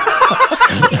lot.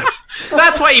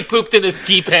 That's why he pooped in his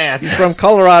ski pants. He's from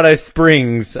Colorado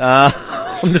Springs. I'm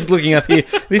just looking up here.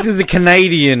 This is a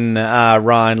Canadian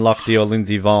Ryan Lochte or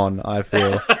Lindsey Vonn, I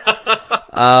feel.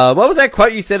 What was that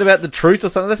quote you said about the truth or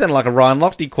something? That sounded like a Ryan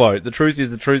Lochte quote. The truth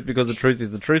is the truth because the truth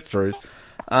is the truth.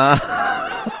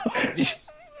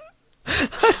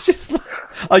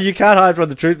 You can't hide from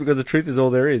the truth because the truth is all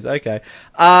there is. Okay.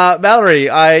 Mallory,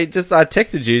 I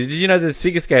texted you. Did you know there's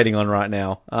figure skating on right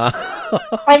now?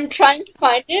 I'm trying to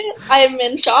find it. I'm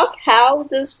in shock. How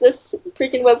does this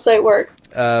freaking website work?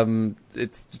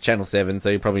 It's Channel 7, so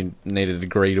you probably need a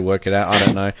degree to work it out. I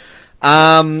don't know.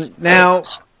 Now,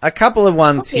 a couple of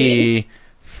ones here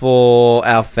for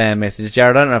our fan message.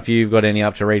 Jared, I don't know if you've got any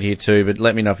up to read here too, but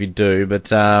let me know if you do.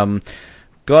 But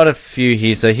got a few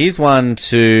here. So here's one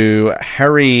to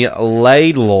Harry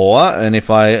Laidlaw, and if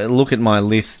I look at my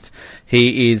list,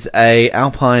 he is a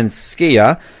alpine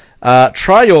skier.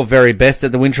 Try your very best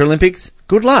at the Winter Olympics.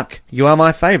 Good luck. You are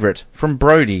my favourite. From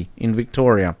Brody in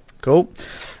Victoria. Cool.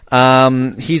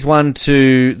 Here's one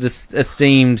to the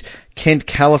esteemed Kent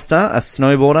Callister, a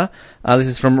snowboarder. This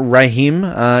is from Rahim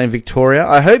in Victoria.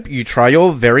 I hope you try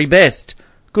your very best.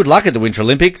 Good luck at the Winter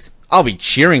Olympics. I'll be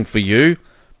cheering for you.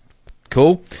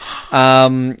 Cool.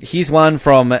 Here's one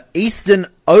from Easton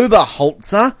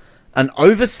Oberholzer, an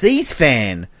overseas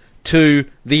fan, to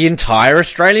the entire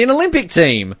Australian Olympic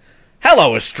team.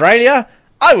 Hello, Australia.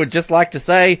 I would just like to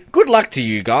say good luck to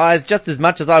you guys, just as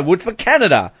much as I would for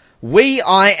Canada.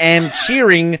 I am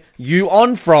cheering you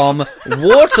on from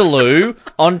Waterloo,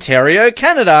 Ontario,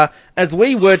 Canada, as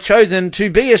we were chosen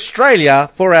to be Australia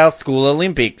for our school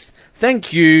Olympics.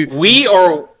 Thank you.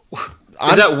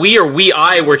 Is that we or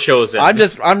I were chosen?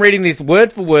 I'm reading this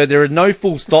word for word. There are no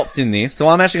full stops in this, so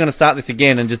I'm actually going to start this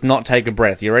again and just not take a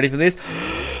breath. You ready for this?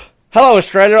 Hello,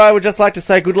 Australia. I would just like to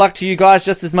say good luck to you guys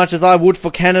just as much as I would for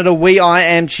Canada. I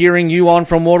am cheering you on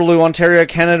from Waterloo, Ontario,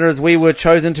 Canada, as we were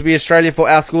chosen to be Australia for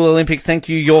our school Olympics. Thank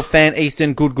you, your fan,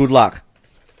 Easton. Good luck.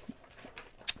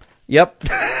 Yep.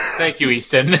 Thank you,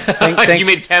 Easton. You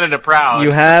made Canada proud.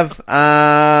 You have.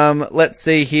 Let's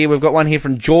see here. We've got one here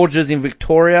from Georges in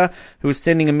Victoria, who is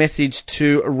sending a message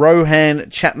to Rohan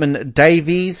Chapman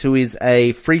Davies, who is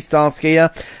a freestyle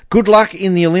skier. Good luck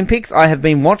in the Olympics. I have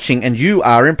been watching, and you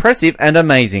are impressive and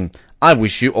amazing. I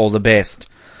wish you all the best.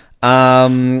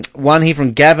 One here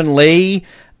from Gavin Lee,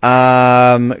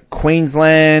 Queensland.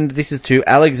 This is to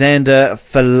Alexander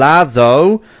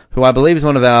Filazzo, who I believe is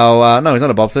one of our, no, he's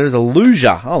not a bobsledder, he's a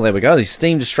luger. Oh, there we go, the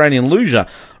esteemed Australian luger.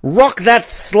 Rock that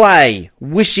sleigh,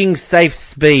 wishing safe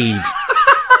speed.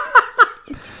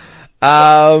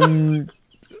 Oh,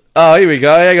 here we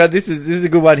go. Hang on, this is a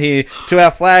good one here. To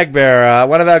our flag bearer,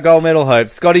 one of our gold medal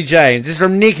hopes, Scotty James. This is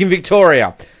from Nick in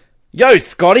Victoria. Yo,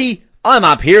 Scotty, I'm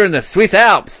up here in the Swiss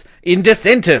Alps, in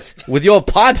Descentus, with your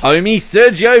pipe homie,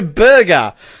 Sergio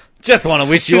Berger. Just want to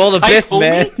wish you all the best,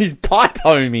 man. He's pipe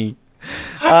homie.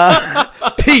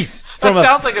 Peace. That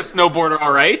sounds like a snowboarder,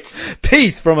 all right.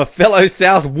 Peace from a fellow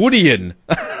South Woodian.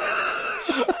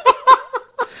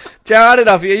 Jared,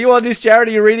 enough. Are you on this, Jared?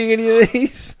 Are you reading any of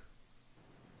these?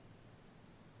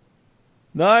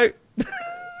 No?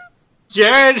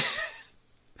 Jared.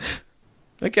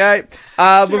 Okay.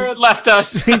 Jared left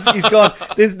us. he's gone.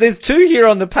 There's two here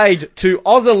on the page. To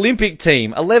Oz Olympic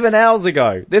team, 11 hours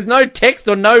ago. There's no text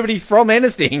or nobody from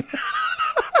anything.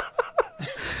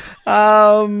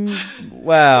 Wow.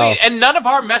 Wait, and none of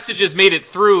our messages made it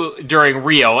through during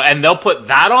Rio, and they'll put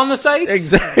that on the site?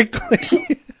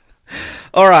 Exactly.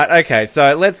 All right, okay,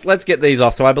 so let's get these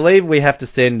off. So I believe we have to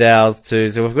send ours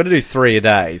to, so we've got to do 3 a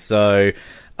day. So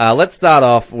let's start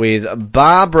off with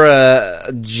Barbara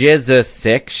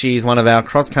Jezusek. She's one of our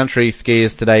cross-country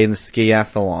skiers today in the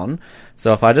skiathlon.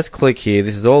 So if I just click here,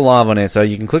 this is all live on air, so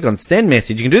you can click on send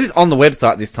message. You can do this on the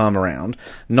website this time around,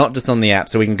 not just on the app,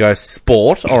 so we can go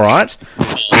sport, alright?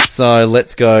 So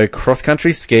let's go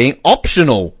cross-country skiing,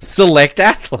 optional, select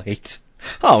athlete.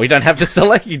 Oh, we don't have to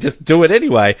select, you just do it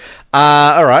anyway.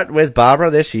 Alright, where's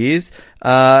Barbara? There she is.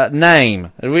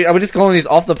 Name. Are we just calling this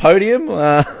off the podium?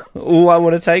 I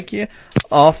want to take you.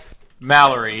 Off.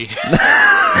 Mallory.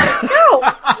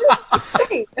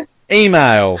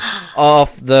 Email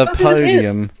off the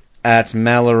podium at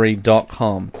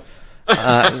mallory.com.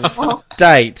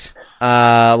 State.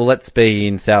 Well, let's be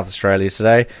in South Australia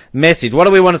today. Message. What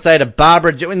do we want to say to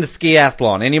Barbara in the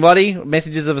skiathlon? Anybody?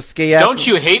 Messages of a skiathlon? Don't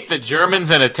you hate the Germans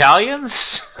and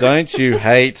Italians? Don't you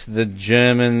hate the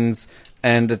Germans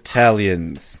and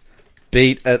Italians?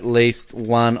 Beat at least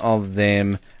one of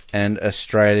them and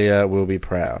Australia will be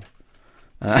proud.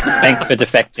 Thanks for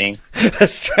defecting.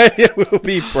 Australia will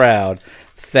be proud.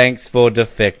 Thanks for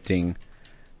defecting.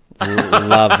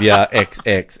 Love ya,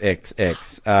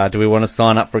 XXXX. Do we want to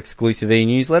sign up for exclusive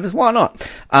e-newsletters? Why not?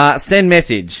 Send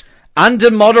message.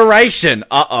 Under moderation.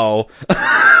 Uh-oh.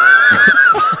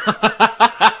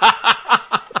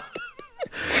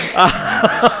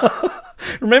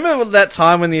 Remember that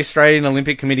time when the Australian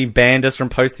Olympic Committee banned us from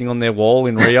posting on their wall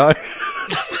in Rio?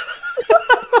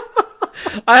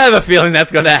 I have a feeling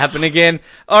that's going to happen again.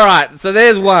 Alright, so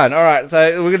there's one. Alright,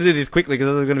 so we're going to do this quickly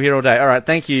because we're going to be here all day. Alright,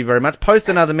 thank you very much. Post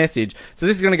another message. So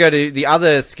this is going to go to the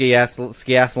other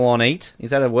skiathlon eat.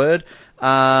 Is that a word?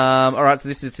 Alright, so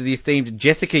this is to the esteemed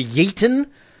Jessica Yeaton.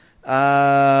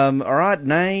 Alright,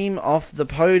 name off the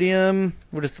podium.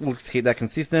 We'll keep that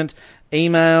consistent.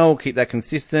 Email, keep that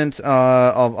consistent,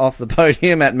 off the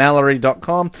podium at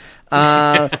mallory.com.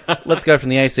 Let's go from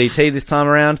the ACT this time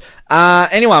around.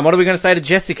 Anyone, what are we going to say to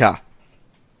Jessica?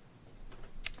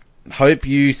 Hope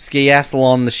you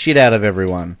skiathlon the shit out of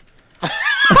everyone.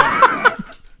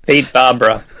 Beat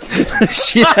Barbara.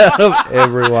 Shit out of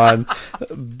everyone.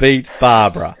 Beat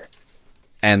Barbara.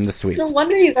 And the Swiss. No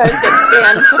wonder you guys get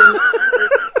banned from...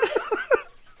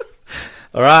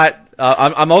 Alright.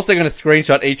 I'm also going to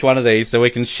screenshot each one of these so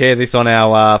we can share this on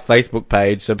our Facebook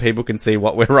page so people can see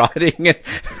what we're writing and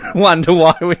wonder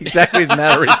why exactly as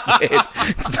Mallory said.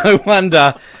 It's no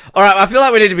wonder. Alright, I feel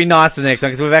like we need to be nice for the next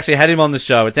one because we've actually had him on the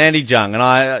show. It's Andy Jung,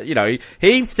 and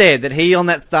he said that he on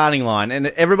that starting line, and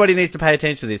everybody needs to pay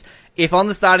attention to this, if on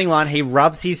the starting line he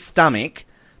rubs his stomach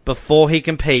before he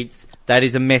competes, that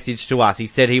is a message to us. He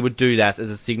said he would do that as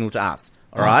a signal to us.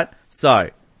 Alright? So,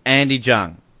 Andy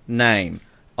Jung, name.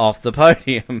 Off the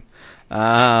podium.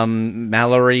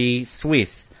 Mallory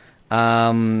Swiss.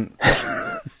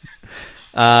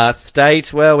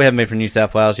 State, well, we haven't been from New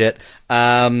South Wales yet.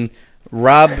 What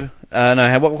can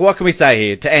we say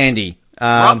here to Andy?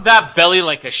 Rub that belly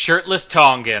like a shirtless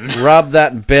Tongan. Rub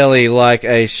that belly like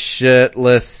a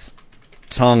shirtless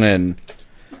Tongan.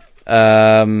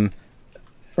 Bradbury's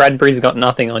got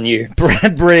nothing on you.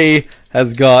 Bradbury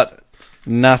has got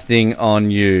nothing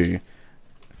on you.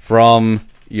 From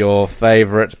your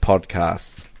favourite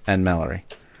podcast and Mallory.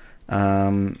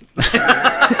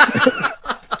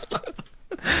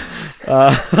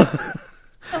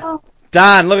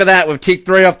 Done. Look at that. We've ticked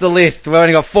 3 off the list. We've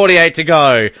only got 48 to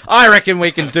go. I reckon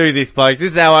we can do this, folks.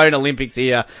 This is our own Olympics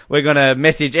here. We're going to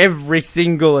message every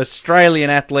single Australian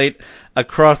athlete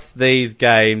across these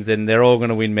games, and they're all going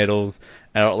to win medals,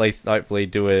 or at least hopefully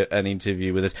do an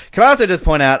interview with us. Can I also just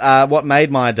point out what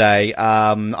made my day?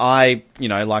 I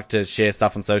like to share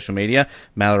stuff on social media.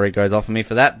 Mallory goes off on me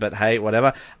for that, but hey,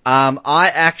 whatever. I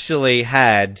actually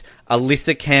had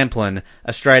Alyssa Camplin,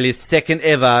 Australia's second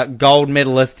ever gold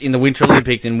medalist in the Winter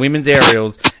Olympics in women's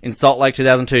aerials in Salt Lake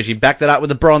 2002. She backed it up with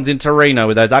the bronze in Torino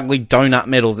with those ugly donut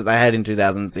medals that they had in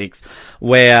 2006,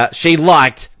 where she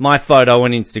liked my photo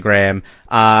on Instagram,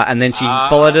 and then she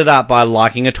followed it up by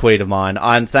liking a tweet of mine.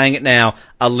 I'm saying it now,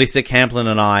 Alyssa Camplin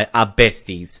and I are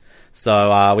besties.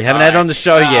 So, we haven't had it on the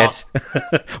show yet.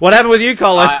 What happened with you,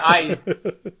 Colin?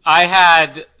 I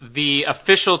had the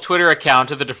official Twitter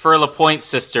account of the Defer LaPointe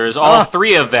sisters, all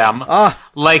 3 of them,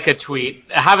 like a tweet.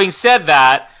 Having said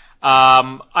that,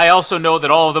 I also know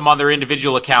that all of them on their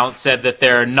individual accounts said that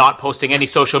they're not posting any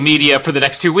social media for the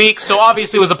next 2 weeks, so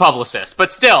obviously it was a publicist.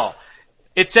 But still,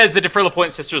 it says the Defer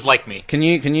LaPointe sisters like me. Can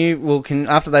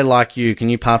after they like you, can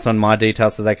you pass on my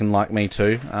details so they can like me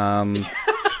too?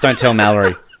 Just don't tell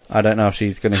Mallory. I don't know if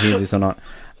she's going to hear this or not.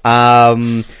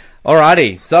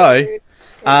 Alrighty, so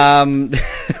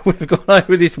we've gone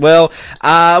over this well.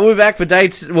 We'll be back for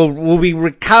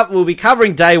we'll be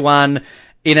covering day 1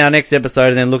 in our next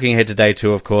episode, and then looking ahead to day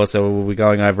 2, of course. So we'll be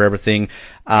going over everything.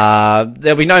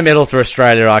 There'll be no medals for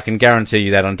Australia. I can guarantee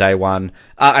you that on day 1.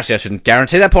 Actually, I shouldn't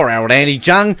guarantee that. Poor old Andy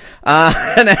Jung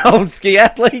and our old ski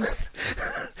athletes.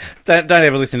 Don't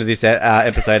ever listen to this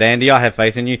episode, Andy. I have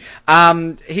faith in you.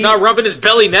 He's not rubbing his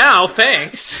belly now,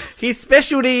 thanks. His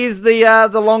specialty is the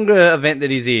longer event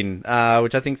that he's in,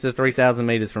 which I think is the 3,000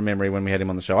 metres from memory when we had him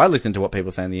on the show. I listened to what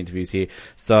people say in the interviews here.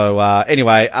 So,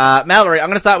 anyway, Mallory, I'm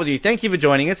going to start with you. Thank you for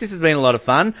joining us. This has been a lot of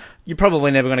fun. You're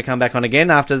probably never going to come back on again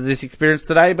after this experience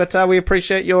today, but we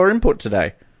appreciate your input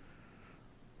today.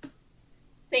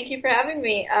 Thank you for having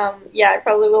me. I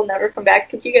probably will never come back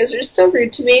because you guys are just so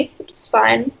rude to me. It's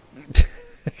fine.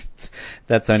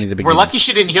 That's only the beginning. We're lucky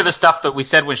she didn't hear the stuff that we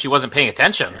said when she wasn't paying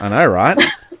attention. I know, right?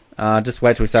 Just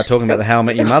wait till we start talking about the How I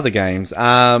Met Your Mother games.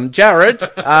 Jared,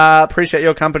 appreciate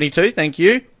your company too. Thank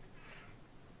you.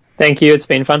 Thank you. It's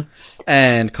been fun.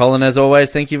 And Colin, as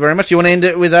always, thank you very much. You want to end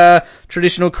it with a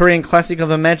traditional Korean classic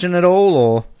of Imagine It All,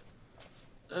 or?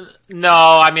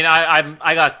 No, I mean,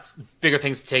 I got bigger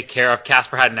things to take care of.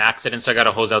 Casper had an accident, so I got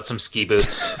to hose out some ski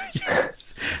boots.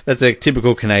 Yes, that's a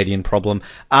typical Canadian problem.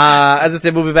 As I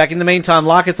said, we'll be back. In the meantime,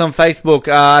 like us on Facebook.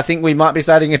 I think we might be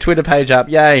starting a Twitter page up.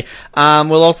 Yay.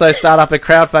 We'll also start up a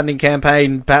crowdfunding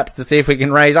campaign, perhaps, to see if we can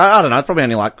raise, I don't know, it's probably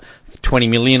only like 20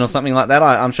 million or something like that.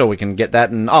 I'm sure we can get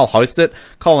that, and I'll host it.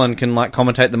 Colin can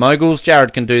commentate the moguls.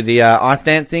 Jared can do the ice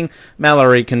dancing.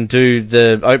 Mallory can do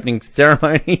the opening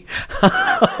ceremony.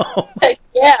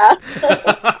 Yeah.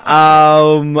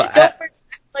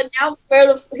 Don't announce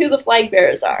who the flag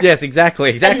bearers are. Yes,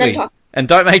 exactly. And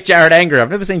don't make Jared angry. I've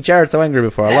never seen Jared so angry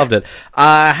before. I loved it.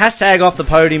 Hashtag off the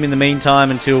podium in the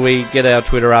meantime until we get our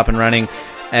Twitter up and running.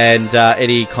 And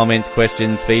any comments,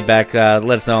 questions, feedback, let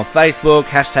us know on Facebook,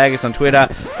 hashtag us on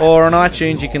Twitter, or on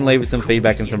iTunes. You can leave us some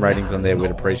feedback and some ratings on there.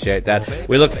 We'd appreciate that.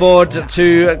 We look forward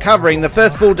to covering the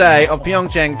first full day of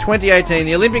Pyeongchang 2018.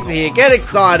 The Olympics are here. Get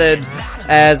excited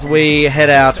as we head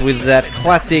out with that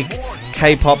classic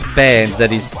K-pop band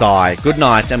that is Psy. Good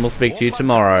night, and we'll speak to you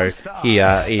tomorrow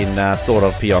here in sort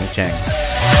of Pyeongchang.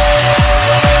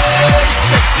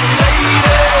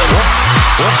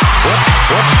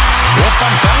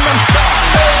 Gangnam Style.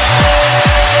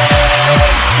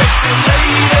 Sexy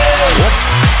lady.